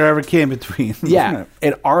no shit ever came between. Yeah,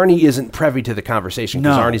 and Arnie isn't privy to the conversation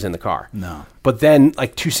because Arnie's in the car. No. But then,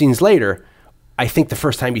 like 2 scenes later, I think the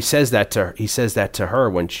first time he says that to her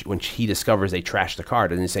when he discovers they trashed the car.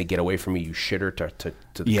 Doesn't he say, "Get away from me, you shitter," to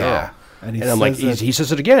the girl? And I'm like, he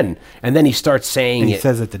says it again, and then he starts saying he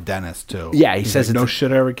says it to Dennis too. Yeah, he says like, no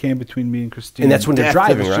shit ever came between me and Christine. And that's when they're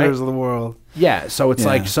driving, right? Of the world. Yeah, so it's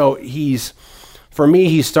like for me,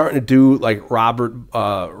 he's starting to do like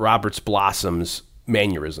Roberts Blossom's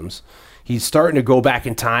mannerisms. He's starting to go back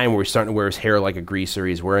in time where he's starting to wear his hair like a greaser.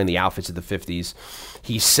 He's wearing the outfits of the 50s.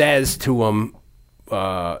 He says to him,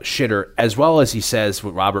 shitter, as well as he says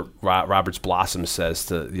what Roberts Blossom says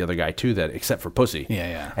to the other guy too, that except for pussy.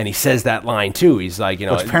 Yeah. And he says that line too. He's like, Which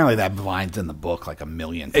apparently that line's in the book like a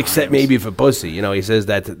million times. Except maybe for pussy. He says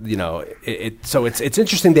that, so it's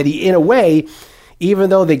interesting that he, in a way,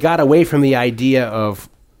 even though they got away from the idea of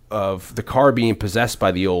the car being possessed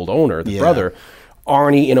by the old owner, the brother,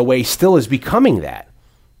 Arnie, in a way, still is becoming that.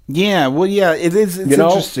 Yeah, well, yeah, it is. It's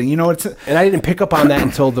interesting. And I didn't pick up on that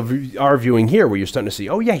until our viewing here, where you're starting to see,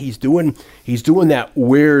 oh yeah, he's doing that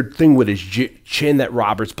weird thing with his chin that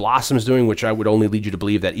Roberts Blossom's doing, which I would only lead you to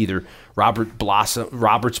believe that either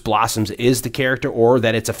Roberts Blossoms is the character, or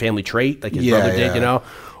that it's a family trait, like his brother did,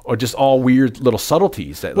 or just all weird little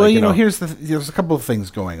subtleties. That, there's a couple of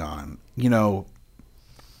things going on,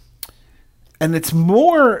 and it's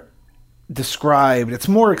more described, it's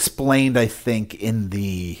more explained, I think, in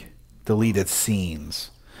the deleted scenes,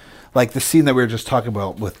 like the scene that we were just talking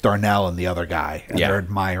about with Darnell and the other guy, and they're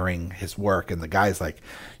admiring his work, and the guy's like,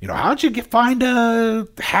 how'd you find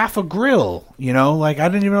half a grill? Like, I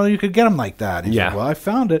didn't even know you could get them like that. He's like, well, I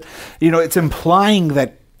found it. It's implying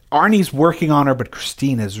that Arnie's working on her, but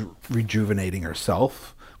Christine is rejuvenating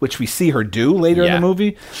herself, which we see her do later in the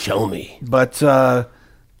movie. Show me. But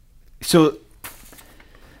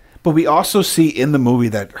But we also see in the movie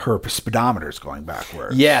that her speedometer is going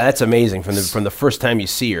backwards. Yeah, that's amazing from the first time you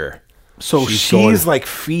see her. So she's like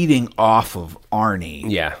feeding off of Arnie.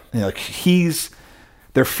 Yeah,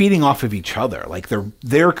 they're feeding off of each other. Like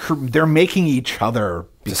they're making each other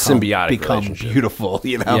become beautiful.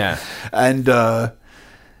 Yeah, and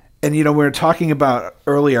we were talking about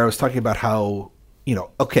earlier. I was talking about how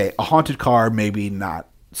a haunted car maybe not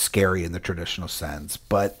scary in the traditional sense,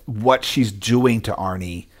 but what she's doing to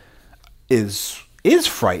Arnie is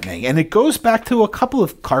frightening, and it goes back to a couple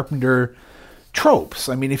of Carpenter tropes.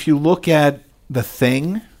 I mean, if you look at The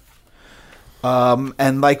Thing,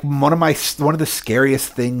 and like one of the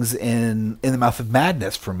scariest things in The Mouth of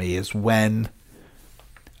Madness for me is when,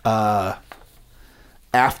 after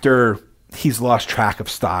he's lost track of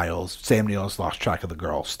Styles, Sam Neill's lost track of the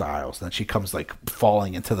girl Styles, and then she comes like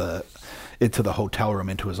falling into the hotel room,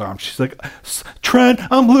 into his arms. She's like, Trent,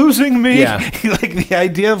 I'm losing me. Yeah. Like the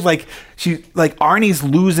idea of like Arnie's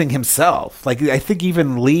losing himself. Like I think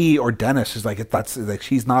even Lee or Dennis is like, that's like,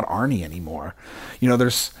 she's not Arnie anymore.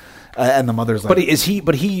 There's and the mother's like,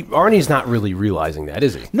 Arnie's not really realizing that,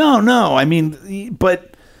 is he? No. I mean,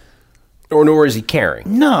 but nor is he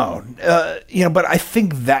caring. No, but I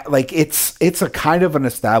think that like it's a kind of an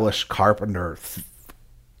established Carpenter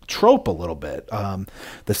trope a little bit,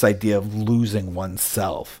 this idea of losing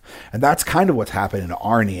oneself, and that's kind of what's happening to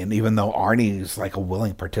Arnie. And even though Arnie is like a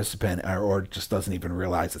willing participant or just doesn't even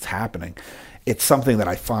realize it's happening, it's something that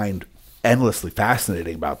I find endlessly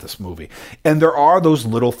fascinating about this movie. And there are those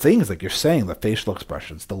little things, like you're saying, the facial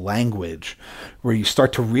expressions, the language, where you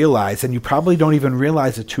start to realize, and you probably don't even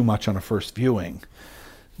realize it too much on a first viewing,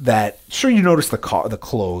 that sure, you notice the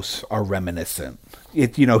clothes are reminiscent.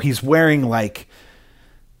 He's wearing like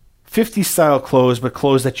 50s style clothes, but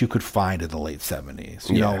clothes that you could find in the late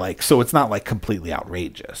 70s, so it's not like completely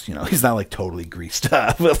outrageous. He's not like totally greased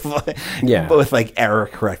up with like error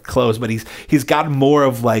correct clothes, but he's got more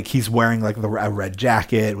of like, he's wearing like a red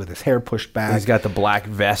jacket with his hair pushed back. He's got the black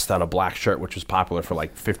vest on a black shirt, which was popular for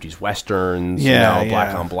like 50s westerns,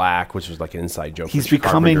 black on black, which was like an inside joke. He's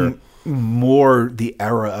becoming more the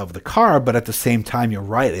era of the car, but at the same time, you're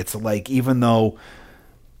right. It's like, even though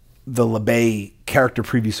the LeBay character,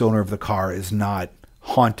 previous owner of the car, is not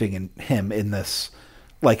haunting him in this,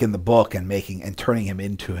 like in the book, and turning him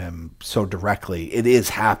into him so directly. It is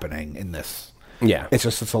happening in this. Yeah.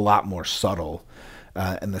 It's a lot more subtle.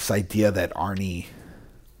 And this idea that Arnie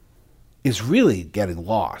is really getting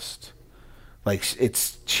lost. Like,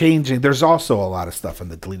 it's changing. There's also a lot of stuff in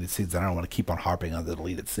the deleted scenes. I don't want to keep on harping on the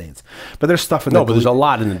deleted scenes. But there's stuff in but there's a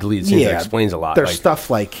lot in the deleted scenes that explains a lot. There's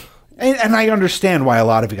stuff like... And I understand why a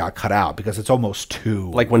lot of it got cut out, because it's almost too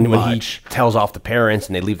like when he much. tells off the parents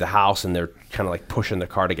and they leave the house and they're kind of like pushing the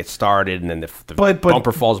car to get started, and then the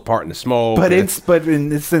bumper falls apart in the smoke. But in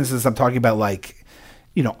this instance, I'm talking about, like,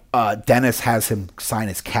 you know, Dennis has him sign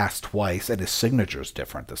his cast twice, and his signature's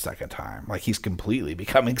different the second time. Like, he's completely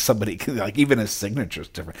becoming somebody. Like, even his signature's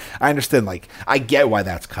different. I understand. Like, I get why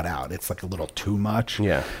that's cut out. It's like a little too much.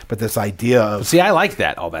 Yeah. But this idea of see, I like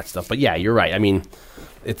all that stuff. But yeah, you're right. I mean,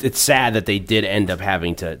 it's sad that they did end up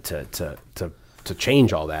having to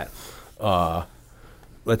change all that.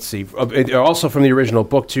 Let's see. Also from the original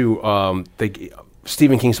book too,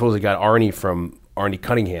 Stephen King supposedly got Arnie from Arnie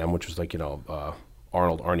Cunningham, which was like, you know,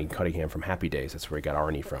 Arnie Cunningham from Happy Days. That's where he got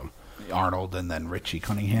Arnie from. Arnold and then Richie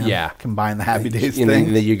Cunningham. Yeah, combine the Happy Days and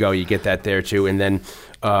thing. There you go. You get that there too. And then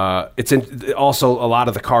also a lot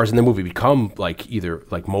of the cars in the movie become like either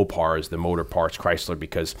like Mopars, the Motor Parts Chrysler,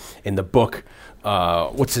 because in the book,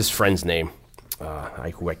 what's his friend's name?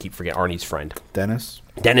 I keep forgetting. Arnie's friend, Dennis.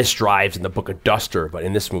 Dennis drives in the book a Duster, but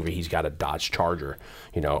in this movie he's got a Dodge Charger,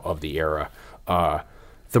 you know, of the era.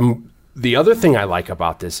 The other thing I like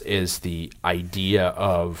about this is the idea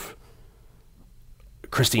of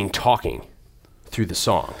Christine talking through the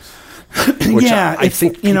songs. Yeah, I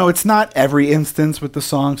think you know, it's not every instance with the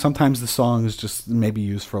song. Sometimes the song is just maybe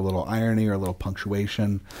used for a little irony or a little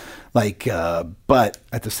punctuation, like. But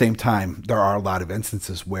at the same time, there are a lot of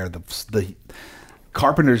instances where the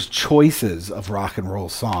Carpenter's choices of rock and roll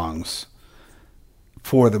songs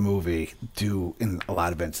for the movie do, in a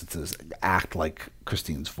lot of instances, act like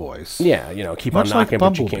Christine's voice. Yeah, you know, keep Much on knocking,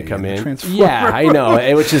 like but you can't come Bumblebee in. in the Yeah, I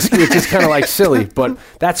know, which is kind of like silly, but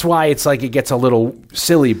that's why it's like it gets a little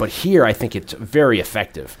silly. But here, I think it's very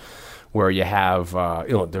effective, where you have,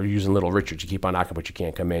 you know, they're using Little Richard. You keep on knocking, but you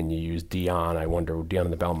can't come in. You use Dion. Dion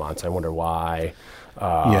and the Belmonts. I wonder why.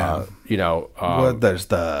 Yeah, you know, well, there's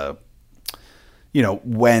the. You know,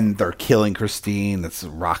 when they're killing Christine, that's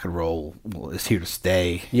rock and roll is here to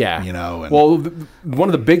stay. Yeah. You know, and well, one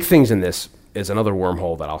of the big things in this is another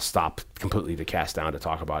wormhole that I'll stop completely to cast down to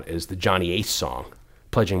talk about is the Johnny Ace song,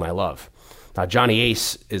 Pledging My Love. Now, Johnny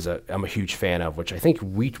Ace I'm a huge fan of, which I think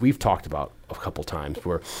we've talked about a couple times,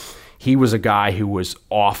 where he was a guy who was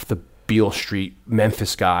off the Beale Street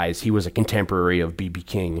Memphis guys. He was a contemporary of B.B.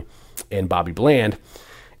 King and Bobby Bland.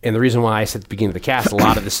 And the reason why I said at the beginning of the cast, a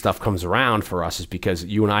lot of this stuff comes around for us is because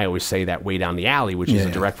you and I always say that Way Down the Alley, which is a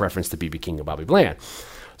direct reference to B.B. King and Bobby Bland.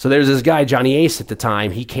 So there's this guy, Johnny Ace, at the time.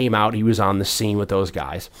 He came out. He was on the scene with those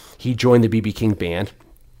guys. He joined the B.B. King band.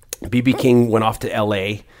 B.B. King went off to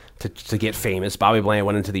L.A. to get famous. Bobby Bland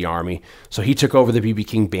went into the Army. So he took over the B.B.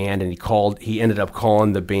 King band, and he ended up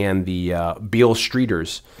calling the band the Beale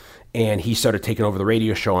Streeters. And he started taking over the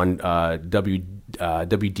radio show on WDIA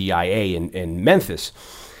in Memphis.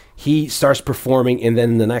 He starts performing, and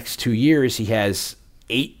then in the next 2 years, he has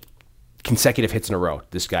 8 consecutive hits in a row,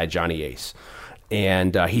 this guy, Johnny Ace.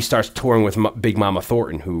 And he starts touring with Big Mama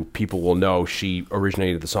Thornton, who people will know. She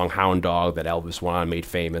originated the song Hound Dog that Elvis went on and made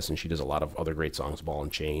famous, and she does a lot of other great songs, Ball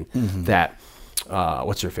and Chain, that,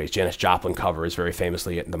 what's her face, Janis Joplin covers very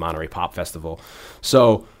famously at the Monterey Pop Festival.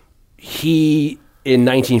 So he, in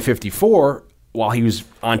 1954, while he was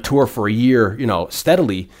on tour for a year, you know,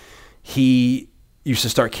 steadily, he used to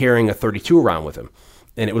start carrying a 32 around with him.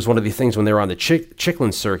 And it was one of the things when they were on the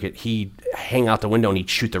Chicklin circuit, he'd hang out the window and he'd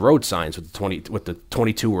shoot the road signs with the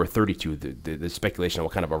 22 or 32, the speculation on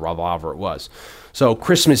what kind of a revolver it was. So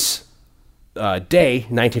Christmas Day,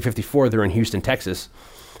 1954, they're in Houston, Texas,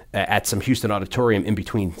 at some Houston auditorium in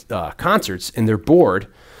between concerts, and they're bored.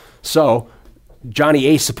 So Johnny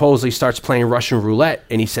Ace supposedly starts playing Russian roulette,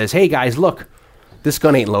 and he says, "Hey guys, look, this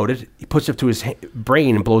gun ain't loaded." He puts it up to his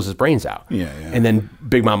brain and blows his brains out. Yeah. And then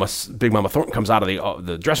Big Mama Thornton comes out of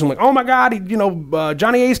the dressing room like, "Oh my God,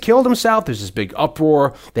 Johnny Ace killed himself." There's this big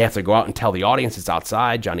uproar. They have to go out and tell the audience it's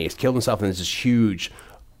outside. Johnny Ace killed himself, and there's this huge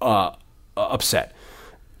upset.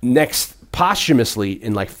 Next, posthumously,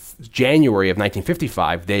 in like January of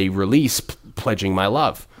 1955, they release Pledging My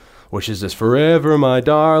Love, which is this "Forever, my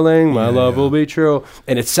darling, my love will be true,"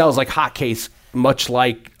 and it sells like hotcakes. Much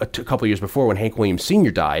like a couple of years before when Hank Williams Sr.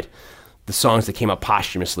 died, the songs that came out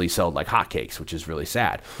posthumously sold like hotcakes, which is really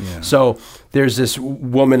sad. Yeah. So there's this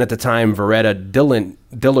woman at the time, Veretta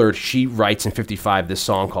Dillard. She writes in '55 this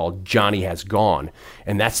song called "Johnny Has Gone,"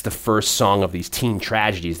 and that's the first song of these teen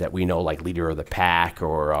tragedies that we know, like "Leader of the Pack"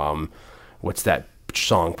 or what's that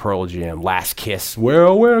song, Pearl Jam, "Last Kiss."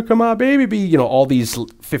 Well, where can my baby be? You know, all these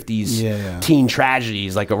 '50s teen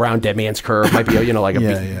tragedies, like "Around Dead Man's Curve" might be, you know, like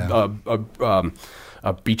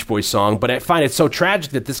a Beach Boys song, but I find it so tragic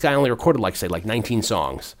that this guy only recorded like 19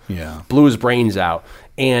 songs. Yeah. Blew his brains out.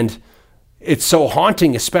 And it's so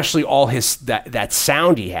haunting, especially all his that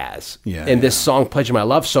sound he has. Yeah, and this song, Pledge of My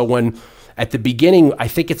Love. So when at the beginning, I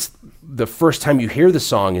think it's the first time you hear the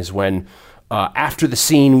song is when after the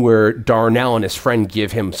scene where Darnell and his friend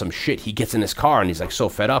give him some shit, he gets in his car and he's like so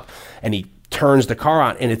fed up and he turns the car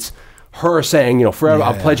on and it's her saying, you know, forever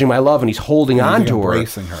I'm pledging my love, and he's holding on to her,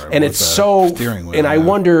 and it's so. And I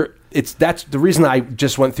wonder, that's the reason I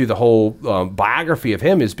just went through the whole biography of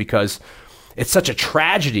him is because it's such a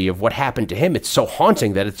tragedy of what happened to him. It's so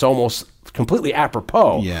haunting that it's almost completely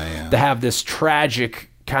apropos to have this tragic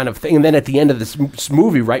kind of thing. And then at the end of this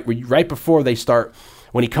movie, right before they start,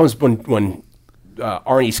 when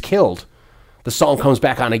Arnie's killed, the song comes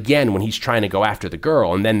back on again when he's trying to go after the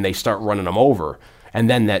girl, and then they start running him over. And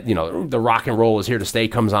then that, you know, the rock and roll is here to stay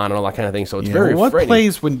comes on and all that kind of thing. So it's very what frightening.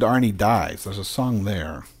 plays when Arnie dies? There's a song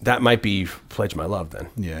there. That might be Pledge My Love then.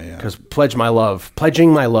 Yeah. Because Pledging My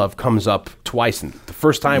Love comes up twice. And the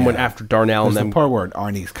first time when after Darnell There's and them. the part where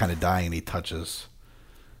Arnie's kind of dying and he touches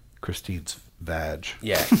Christine's vag.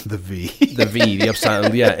 Yeah. The V. The V, the upside,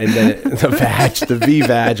 and then the V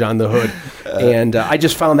vag on the hood. And I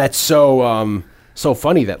just found that so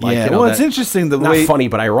funny that you know, well, it's interesting the not way funny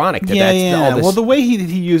but ironic that all this. Well, the way he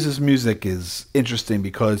uses music is interesting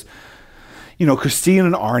because, you know, Christine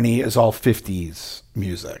and Arnie is all 50s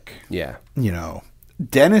music. Yeah. You know,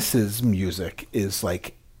 Dennis's music is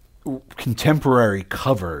like contemporary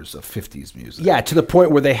covers of 50s music. Yeah, to the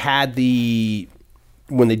point where they had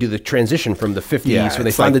when they do the transition from the 50s, when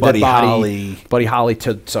they find like the dead Buddy Holly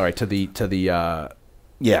to the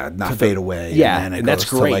Not Fade Away. Yeah, and then it and that's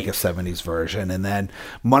goes great. to like a 70s version. And then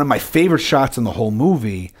one of my favorite shots in the whole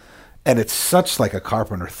movie, and it's such like a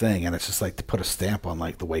Carpenter thing, and it's just like to put a stamp on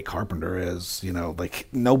like the way Carpenter is, you know, like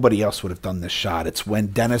nobody else would have done this shot. It's when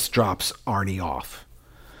Dennis drops Arnie off.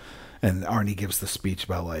 And Arnie gives the speech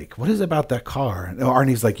about like, what is it about that car? And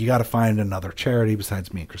Arnie's like, you got to find another charity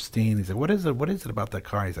besides me and Christine. He's like, what is it about that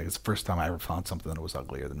car? He's like, it's the first time I ever found something that was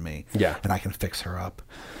uglier than me. Yeah. And I can fix her up.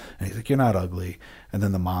 And he's like, you're not ugly. And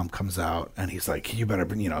then the mom comes out and he's like, you better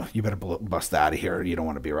bust out of here. You don't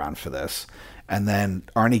want to be around for this. And then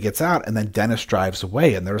Arnie gets out and then Dennis drives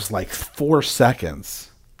away. And there's like 4 seconds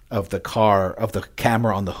of the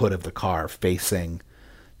camera on the hood of the car facing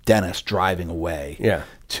Dennis driving away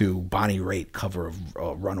to Bonnie Raitt cover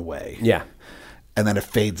of Runaway. Yeah. And then it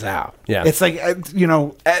fades out. Yeah. It's like, you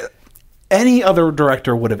know, any other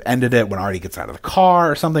director would have ended it when Arnie gets out of the car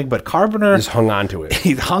or something, but Carpenter just hung on to it.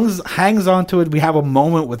 He hangs on to it. We have a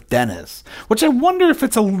moment with Dennis, which I wonder if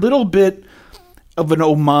it's a little bit of an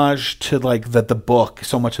homage to like that the book,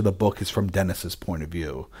 so much of the book is from Dennis's point of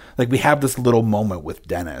view. Like we have this little moment with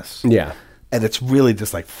Dennis. Yeah. And it's really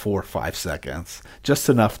just like 4 or 5 seconds, just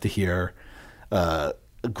enough to hear a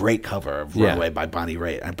great cover of Runaway by Bonnie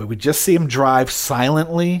Raitt. But we just see him drive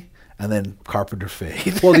silently, and then Carpenter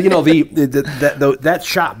fade. Well, you know, that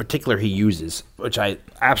shot in particular he uses, which I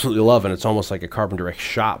absolutely love, and it's almost like a Carpenter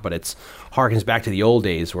shot, but it's harkens back to the old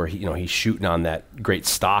days where he's shooting on that great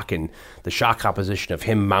stock, and the shot composition of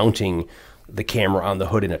him mounting the camera on the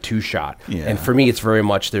hood in a 2-shot. Yeah. And for me, it's very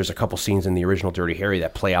much, there's a couple scenes in the original Dirty Harry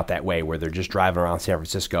that play out that way, where they're just driving around San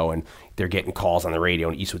Francisco and they're getting calls on the radio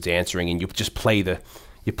and Eastwood's answering, and you just play the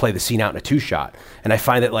scene out in a 2-shot. And I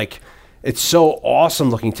find that like it's so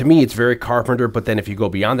awesome looking. To me, it's very Carpenter, but then if you go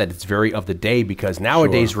beyond that, it's very of the day, because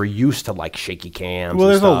nowadays we're used to like shaky cams. Well,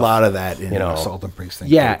 and there's stuff, a lot of that in Assault and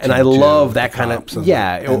Precinct. Yeah, and I love that kind of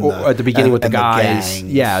or at the beginning with the The guys.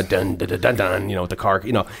 Dun dun dun dun dun. You know, with the car.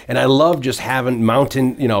 You know, and I love just having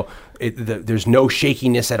mountain. You know, there's no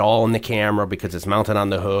shakiness at all in the camera because it's mounted on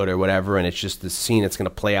the hood or whatever, and it's just the scene that's going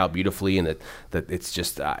to play out beautifully, and that it's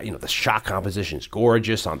just the shot composition is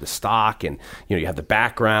gorgeous on the stock, and you have the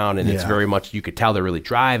background, and it's very much, you could tell they're really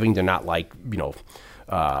driving. They're not like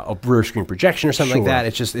a rear screen projection or something like that.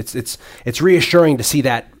 It's just it's reassuring to see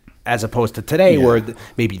that, as opposed to today, where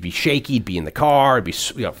maybe it'd be shaky, it'd be in the car, it'd be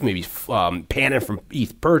maybe panning from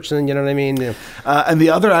each person. You know what I mean? And the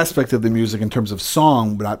other aspect of the music in terms of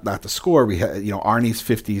song, but not the score, we had Arnie's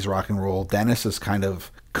 50s rock and roll. Dennis is kind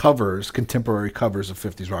of contemporary covers of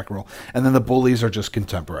 50s rock and roll, and then the Bullies are just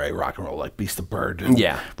contemporary rock and roll, like Beast of Burden,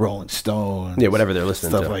 Rolling Stones, whatever they're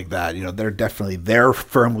listening stuff to, like that. They're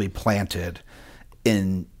firmly planted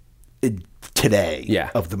in today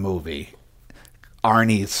of the movie.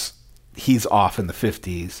 Arnie's he's off in the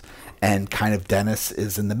 50s, and kind of Dennis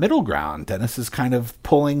is in the middle ground. Dennis is kind of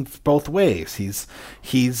pulling both ways. He's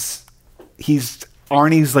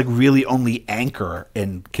Arnie's like really only anchor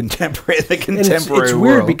in the contemporary it's world.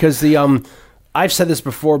 Weird because I've said this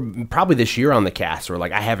before, probably this year on the cast, where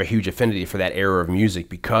like I have a huge affinity for that era of music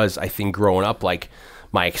because I think growing up, like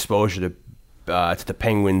my exposure to the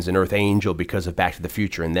Penguins and Earth Angel because of Back to the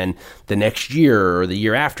Future, and then the next year or the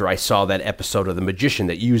year after, I saw that episode of The Magician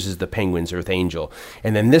that uses the Penguins, Earth Angel,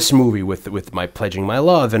 and then this movie with my Pledging My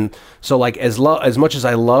Love, and so like as much as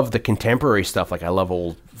I love the contemporary stuff, like I love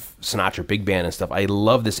old Sinatra big band and stuff, I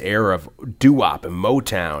love this era of doo-wop and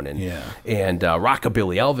Motown and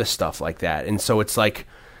rockabilly Elvis stuff like that, and so it's like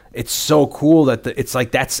it's so cool that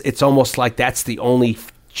it's almost like that's the only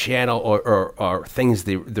channel or things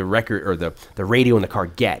the record or the radio in the car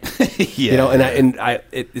get.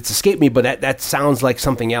 It's escaped me, but that sounds like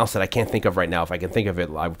something else that I can't think of right now. If I can think of it,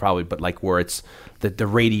 I would probably, but like where it's the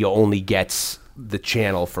radio only gets the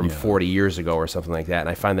channel from 40 years ago or something like that, and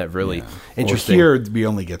I find that really interesting. Well, here we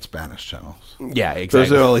only get Spanish channels. Yeah, exactly.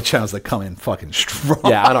 Those are the only channels that come in fucking strong.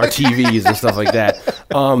 Yeah, on our TVs and stuff like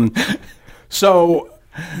that. So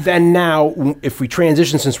then now, if we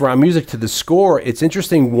transition, since we're on music, to the score, it's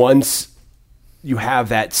interesting once you have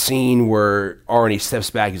that scene where Arnie steps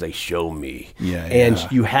back, he's like, "Show me,"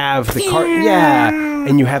 and you have the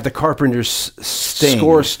and you have the Carpenter's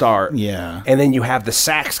score start, and then you have the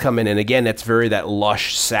sax come in, and again, that's that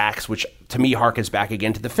lush sax, which to me harkens back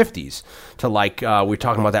again to the 50s, to like we're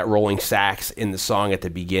talking about that rolling sax in the song at the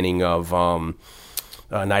beginning of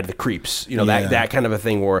Night of the Creeps, that kind of a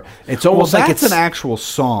thing where it's almost like it's an actual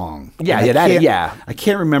song. I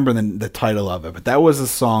can't remember the title of it, but that was a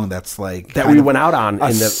song that's like that we went out on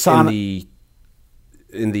in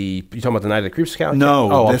the you talking about the Night of the Creeps count?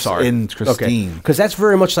 No, I'm sorry, in Christine, because that's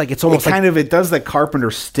very much like it's almost it does that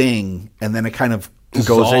Carpenter sting, and then it kind of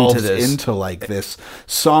goes into like this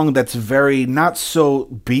song that's very not so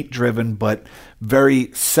beat driven, but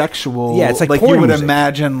very sexual. Yeah, it's like you would music.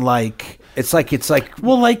 imagine like. It's like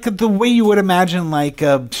like the way you would imagine like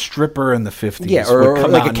a stripper in the 50s, or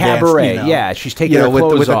like a cabaret. Dance, Yeah, she's taking her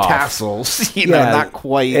clothes with off. The tassels, not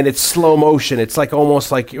quite, and it's slow motion. It's like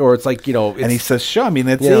almost like, or it's like and he says, "Show." I mean,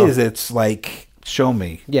 it's like, "Show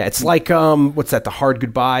me." Yeah, it's like what's that? The Hard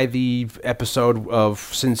Goodbye, the episode of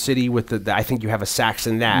Sin City with the I think you have a sax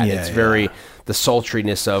in that. It's very the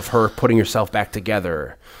sultriness of her putting herself back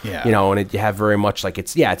together. Yeah, and you have very much like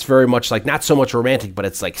it's very much like not so much romantic, but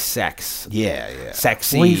it's like sex. Yeah,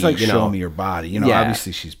 sexy. Well, he's like, "Show me your body."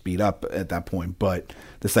 Obviously she's beat up at that point, but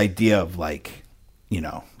this idea of like,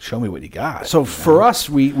 show me what you got. So for us,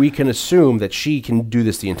 we can assume that she can do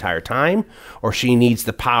this the entire time, or she needs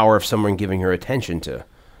the power of someone giving her attention to.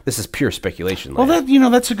 This is pure speculation. Well,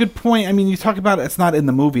 that's a good point. I mean, you talk about it's not in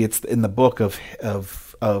the movie; it's in the book of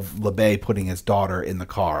LeBay putting his daughter in the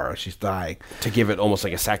car. She's dying to give it almost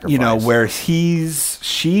like a sacrifice. Where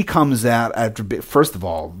she comes out after. First of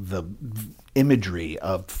all, the imagery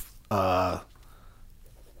of a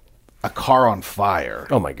car on fire.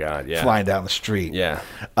 Oh my God! Yeah, flying down the street. Yeah.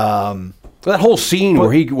 That whole scene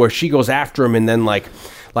where she goes after him, and then like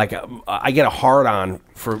I get a hard on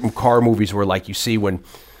for car movies where like you see when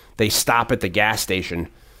they stop at the gas station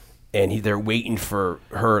and they're waiting for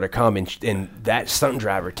her to come, and that stunt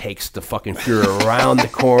driver takes the fucking Fuhrer around the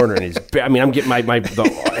corner, and I'm getting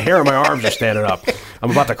the hair on my arms are standing up.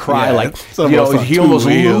 I'm about to cry, he almost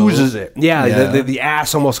loses it. Yeah. The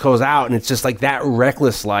ass almost goes out, and it's just like that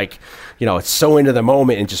reckless, like, it's so into the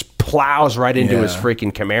moment and just plows right into his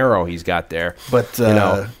freaking Camaro he's got there. But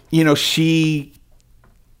she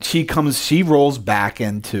rolls back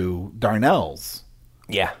into Darnell's.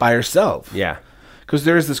 Yeah. By herself. Yeah. Because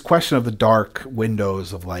there's this question of the dark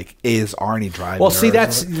windows of like, is Arnie driving? Well, see,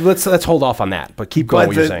 let's hold off on that, but keep going.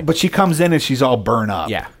 What you're saying. But she comes in and she's all burnt up.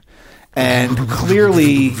 Yeah, and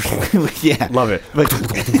clearly, love it.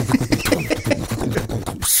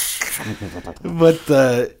 But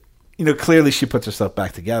clearly she puts herself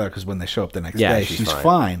back together because when they show up the next day, she's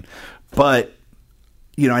fine. But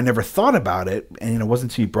I never thought about it, and it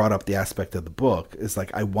wasn't until you brought up the aspect of the book. It's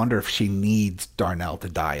like I wonder if she needs Darnell to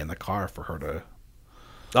die in the car for her to.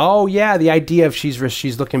 Oh yeah, the idea of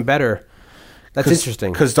she's looking better. That's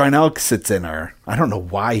interesting because Darnell sits in her. I don't know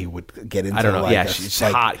why he would get into. I don't know. Like she's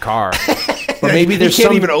a hot car. But maybe he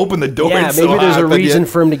can't even open the door. Yeah, maybe there's a reason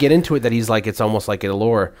for him to get into it that he's like it's almost like a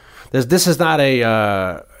lure. This is not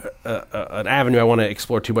an avenue I want to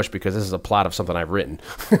explore too much because this is a plot of something I've written.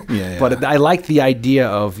 Yeah. But I like the idea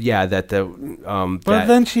of that the. But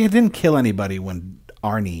then she didn't kill anybody when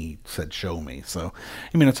Arnie said "show me." So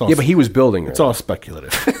I mean, it's all but he was building her. It's all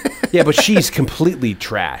speculative. Yeah, but she's completely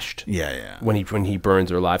trashed. Yeah. When he burns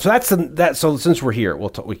her alive. So that's So since we're here,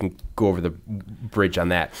 we can go over the bridge on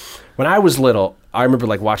that. When I was little, I remember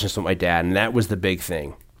like watching this with my dad, and that was the big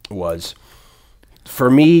thing. Was for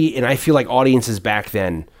me, and I feel like audiences back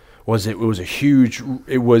then it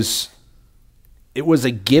was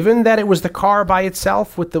a given that it was the car by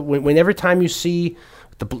itself. When every time you see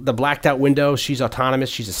the blacked out window, she's autonomous,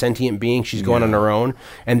 she's a sentient being, she's going on her own,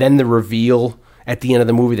 and then the reveal at the end of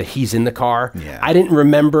the movie that he's in the car. Yeah. I didn't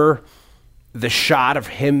remember the shot of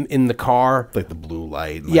him in the car, like the blue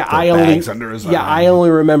light. And yeah, like the bags under his eye. I only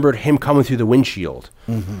remembered him coming through the windshield,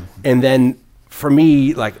 and then for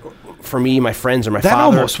me, my friends or my that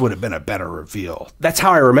father, almost would have been a better reveal. That's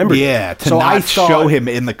how I remembered. Yeah, it. to not show him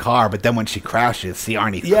in the car, but then when she crashes, see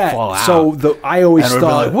Arnie fall out. So I always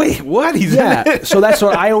thought, like, wait, what? He's in it. So that's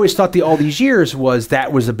what I always thought. All these years was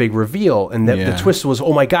a big reveal, and the twist was,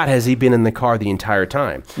 oh my God, has he been in the car the entire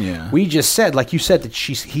time? Yeah, we just said, like you said, that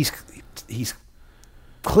he's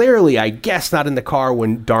clearly, I guess, not in the car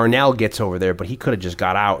when Darnell gets over there, but he could have just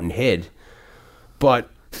got out and hid. But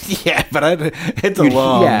yeah, but it's a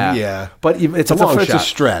long, but it's a long shot. It's a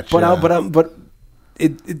stretch. But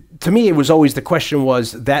it to me, it was always the question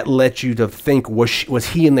was that led you to think was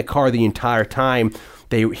he in the car the entire time?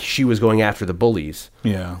 She was going after the bullies.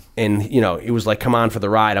 Yeah, and it was like, come on for the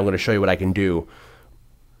ride. I'm going to show you what I can do.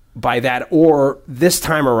 By that, or this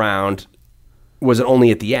time around, was it only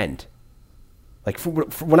at the end? Like for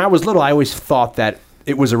when I was little, I always thought that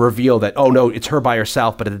it was a reveal that, oh no, it's her by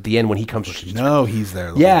herself, but at the end when he comes, he's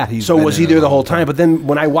there. Yeah, so was he there the whole time? But then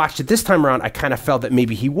when I watched it this time around, I kind of felt that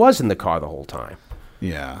maybe he was in the car the whole time.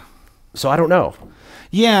 Yeah. So I don't know.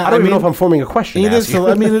 Yeah, I don't even know if I'm forming a question. It is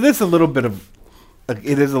a little bit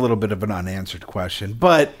of an unanswered question,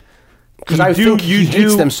 but because I think he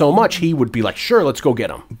hates them so much, he would be like, sure, let's go get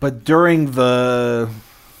them. But during the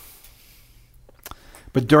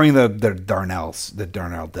Darnell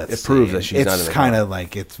death, it proves that she's not in the car. It's kind of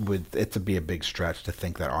like it'd be a big stretch to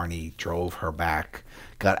think that Arnie drove her back,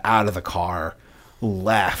 got out of the car,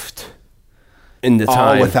 left in the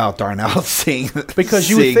time without Darnell seeing. Because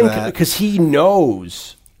you would think because he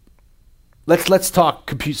knows. Let's talk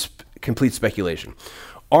complete speculation.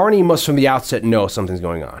 Arnie must from the outset know something's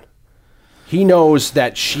going on. He knows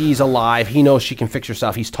that she's alive. He knows she can fix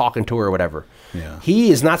herself. He's talking to her or whatever. Yeah.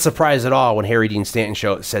 He is not surprised at all when Harry Dean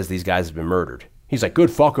Stanton says these guys have been murdered. He's like,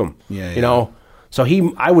 good, fuck them. Yeah, you know? So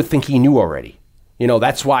I would think he knew already.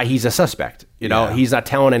 That's why he's a suspect. He's not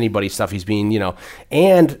telling anybody stuff. He's being,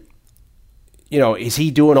 and, is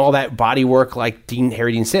he doing all that body work like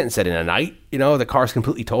Harry Dean Stanton said in a night? The car's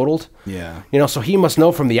completely totaled. Yeah. So he must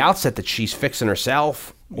know from the outset that she's fixing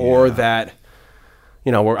herself or that...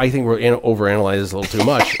 I think we're overanalyzing this a little too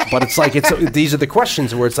much, but it's like these are the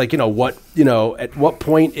questions where it's like, at what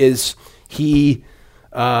point is he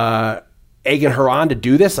egging her on to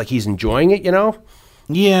do this? Like he's enjoying it,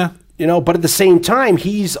 Yeah. But at the same time,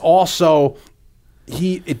 he's also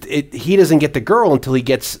he doesn't get the girl until he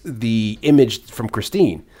gets the image from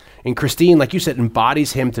Christine, and Christine, like you said,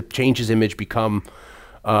 embodies him to change his image, become.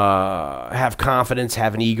 Have confidence,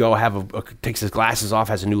 have an ego, takes his glasses off,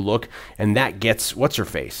 has a new look, and that gets what's her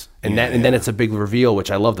face, and then it's a big reveal,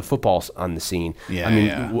 which I love the football on the scene.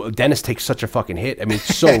 Dennis takes such a fucking hit. I mean,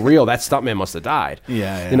 it's so real. That stuntman must have died.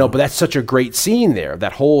 But that's such a great scene there.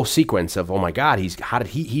 That whole sequence of, oh my God,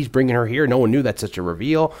 he's bringing her here. No one knew that's such a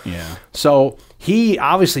reveal. Yeah. So he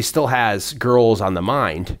obviously still has girls on the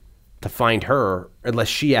mind to find her, unless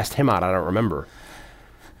she asked him out. I don't remember.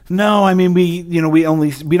 No, I mean we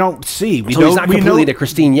don't see. He's not completely to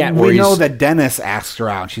Christine yet. We know that Dennis asks her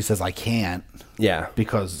out. And she says, "I can't." Yeah,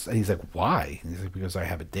 because he's like, "Why?" He's like, "Because I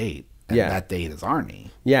have a date." And that date is Arnie.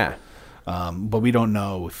 Yeah, but we don't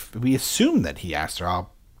know if we assume that he asked her out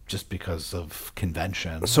just because of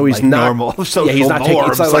convention. So he's not normal. Social he's not taking.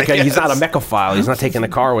 It's not like he's not a mechophile. He's not taking the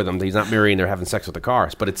car with him. He's not marrying. They're having sex with the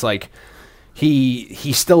cars. But it's like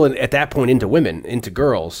he's still at that point into women, into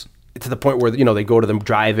girls. To the point where they go to the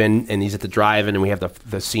drive-in and he's at the drive-in and we have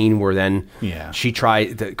the scene where then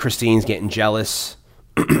Christine's getting jealous.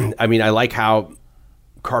 I mean, I like how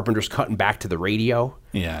Carpenter's cutting back to the radio.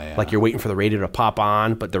 Yeah. Like you're waiting for the radio to pop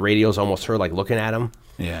on, but the radio's almost her like looking at him.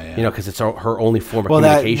 Yeah. Because it's her only form of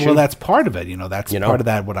communication. That's part of it. That's part of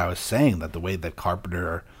that. What I was saying, that the way that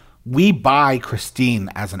Carpenter we buy Christine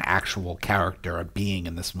as an actual character, a being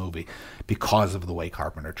in this movie, because of the way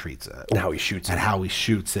Carpenter treats it. And how he shoots it. And how he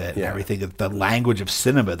shoots it. Yeah. And everything. The language of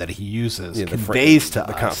cinema that he uses conveys to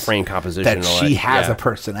us frame composition that and all she that. has Yeah. a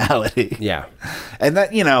personality. Yeah. And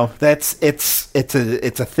that,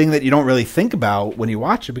 it's a thing that you don't really think about when you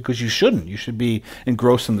watch it, because you shouldn't. You should be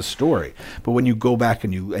engrossed in the story. But when you go back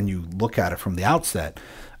and you look at it from the outset,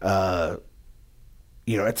 it's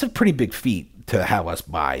a pretty big feat to have us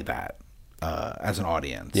buy that as an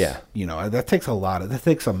audience. Yeah. That takes that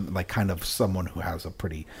takes some kind of someone who has a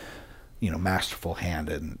pretty masterful hand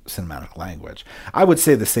in cinematic language. I would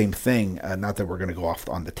say the same thing, not that we're going to go off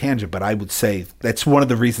on the tangent, but I would say that's one of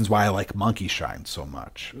the reasons why I like Monkey Shine so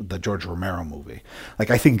much, the George Romero movie.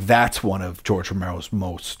 I think that's one of George Romero's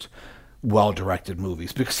most well-directed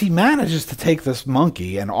movies, because he manages to take this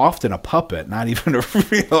monkey, and often a puppet, not even a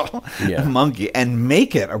real monkey, and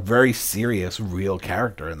make it a very serious, real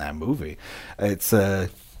character in that movie. It's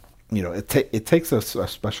it takes a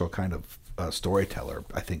special kind of storyteller,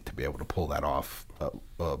 I think, to be able to pull that off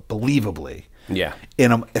believably. Yeah.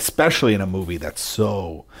 Especially in a movie that's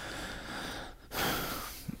so,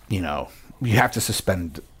 you have to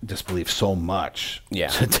suspend disbelief so much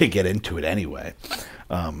to get into it anyway.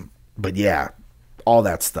 But yeah, all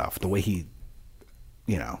that stuff, the way he,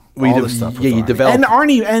 all the stuff. With Arnie. Develop, and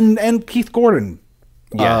Arnie and Keith Gordon.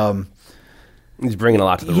 Yeah. He's bringing a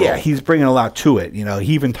lot to the role. Yeah, he's bringing a lot to it.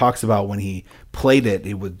 He even talks about when he played it,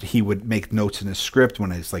 he would make notes in his script when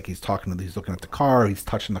he's talking to, he's looking at the car, he's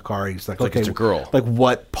touching the car, he's like, okay, it's a girl.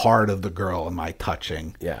 What part of the girl am I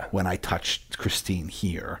touching? Yeah. When I touched Christine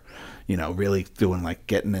here, really doing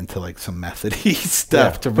getting into some method-y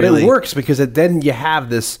stuff to but really. It works because then you have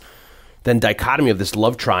this dichotomy of this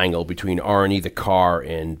love triangle between Arnie, the car,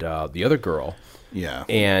 and the other girl. Yeah.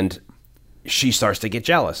 And she starts to get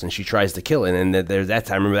jealous and she tries to kill it. And there's that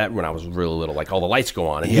time. I remember that when I was really little, all the lights go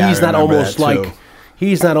on and he's not almost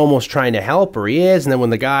he's not almost trying to help her. He is. And then when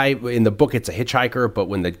the guy in the book, it's a hitchhiker, but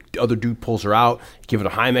when the other dude pulls her out, give it a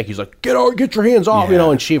Heimek, he's like, get your hands off,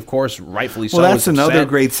 and she, of course, rightfully so. Well, that's another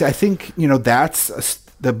great, I think, that's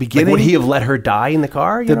the beginning. Would he have let her die in the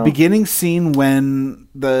car? The beginning scene when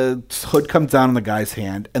the hood comes down on the guy's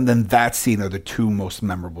hand, and then that scene are the two most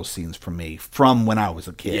memorable scenes for me from when I was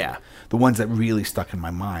a kid. Yeah. The ones that really stuck in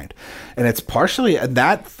my mind. And it's partially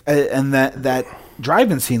that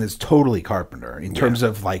drive-in scene is totally Carpenter in terms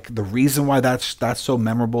of the reason why that's so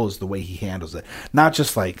memorable is the way he handles it. Not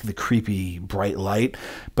just the creepy bright light,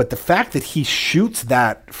 but the fact that he shoots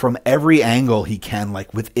that from every angle he can,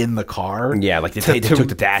 within the car. Yeah, they took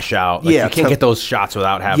the dash out. You can't get those shots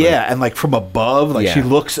without having. Yeah, and from above, she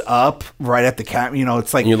looks up right at the camera.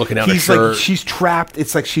 It's like and you're looking down he's her shirt. She's trapped.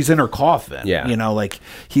 It's like she's in her coffin. Yeah,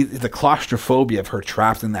 the claustrophobia of her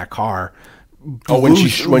trapped in that car. Oh, when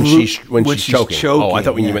she's choking. Oh, I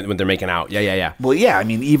thought when you meant when they're making out. Yeah. Well, yeah, I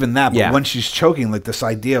mean, even that, but when she's choking, this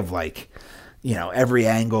idea of every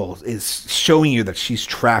angle is showing you that she's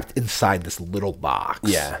trapped inside this little box.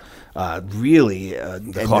 Yeah. Really.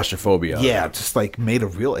 The claustrophobia. Yeah, just made a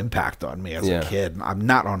real impact on me as a kid. I'm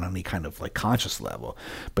not on any kind of conscious level,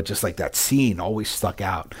 but just that scene always stuck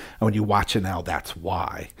out. And when you watch it now, that's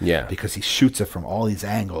why. Yeah. Because he shoots it from all these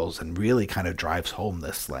angles and really kind of drives home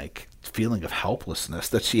this feeling of helplessness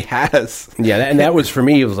that she has. Yeah, and that was for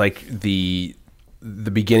me. It was the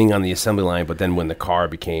beginning on the assembly line, but then when the car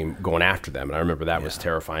became going after them, and I remember that was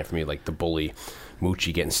terrifying for me. The bully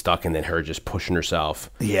Moochie getting stuck, and then her just pushing herself.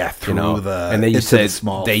 Yeah, through the and then you said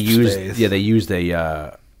small they space. used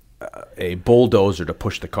a bulldozer to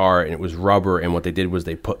push the car, and it was rubber. And what they did was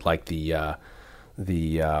they put what do you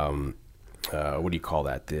call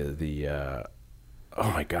that? Oh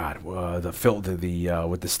my God! The filter,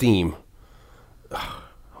 with the steam.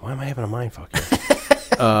 Why am I having a mind fuck here?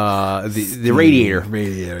 The radiator.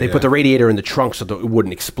 They put the radiator in the trunk so that it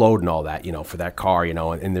wouldn't explode and all that, for that car,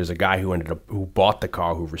 And there's a guy who bought the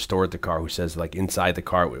car, who restored the car, who says inside the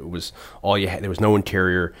car it was all you had. There was no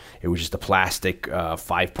interior. It was just a plastic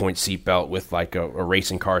 5-point seatbelt with a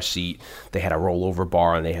racing car seat. They had a rollover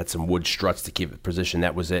bar and they had some wood struts to keep it positioned.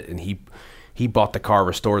 That was it. And he bought the car,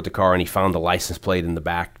 restored the car, and he found the license plate in the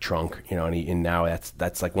back trunk, and now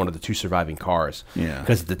that's one of the two surviving cars. Yeah.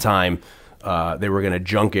 Because at the time, they were going to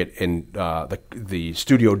junk it, and the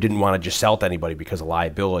studio didn't want to just sell it to anybody because of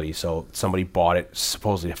liability. So somebody bought it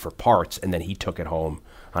supposedly for parts, and then he took it home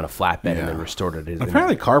on a flatbed and then restored it.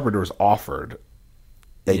 Apparently, Carpenter was offered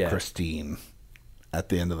Christine at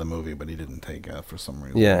the end of the movie, but he didn't take it for some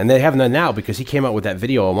reason. Yeah, and they haven't done now because he came out with that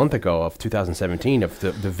video a month ago of 2017 of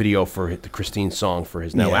the video for the Christine song for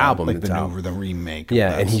his new album. The remake.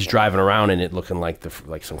 Yeah, and he's driving around in it looking like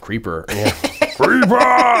some creeper. Yeah.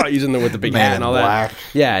 Reba! He's in there with the big Man hat in and all Black. that.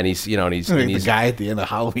 Yeah, and he's The guy at the end of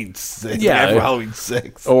Halloween 6. Yeah. Halloween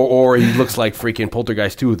 6. Or he looks like freaking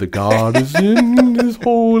Poltergeist 2. The God is in his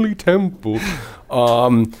holy temple.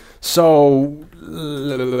 So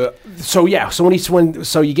yeah.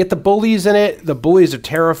 So you get the bullies in it. The bullies are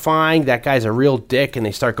terrifying. That guy's a real dick, and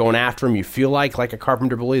they start going after him. You feel like a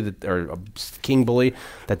Carpenter bully or a King bully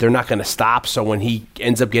that they're not going to stop. So when he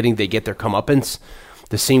ends up they get their comeuppance.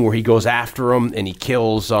 The scene where he goes after him and he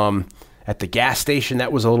kills at the gas station,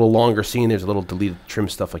 that was a little longer scene. There's a little deleted trim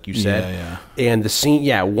stuff, like you said. Yeah. And the scene,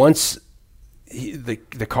 once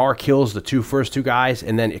the car kills the first two guys,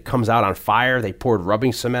 and then it comes out on fire. They poured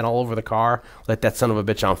rubbing cement all over the car, let that son of a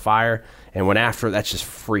bitch on fire, and went after it. That's just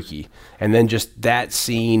freaky. And then just that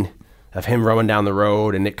scene of him running down the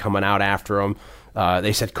road and it coming out after him.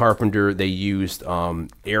 They said Carpenter, they used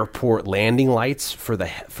airport landing lights for the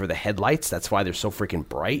headlights. That's why they're so freaking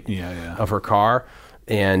bright of her car.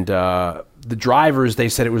 And the drivers, they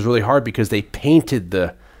said it was really hard because they painted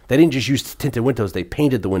they didn't just use tinted windows, they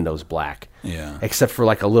painted the windows black. Yeah. Except for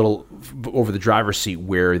like a little over the driver's seat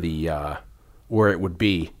where where it would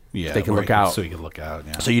be. Yeah. So they can look out. So you can look out,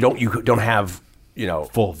 yeah. So you don't have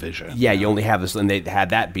full vision. Yeah, you only have this, and they had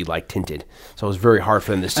that be like tinted, so it was very hard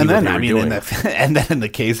for them to see. And then what they were doing. And then in the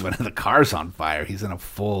case when the car's on fire, he's in a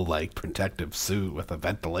full like protective suit with a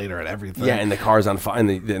ventilator and everything. Yeah, and the car's on fire.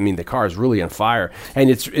 And the car is really on fire. And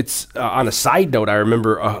it's on a side note, I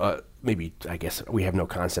remember maybe I guess we have no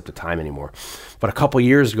concept of time anymore, but a couple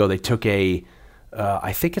years ago they took I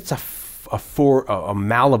think it's a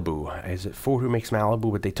Malibu. Is it Ford who makes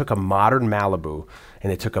Malibu? But they took a modern Malibu,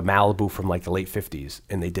 and they took a Malibu from like the late 50s,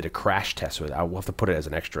 and they did a crash test with it. I'll have to put it as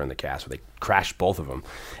an extra in the cast, where they crashed both of them.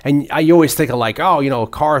 And you always think of like,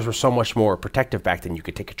 cars were so much more protective back then. You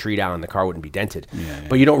could take a tree down and the car wouldn't be dented. Yeah.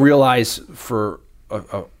 But you don't realize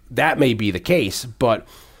that may be the case, but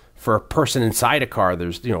for a person inside a car,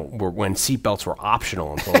 there's when seatbelts were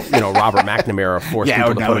optional until Robert McNamara forced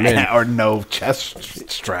people to put them in, or no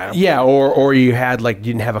chest strap. Yeah, or you had you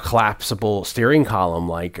didn't have a collapsible steering column.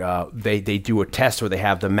 Like they do a test where they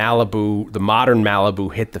have the Malibu, the modern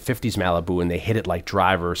Malibu, hit the 50s Malibu, and they hit it like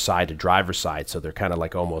driver side to driver side, so they're kind of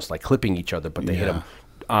like almost like clipping each other, but they hit them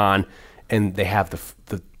on, and they have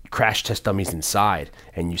the crash test dummies inside,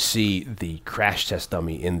 and you see the crash test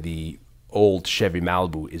dummy in the old Chevy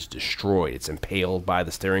Malibu is destroyed. It's impaled by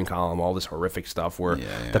the steering column, all this horrific stuff where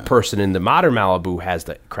the person in the modern Malibu has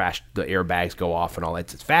the airbags go off and all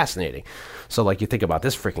that. It's fascinating. So you think about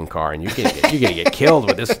this freaking car and you're gonna get killed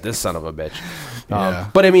with this son of a bitch.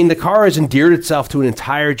 But I mean, the car has endeared itself to an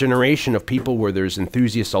entire generation of people where there's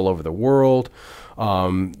enthusiasts all over the world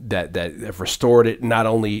that have restored it. Not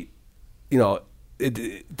only, to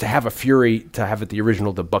have a Fury, to have it the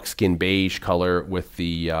original, the buckskin beige color with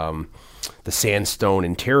the sandstone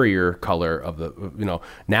interior color of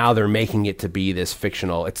now they're making it to be this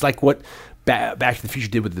fictional. It's like what Back to the Future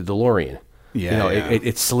did with the DeLorean.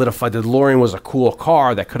 It solidified. The DeLorean was a cool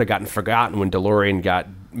car that could have gotten forgotten when DeLorean got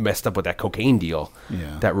messed up with that cocaine deal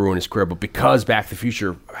that ruined his career. But because Back to the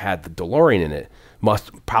Future had the DeLorean in it,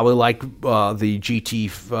 probably like the GT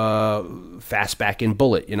Fastback in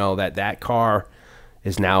Bullet, that car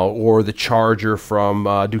is now, or the Charger from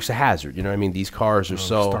Dukes of Hazzard. You know what I mean? These cars are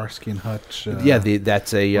Starsky and Hutch.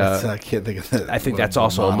 That's a. I can't think of that. I think that's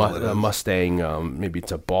also a Mustang. Maybe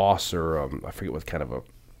it's a Boss, or I forget what kind of a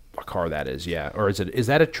car that is. Yeah, or is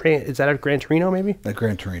that a Gran Torino? Maybe a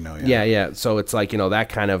Gran Torino. Yeah. Yeah. So it's like that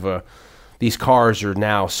kind of a. These cars are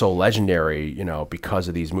now so legendary, because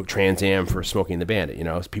of these Trans Am for Smokey and the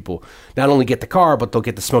Bandit. People not only get the car, but they'll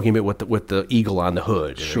get the Smokey with the eagle on the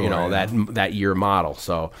hood. Sure, that year model.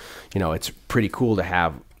 So, it's pretty cool to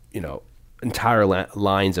have entire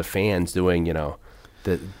lines of fans doing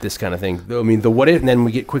this kind of thing. I mean, the What If, and then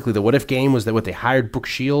we get quickly the What If game was that what they hired Brooke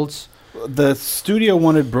Shields. The studio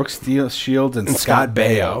wanted Brooke Shields and Scott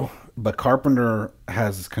Baio, but Carpenter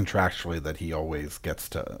has contractually that he always gets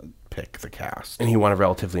to pick the cast, and he wanted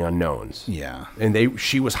relatively unknowns. Yeah, and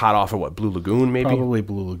she was hot off of what, Blue Lagoon, maybe probably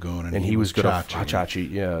Blue Lagoon, and he was good off Chachi,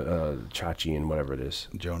 Chachi, and whatever it is,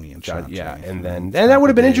 Joni and Chachi. Yeah, and that would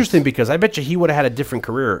have been interesting because I bet you he would have had a different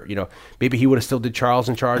career. Maybe he would have still did Charles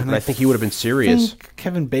in Charge, but I think he would have been serious.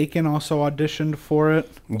 Kevin Bacon also auditioned for it.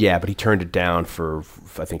 Yeah, but he turned it down for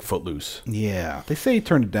I think Footloose. Yeah, they say he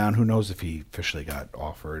turned it down. Who knows if he officially got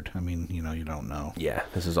offered? I mean, you don't know. Yeah,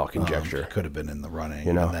 this is all conjecture. Could have been in the running,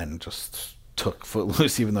 and then just took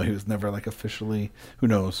Footloose, even though he was never officially. Who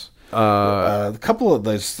knows? A couple of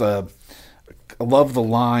those. I love the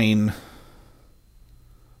line.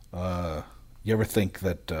 You ever think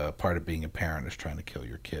that part of being a parent is trying to kill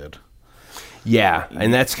your kid? Yeah,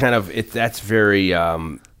 and that's kind of it. That's very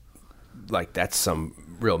like that's some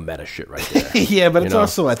real meta shit right there. Yeah, but it's know?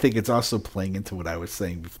 also, I think it's also playing into what I was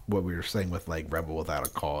saying, what we were saying with like Rebel Without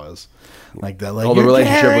a Cause, like that, like the you're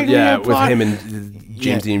relationship carrying with, me with apart. him and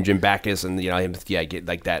James Dean, Jim Backus, and him, get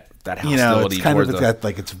like that hostility. You know, it's kind of towards that,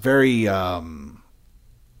 like it's very,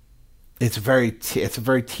 it's a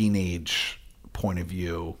very teenage point of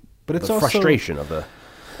view, but it's the also frustration of the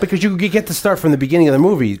because you get to start from the beginning of the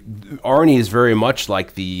movie. Arnie is very much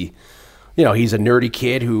like the. He's a nerdy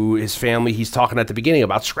kid who his family, he's talking at the beginning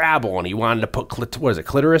about Scrabble, and he wanted to put,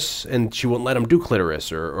 clitoris, and she wouldn't let him do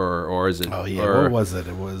clitoris, or is it? Oh, yeah, or, what was it?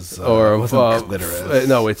 It was, or it wasn't clitoris.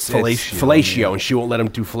 No, it's fellatio, yeah. and she won't let him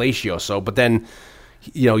do fellatio. So, but then,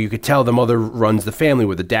 you could tell the mother runs the family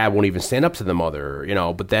where the dad won't even stand up to the mother,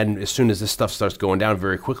 but then as soon as this stuff starts going down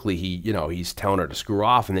very quickly, he's telling her to screw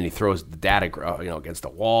off, and then he throws the dad, against the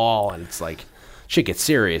wall, and it's like, shit gets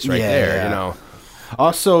serious right there,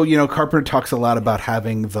 Also, Carpenter talks a lot about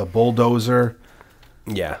having the bulldozer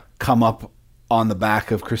come up on the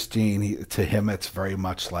back of Christine. To him, it's very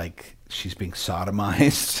much like she's being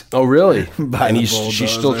sodomized. Oh, really? By and the she's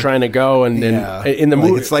still bulldozer. trying to go, and in the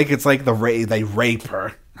movie, it's like they rape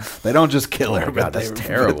her. They don't just kill her, God, but that's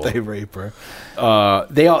terrible. They rape her.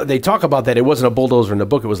 They talk about that. It wasn't a bulldozer in the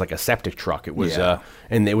book. It was like a septic truck. It was,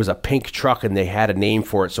 and it was a pink truck, and they had a name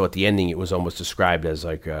for it. So at the ending, it was almost described as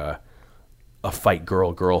like a fight,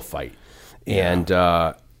 girl fight. And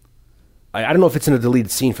I don't know if it's in a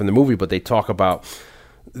deleted scene from the movie, but they talk about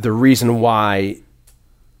the reason why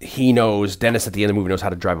Dennis at the end of the movie knows how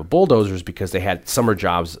to drive a bulldozer is because they had summer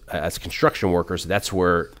jobs as construction workers. That's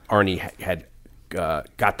where Arnie had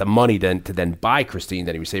got the money to then buy Christine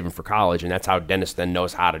that he was saving for college, and that's how Dennis then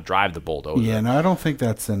knows how to drive the bulldozer. Yeah, no, I don't think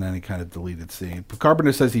that's in any kind of deleted scene. But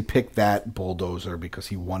Carpenter says he picked that bulldozer because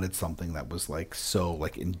he wanted something that was so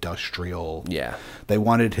industrial. Yeah. They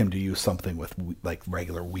wanted him to use something with like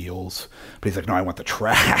regular wheels, but he's like, no, I want the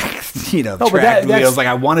tracks. Track wheels. Like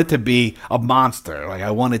I want it to be a monster. Like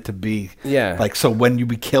I want it to be like so when you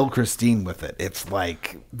kill Christine with it, it's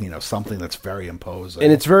like something that's very imposing.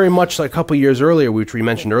 And it's very much like a couple years earlier, which we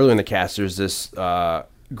mentioned earlier in the cast, there's this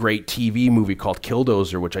great TV movie called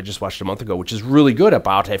Killdozer, which I just watched a month ago, which is really good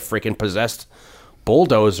about a freaking possessed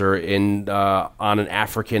bulldozer on an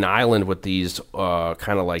African island with these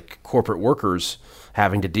kind of like corporate workers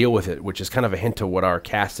having to deal with it, which is kind of a hint to what our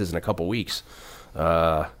cast is in a couple weeks.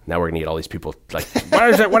 Now we're gonna get all these people like, what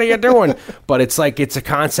is it? What are you doing? But it's a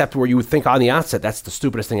concept where you would think on the outset that's the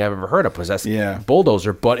stupidest thing I've ever heard of, possessed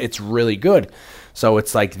bulldozer, but it's really good. So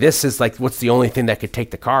it's like, this is like, what's the only thing that could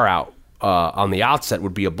take the car out on the outset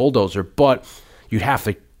would be a bulldozer, but you'd have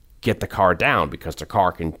to get the car down because the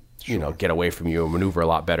car can, get away from you and maneuver a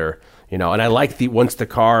lot better, and I like once the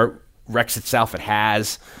car wrecks itself, it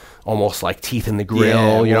has almost like teeth in the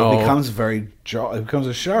grill, it becomes it becomes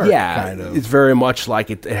a shark, kind of. It's very much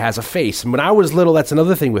like it has a face. And when I was little, that's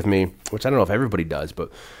another thing with me, which I don't know if everybody does,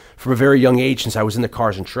 but from a very young age, since I was in the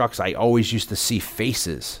cars and trucks, I always used to see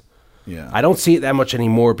faces. Yeah. I don't see it that much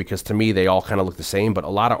anymore because to me they all kind of look the same, but a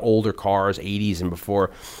lot of older cars, 80s and before,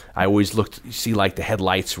 I always see like the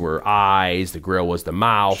headlights were eyes, the grill was the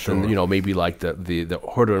mouth, and maybe like the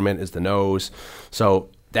hood ornament is the nose. So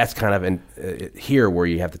that's kind of here where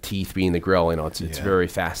you have the teeth being the grill. It's very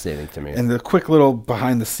fascinating to me. And the quick little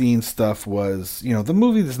behind the scenes stuff was, the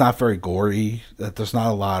movie is not very gory. There's not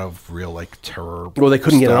a lot of real like terror. Well, they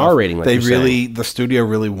couldn't get an R rating. Like the studio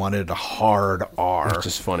really wanted a hard R, which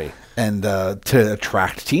is funny, and to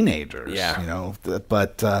attract teenagers.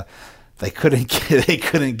 But they couldn't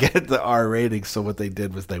get the R rating. So what they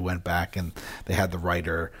did was they went back and they had the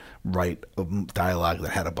writer write dialogue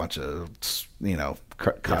that had a bunch of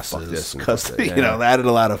cusses, they added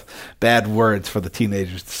a lot of bad words for the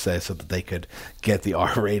teenagers to say so that they could get the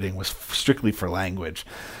R rating. Was strictly for language.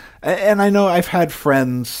 And I know I've had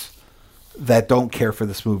friends that don't care for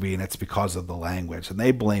this movie, and it's because of the language, and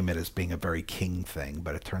they blame it as being a very King thing,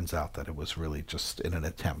 but it turns out that it was really just in an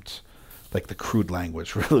attempt, like the crude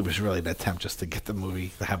language was really an attempt just to get the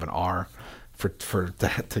movie to have an R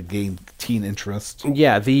to gain teen interest.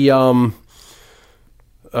 Yeah, what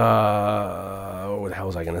the hell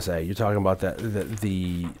was I going to say? You're talking about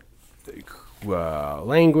the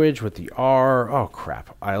language with the R. Oh,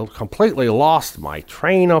 crap. I completely lost my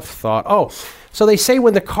train of thought. Oh, so they say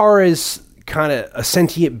when the car is kind of a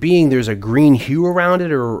sentient being, there's a green hue around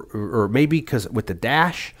it, or maybe because with the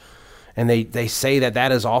dash. And they say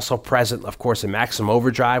that is also present, of course, in Maximum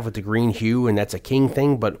Overdrive with the green hue, and that's a King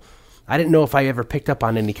thing. But I didn't know if I ever picked up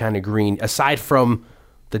on any kind of green, aside from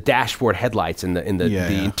the dashboard headlights and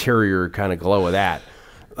the interior kind of glow of that.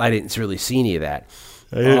 I didn't really see any of that.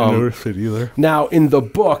 I didn't notice it either. Now, in the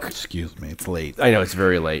book, Excuse me, it's late. I know it's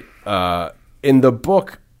very late. In the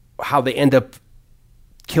book, how they end up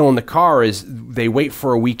killing the car is they wait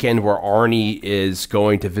for a weekend where Arnie is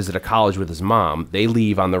going to visit a college with his mom. They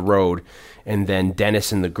leave on the road, and then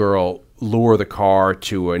Dennis and the girl lure the car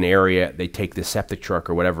to an area. They take the septic truck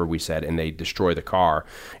or whatever we said, and they destroy the car.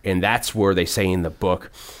 And that's where they say in the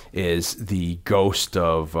book is the ghost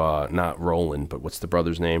of, not Roland, but what's the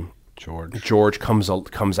brother's name? George comes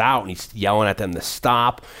out, and he's yelling at them to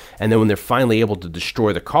stop. And then when they're finally able to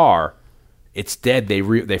destroy the car, it's dead.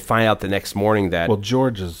 They find out the next morning that... Well,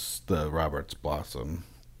 George is the Roberts Blossom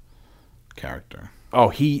character.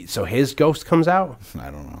 Oh, so his ghost comes out?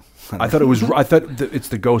 I don't know. I thought it's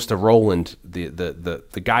the ghost of Roland,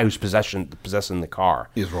 the guy who's possessing the car.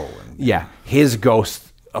 He's Roland. Yeah, his ghost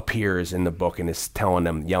appears in the book and is yelling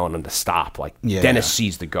them to stop. Like Dennis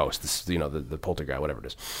sees the ghost, the poltergeist, whatever it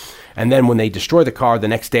is. And then when they destroy the car, the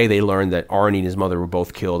next day they learn that Arnie and his mother were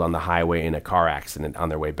both killed on the highway in a car accident on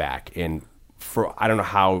their way back. And I don't know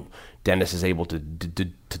how Dennis is able to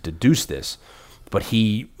deduce this, but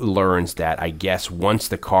he learns that, I guess, once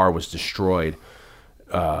the car was destroyed,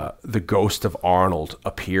 the ghost of Arnold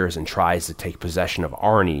appears and tries to take possession of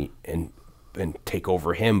Arnie and take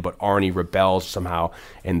over him, but Arnie rebels somehow,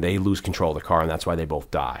 and they lose control of the car, and that's why they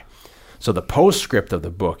both die. So the postscript of the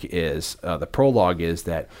book is, the prologue is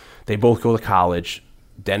that they both go to college.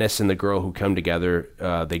 Dennis and the girl who come together,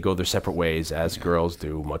 they go their separate ways, as girls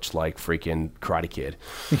do, much like freaking Karate Kid.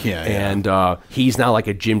 And he's now like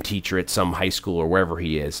a gym teacher at some high school or wherever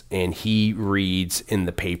he is, and he reads in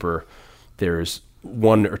the paper, there's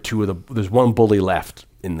one bully left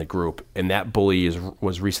in the group, and that bully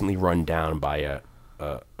was recently run down by a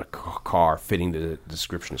car fitting the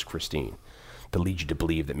description as Christine, to lead you to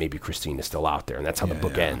believe that maybe Christine is still out there, and that's how the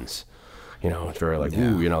book ends. It's very like,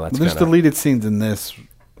 ooh, that's there's deleted scenes in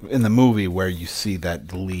the movie where you see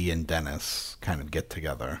that Lee and Dennis kind of get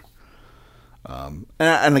together.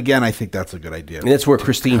 And again, I think that's a good idea. And that's where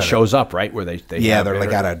Christine shows up, right? Where they're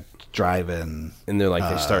like at a drive-in, and they're like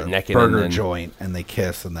they start necking burger joint, and they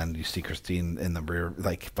kiss, and then you see Christine in the rear,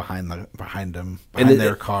 like behind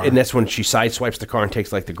their car, and that's when she sideswipes the car and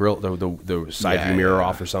takes like the grill, the side view mirror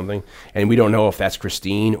off or something, and we don't know if that's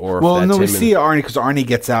Christine or if that's him. We see Arnie, because Arnie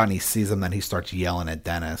gets out and he sees him, then he starts yelling at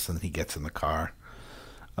Dennis, and he gets in the car.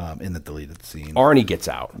 In the deleted scene, Arnie gets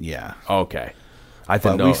out. Yeah. Okay.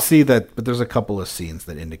 We see that, but there's a couple of scenes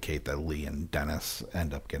that indicate that Lee and Dennis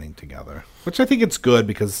end up getting together, which I think it's good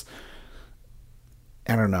because,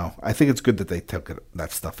 I don't know, I think it's good that they took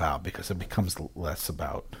that stuff out because it becomes less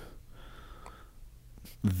about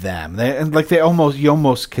them. You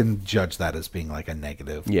almost can judge that as being like a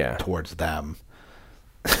negative towards them.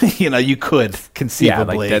 You could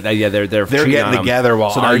conceivably. They're getting together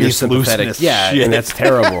while Arnie's losing shit. And that's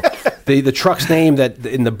terrible. The truck's name that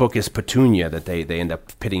in the book is Petunia that they end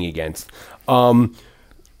up pitting against.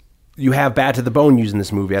 You have Bad to the Bone used in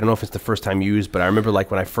this movie. I don't know if it's the first time used, but I remember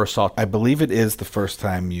like when I first saw it. I believe it is the first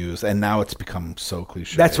time used, and now it's become so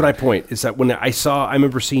cliche. That's what I point, is that when I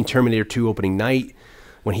remember seeing Terminator 2 opening night,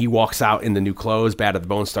 when he walks out in the new clothes, Bad to the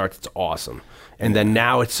Bone starts, it's awesome. And then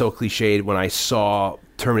now it's so cliched. When I saw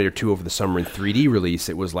Terminator 2 over the summer in 3D release,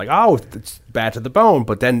 it was like, oh, it's Bad to the Bone.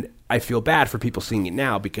 But then I feel bad for people seeing it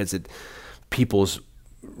now because people's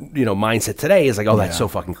mindset today is like, oh, that's so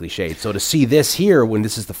fucking cliched. So to see this here when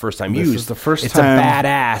this is the first time used, is the first it's time a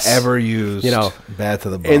badass ever used. Bad to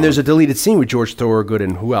the Bone. And there's a deleted scene with George Thorogood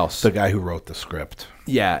and who else? The guy who wrote the script.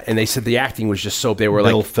 Yeah, and they said the acting was just so. They were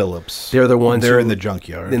Bill like Phillips. They're the ones. They're in the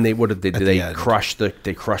junkyard. And they crush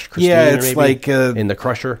Christine? Yeah, it's like in the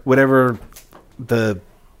crusher. Whatever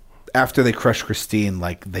after they crush Christine,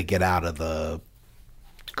 like they get out of the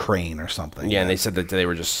crane or something. Yeah, and they said that they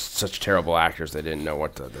were just such terrible actors. They didn't know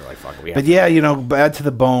what to. They're like, fuck. But Bad to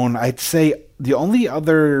the Bone. I'd say the only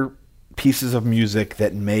other pieces of music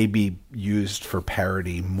that may be used for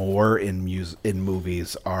parody more in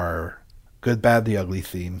movies are Good, Bad, the Ugly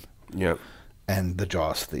theme. Yeah. And the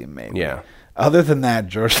Jaws theme, maybe. Yeah. Other than that,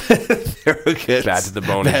 George Thorogood's Bad to the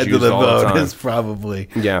Bone Bad is used all the time. Is probably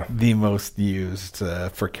the most used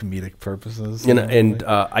for comedic purposes. And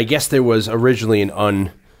I guess there was originally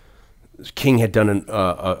King had done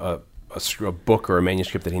a book or a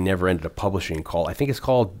manuscript that he never ended up publishing I think it's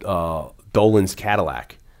called Dolan's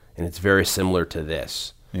Cadillac, and it's very similar to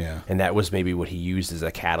this. Yeah. And that was maybe what he used as a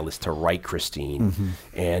catalyst to write Christine. Mm-hmm.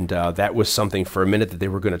 And that was something for a minute that they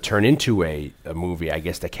were going to turn into a movie, I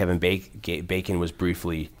guess, that Kevin Bacon was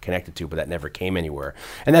briefly connected to, but that never came anywhere.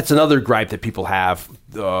 And that's another gripe that people have,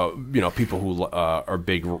 people who are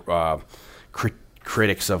big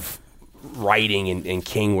critics of writing in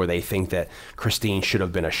King where they think that Christine should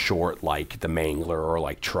have been a short like The Mangler or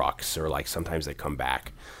like Trucks, or like sometimes they come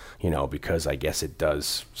back, because I guess it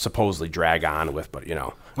does supposedly drag on with, but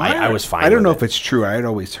I was fine. I don't with know it. if it's true. I had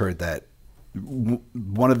always heard that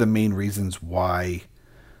one of the main reasons why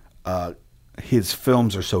his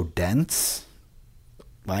films are so dense,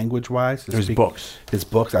 language-wise, His books. His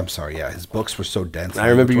books. I'm sorry. Yeah, his books were so dense. I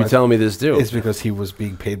remember you telling me this too. It's because he was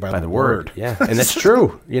being paid by the word. Yeah, and that's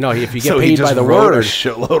true. If you get So he paid just by the wrote a word,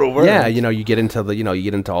 shitload of words. yeah, you get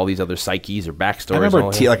into all these other psyches or backstories. I remember and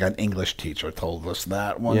all that. like an English teacher told us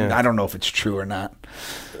that one. Yeah. I don't know if it's true or not,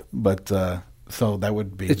 but so that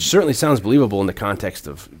would be. It certainly sounds believable in the context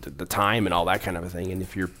of the time and all that kind of a thing, and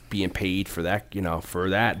if you're being paid for that,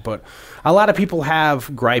 for that. But a lot of people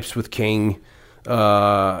have gripes with King,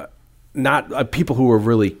 not people who are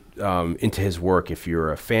really into his work. If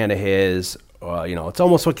you're a fan of his, it's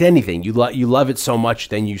almost like anything. You love it so much,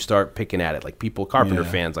 then you start picking at it. Like Carpenter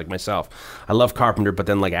fans like myself. I love Carpenter, but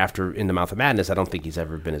then like after In the Mouth of Madness, I don't think he's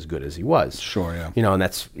ever been as good as he was. Sure, yeah. And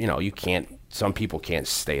that's, you can't. Some people can't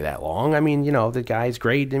stay that long. I mean, the guy's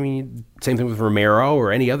great. I mean, same thing with Romero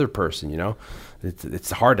or any other person,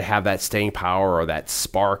 It's hard to have that staying power or that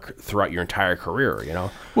spark throughout your entire career,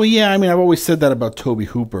 Well, yeah, I mean, I've always said that about Tobe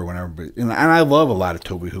Hooper and I love a lot of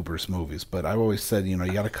Tobe Hooper's movies, but I've always said, you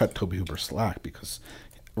got to cut Tobe Hooper slack because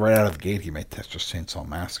right out of the gate he made Texas Chainsaw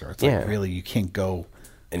Massacre. It's like, really, you can't go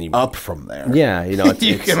up from there. Yeah,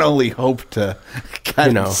 you can only hope to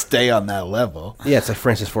kind of stay on that level. Yeah, it's like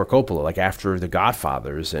Francis Ford Coppola. Like after The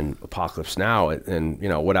Godfathers and Apocalypse Now, and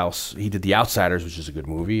what else? He did The Outsiders, which is a good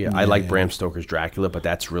movie. I like Bram Stoker's Dracula, but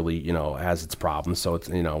that's really has its problems. So it's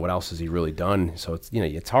what else has he really done? So it's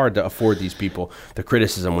it's hard to afford these people the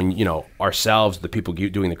criticism when ourselves, the people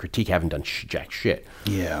doing the critique, haven't done jack shit.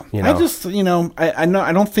 Yeah, I just I know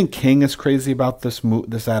I don't think King is crazy about this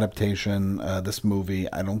this adaptation, this movie.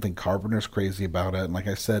 I don't think Carpenter's crazy about it. And like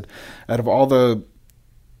I said, out of all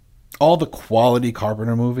the quality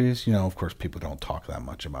Carpenter movies, of course people don't talk that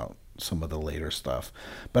much about some of the later stuff.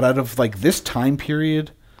 But out of like this time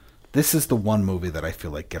period, this is the one movie that I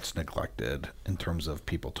feel like gets neglected in terms of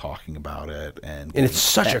people talking about it and it's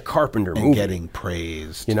such a Carpenter movie and getting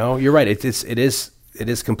praised. You're right. It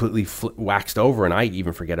is completely waxed over, and I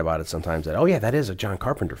even forget about it sometimes. That is a John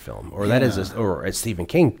Carpenter film, or that is a Stephen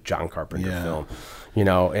King John Carpenter film.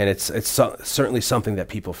 And it's certainly something that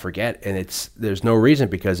people forget, and there's no reason,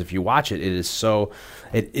 because if you watch it,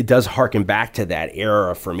 it does harken back to that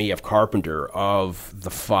era for me of Carpenter, of The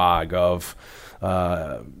Fog, of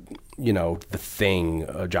The Thing,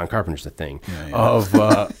 John Carpenter's The Thing, of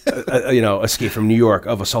Escape from New York,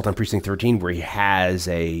 of Assault on Precinct 13, where he has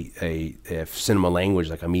a cinema language,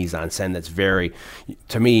 like a mise en scène that's very,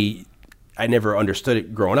 to me, I never understood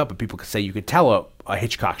it growing up, but people could say you could tell a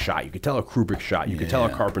Hitchcock shot, you could tell a Kubrick shot, you could tell a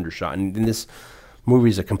Carpenter shot, and this movie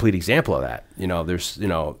is a complete example of that. There's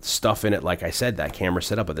stuff in it, like I said, that camera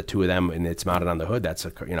set up with the two of them, and it's mounted on the hood. That's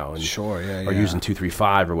or using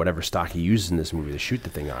 235 or whatever stock he uses in this movie to shoot the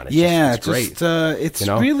thing on. It's great. It's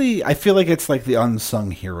really, I feel like it's like the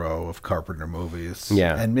unsung hero of Carpenter movies.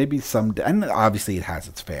 Yeah, and maybe and obviously it has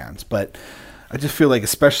its fans, but I just feel like,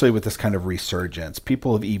 especially with this kind of resurgence,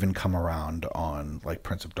 people have even come around on like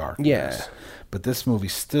Prince of Darkness. Yeah. But this movie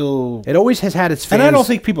still... It always has had its fans. And I don't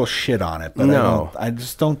think people shit on it, but I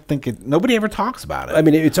just don't think it... Nobody ever talks about it. I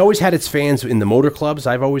mean, it's always had its fans in the motor clubs.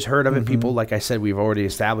 I've always heard of it. People, like I said, we've already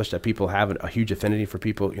established that people have a huge affinity for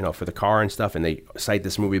people, for the car and stuff, and they cite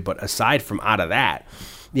this movie. But aside from out of that,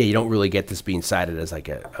 you don't really get this being cited as like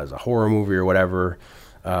as a horror movie or whatever.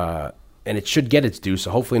 And it should get its due. So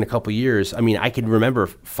hopefully in a couple of years, I mean, I can remember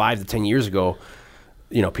 5 to 10 years ago,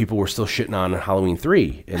 people were still shitting on Halloween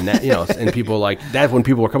 3, and that, and people like that when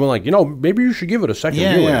people were coming like, maybe you should give it a second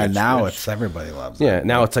viewing. Yeah, now it's everybody loves it. Yeah,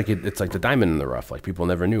 now it's like the diamond in the rough. Like people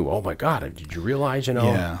never knew. Oh my God, did you realize?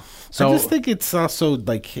 Yeah. So I just think it's also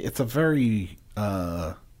like it's a very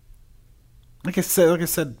like I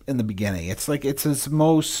said in the beginning, it's like it's his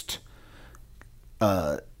most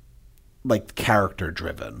like character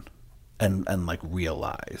driven. And like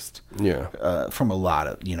realized, from a lot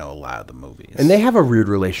of the movies, and they have a weird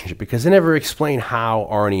relationship because they never explain how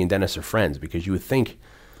Arnie and Dennis are friends. Because you would think,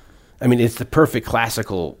 I mean, it's the perfect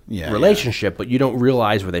classical relationship, but you don't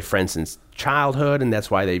realize were they friends since childhood, and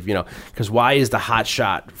that's why they've because why is the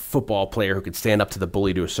hotshot football player who could stand up to the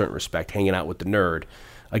bully to a certain respect hanging out with the nerd?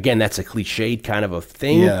 Again, that's a cliched kind of a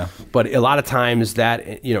thing, but a lot of times that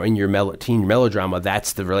in your teen melodrama,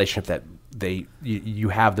 that's the relationship that you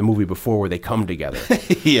have the movie before where they come together.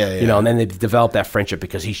 Yeah. You know, and then they develop that friendship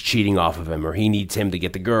because he's cheating off of him, or he needs him to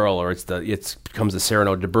get the girl, or it becomes the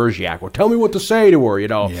Cyrano de Bergerac, or tell me what to say to her, you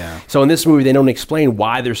know. Yeah. So in this movie, they don't explain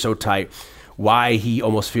why they're so tight, why he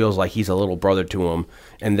almost feels like he's a little brother to him,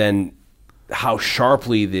 and then how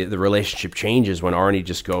sharply the relationship changes when Arnie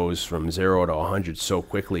just goes from 0 to 100 so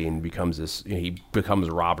quickly and becomes this. He becomes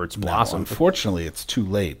Robert's Blossom. Unfortunately, it's too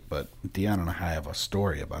late, but Dion and I have a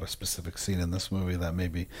story about a specific scene in this movie that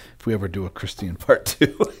maybe if we ever do a Christine part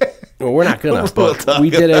 2. Well, we're not gonna. We'll But we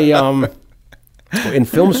did a in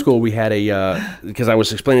film school. We had a because I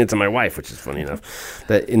was explaining it to my wife, which is funny enough.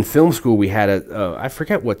 That in film school we had a I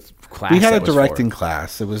forget what class We had that a was directing for.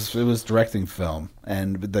 class. It was directing film,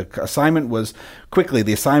 and the assignment was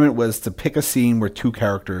to pick a scene where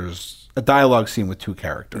a dialogue scene with two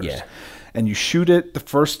characters. Yeah. And you shoot it the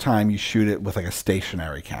first time. You shoot it with like a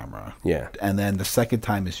stationary camera. Yeah. And then the second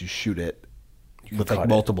time is you shoot it with cut like it.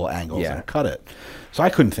 multiple angles Yeah. and cut it. So I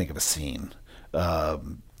couldn't think of a scene.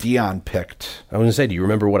 Dion picked. I was gonna say, do you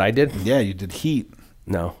remember what I did? Yeah, you did Heat.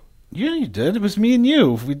 No, Yeah, you did. It was me and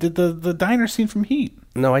you. We did the diner scene from Heat.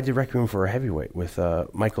 no, I did Requiem for a Heavyweight with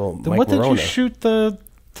Michael. Then Mike what did Morona. you shoot the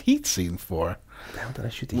Heat scene for? How did I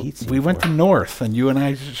shoot the Heat scene? We went for? to North, and you and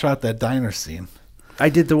I shot that diner scene. I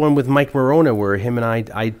did the one with Mike Morona where him and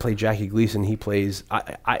I play Jackie Gleason. He plays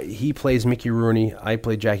he plays Mickey Rooney. I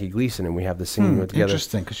play Jackie Gleason, and we have the scene together.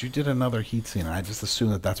 Interesting, because you did another Heat scene, and I just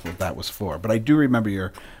assumed that's what that was for. But I do remember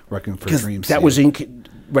your Requiem for a Dream scene. That was in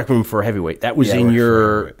Requiem for a Heavyweight. That was Yeah, in Requiem for a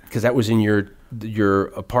your Heavyweight. because that was in your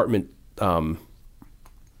apartment.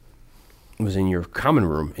 It was in your common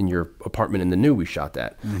room in your apartment in the New. We shot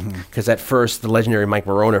that because at first the legendary Mike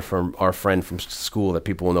Morona, from our friend from school that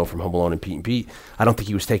people will know from Home Alone and Pete and Pete, I don't think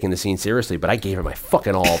he was taking the scene seriously, but I gave him my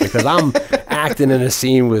fucking all because I'm acting in a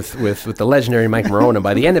scene with the legendary Mike Morona.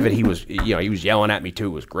 By the end of it, he was yelling at me too.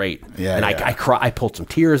 It was great. Yeah, and yeah. I pulled some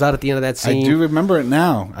tears out at the end of that scene. I do remember it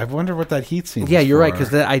now. I wonder what that Heat scene. Yeah, was you're right, for.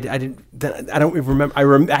 because I don't even remember.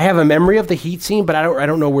 I have a memory of the Heat scene, but I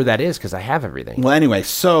don't know where that is because I have everything. Well, anyway,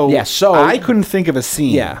 so I couldn't think of a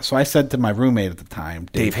scene. Yeah. So I said to my roommate at the time,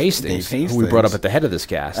 Dave Hastings, who we brought up at the head of this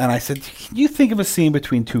cast. and I said, "Can you think of a scene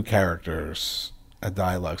between two characters, a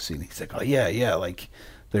dialogue scene?" He's like, "Oh yeah, like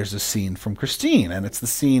there's a scene from Christine, and it's the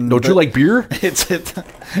scene. Don't you like beer? It's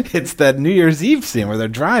that New Year's Eve scene where they're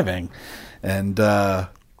driving, and the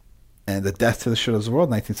Death to the Shadows of the World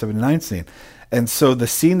 1979 scene, and so the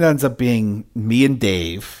scene ends up being me and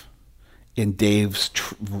Dave in Dave's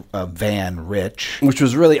van, Rich. Which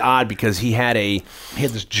was really odd because he had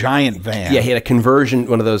this giant van. Yeah, he had a conversion,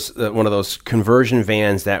 one of those conversion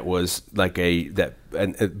vans that was like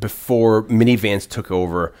before minivans took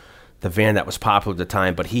over, the van that was popular at the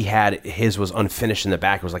time. But his was unfinished in the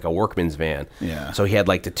back. It was like a workman's van. Yeah. So he had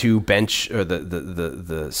like the two bench or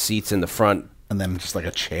the seats in the front. And then just like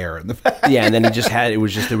a chair in the back. Yeah, and then there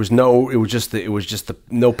was just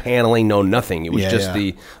no paneling, no nothing. It was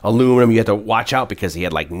the aluminum. You had to watch out because he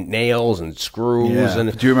had like nails and screws. Yeah.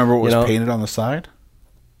 And Do you remember what was painted on the side?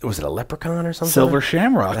 Was it a leprechaun or something? Silver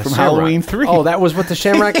Shamrock A from shamrock. Halloween 3. Oh, that was what the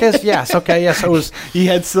shamrock is? Yes, okay, yes. It was. He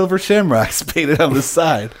had silver shamrocks painted on the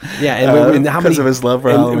side. Yeah, and how many of his love for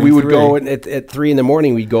Halloween we would 3. go at 3 in the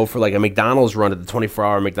morning. We'd go for like a McDonald's run at the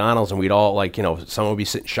 24-hour McDonald's, and we'd all someone would be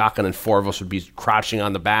sitting shotgun, and 4 of us would be crouching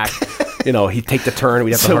on the back. He'd take the turn.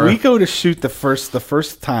 We'd have to So hurry. we go to shoot the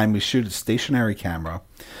first time we shoot a stationary camera.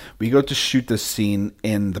 We go to shoot this scene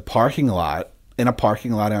in the parking lot. In a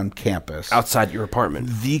parking lot on campus. Outside your apartment.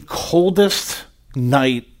 The coldest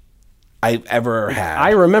night I've ever had.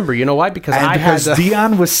 I remember. You know why? Because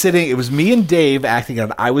Dion was sitting. It was me and Dave acting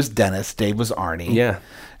on. I was Dennis. Dave was Arnie. Yeah.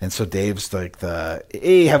 And so Dave's like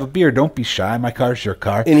hey, have a beer. Don't be shy. My car's your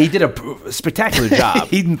car. And he did a spectacular job.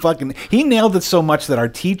 He nailed it so much that our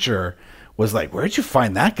teacher was like, "Where'd you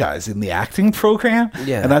find that guy? Is he in the acting program?"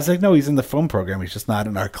 Yeah. And I was like, "No, he's in the film program. He's just not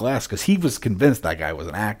in our class," because he was convinced that guy was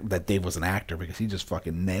that Dave was an actor because he just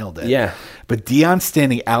fucking nailed it. Yeah. But Dion's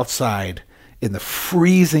standing outside in the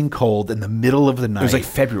freezing cold in the middle of the night. It was like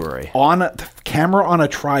February. On the camera on a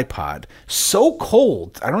tripod. So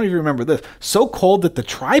cold. I don't even remember this. So cold that the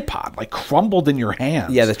tripod like crumbled in your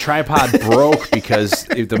hands. Yeah, the tripod broke because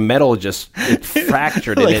the metal it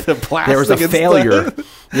fractured Like and the there was a plastic and failure.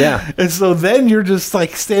 stuff. Yeah. And so then you're just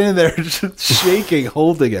like standing there just shaking,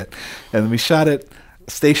 holding it. And we shot it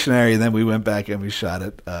stationary, and then we went back and we shot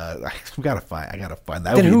it. I gotta find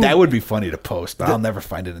that. That would be funny to post, but I'll never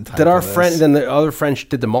find it in time. Did our for this. friend, then the other friend,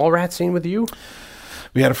 did the Mallrats scene with you?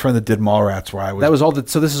 We had a friend that did Mallrats where I was. That was all.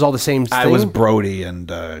 So this is all the same thing? I was Brody, and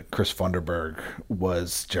Chris Funderburg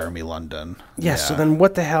was Jeremy London. Yeah, so then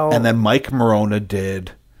what the hell? And then Mike Morona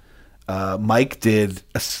did Mike did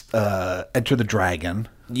Enter the Dragon.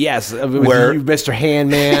 Yes, Where- you, Mr.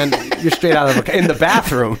 Handman, you're straight out of in the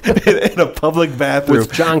bathroom In a public bathroom.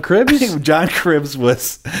 with John Cribbs. John Cribbs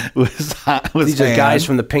was These are Han. guys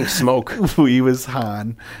from the Pink Smoke. He was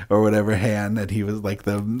Han or whatever Han, and he was like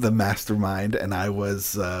the mastermind, and I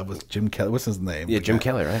was Jim Kelly. What's his name? Yeah, Jim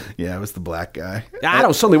Kelly, right? Yeah, I was the black guy. I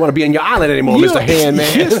don't suddenly want to be on your island anymore, Mr.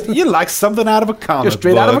 Handman. You're like something out of a comic. You're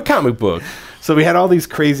straight out of a book. comic book. So we had all these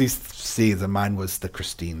crazy scenes, and mine was the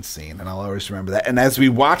Christine scene, and I'll always remember that. And as we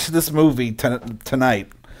watched this movie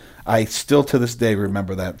tonight, I still to this day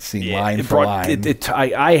remember that scene line for line.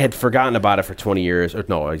 I had forgotten about it for 20 years, or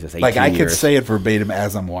no, I was just 18 like I years. could say it verbatim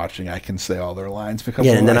as I'm watching. I can say all their lines because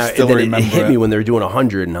Yeah, and then I still it remember hit me when they were doing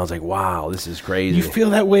 100, and I was like, wow, this is crazy. You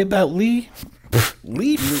feel that way about Lee?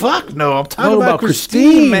 Lee? Fuck no! I'm talking No, about about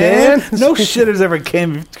Christine, Christine, man. man. No shit has ever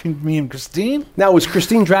came between me and Christine. Now, was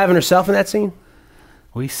Christine driving herself in that scene?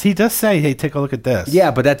 Well, he does say, "Hey, take a look at this."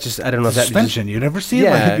 Yeah, but that just, I don't know if that suspension. You never see it.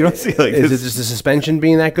 Yeah, Like, you don't see it like is this. it just the suspension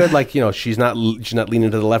being that good? Like, she's not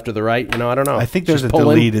leaning to the left or the right. I don't know. I think there's She's a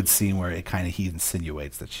pulling. deleted scene where it kind of he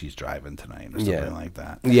insinuates that she's driving tonight or something like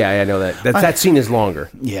that. Yeah, I know that. That scene is longer.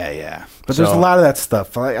 Yeah. But there's So- a lot of that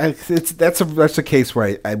stuff. That's a case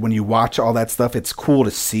where I when you watch all that stuff, it's cool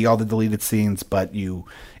to see all the deleted scenes, but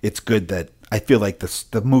it's good that I feel like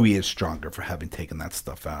the movie is stronger for having taken that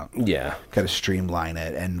stuff out. Yeah, Kind of streamline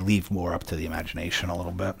it and leave more up to the imagination a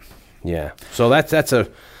little bit. yeah. So that's a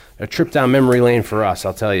trip down memory lane for us.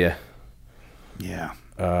 I'll tell you. Yeah.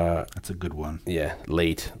 That's a good one. Yeah,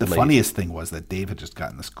 late. The late. funniest thing was that Dave had just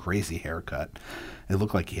gotten this crazy haircut. It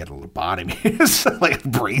looked like he had a lobotomy. It's like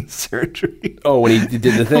brain surgery. Oh, when he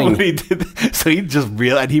did the thing. When he did, so he just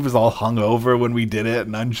realized he was all hungover when we did it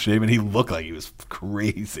and unshaven. He looked like he was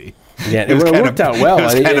crazy. Yeah, It was it kinda- worked out well. It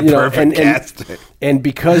was I mean, kind of perfect casting. And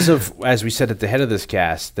because of, as we said at the head of this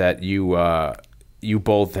cast, that you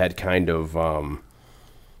both had kind of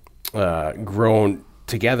grown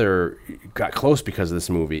together, got close because of this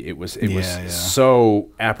movie. It was so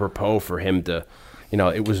apropos for him to,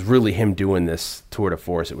 it was really him doing this tour de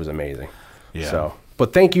force. It was amazing. Yeah. So,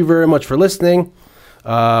 but thank you very much for listening.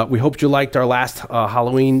 We hope you liked our last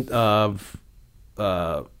Halloween.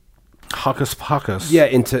 Hocus Pocus. Yeah,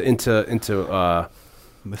 into.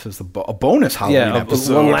 This is a bonus Halloween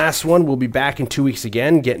episode. One last one. We'll be back in 2 weeks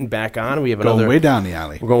again, getting back on. We have Going another way down the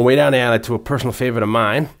alley. We're going way down the alley to a personal favorite of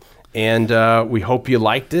mine. And we hope you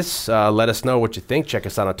like this. Let us know what you think. Check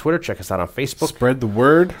us out on Twitter. Check us out on Facebook. Spread the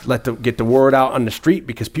word. Get the word out on the street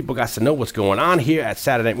because people got to know what's going on here at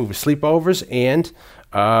Saturday Night Movie Sleepovers. And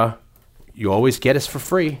you always get us for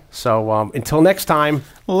free. So until next time.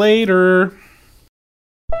 Later.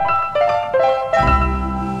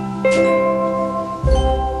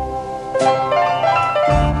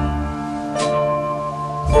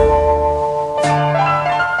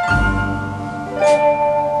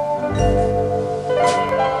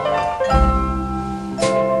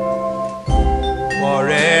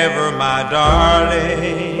 Forever, my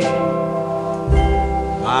darling,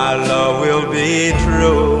 my love will be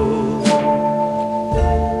true.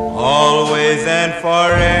 Always and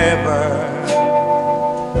forever,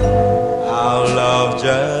 I'll love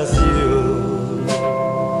just you.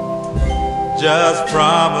 Just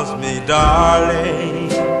promise me,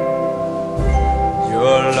 darling,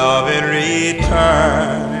 your love in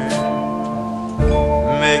return.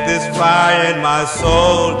 Make this fire in my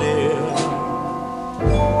soul, dear,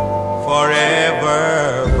 forever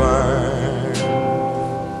burn.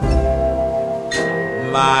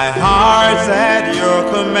 My heart's at your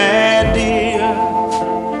command, dear,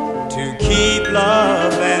 to keep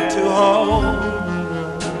love and to hold.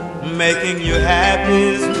 Making you happy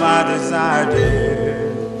is my desire, dear.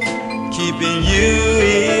 Keeping you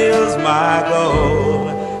is my goal.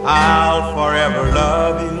 I'll forever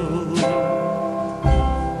love you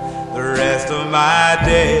the rest of my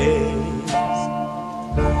days.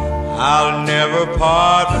 I'll never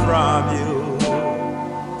part from you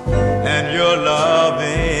and your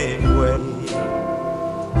loving way.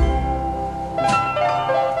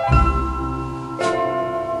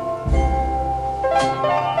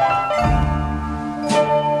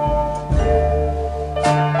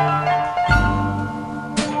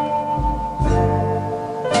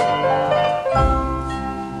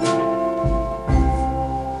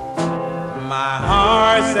 My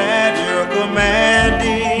heart's at your command,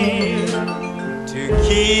 dear, to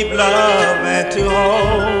keep love and to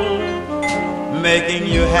hold. Making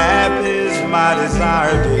you happy is my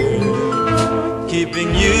desire, dear. Keeping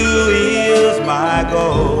you is my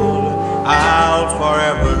goal. I'll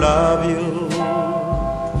forever love you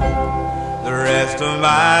the rest of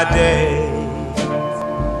my days.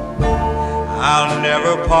 I'll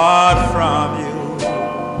never part from you,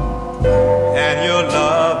 and your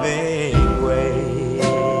love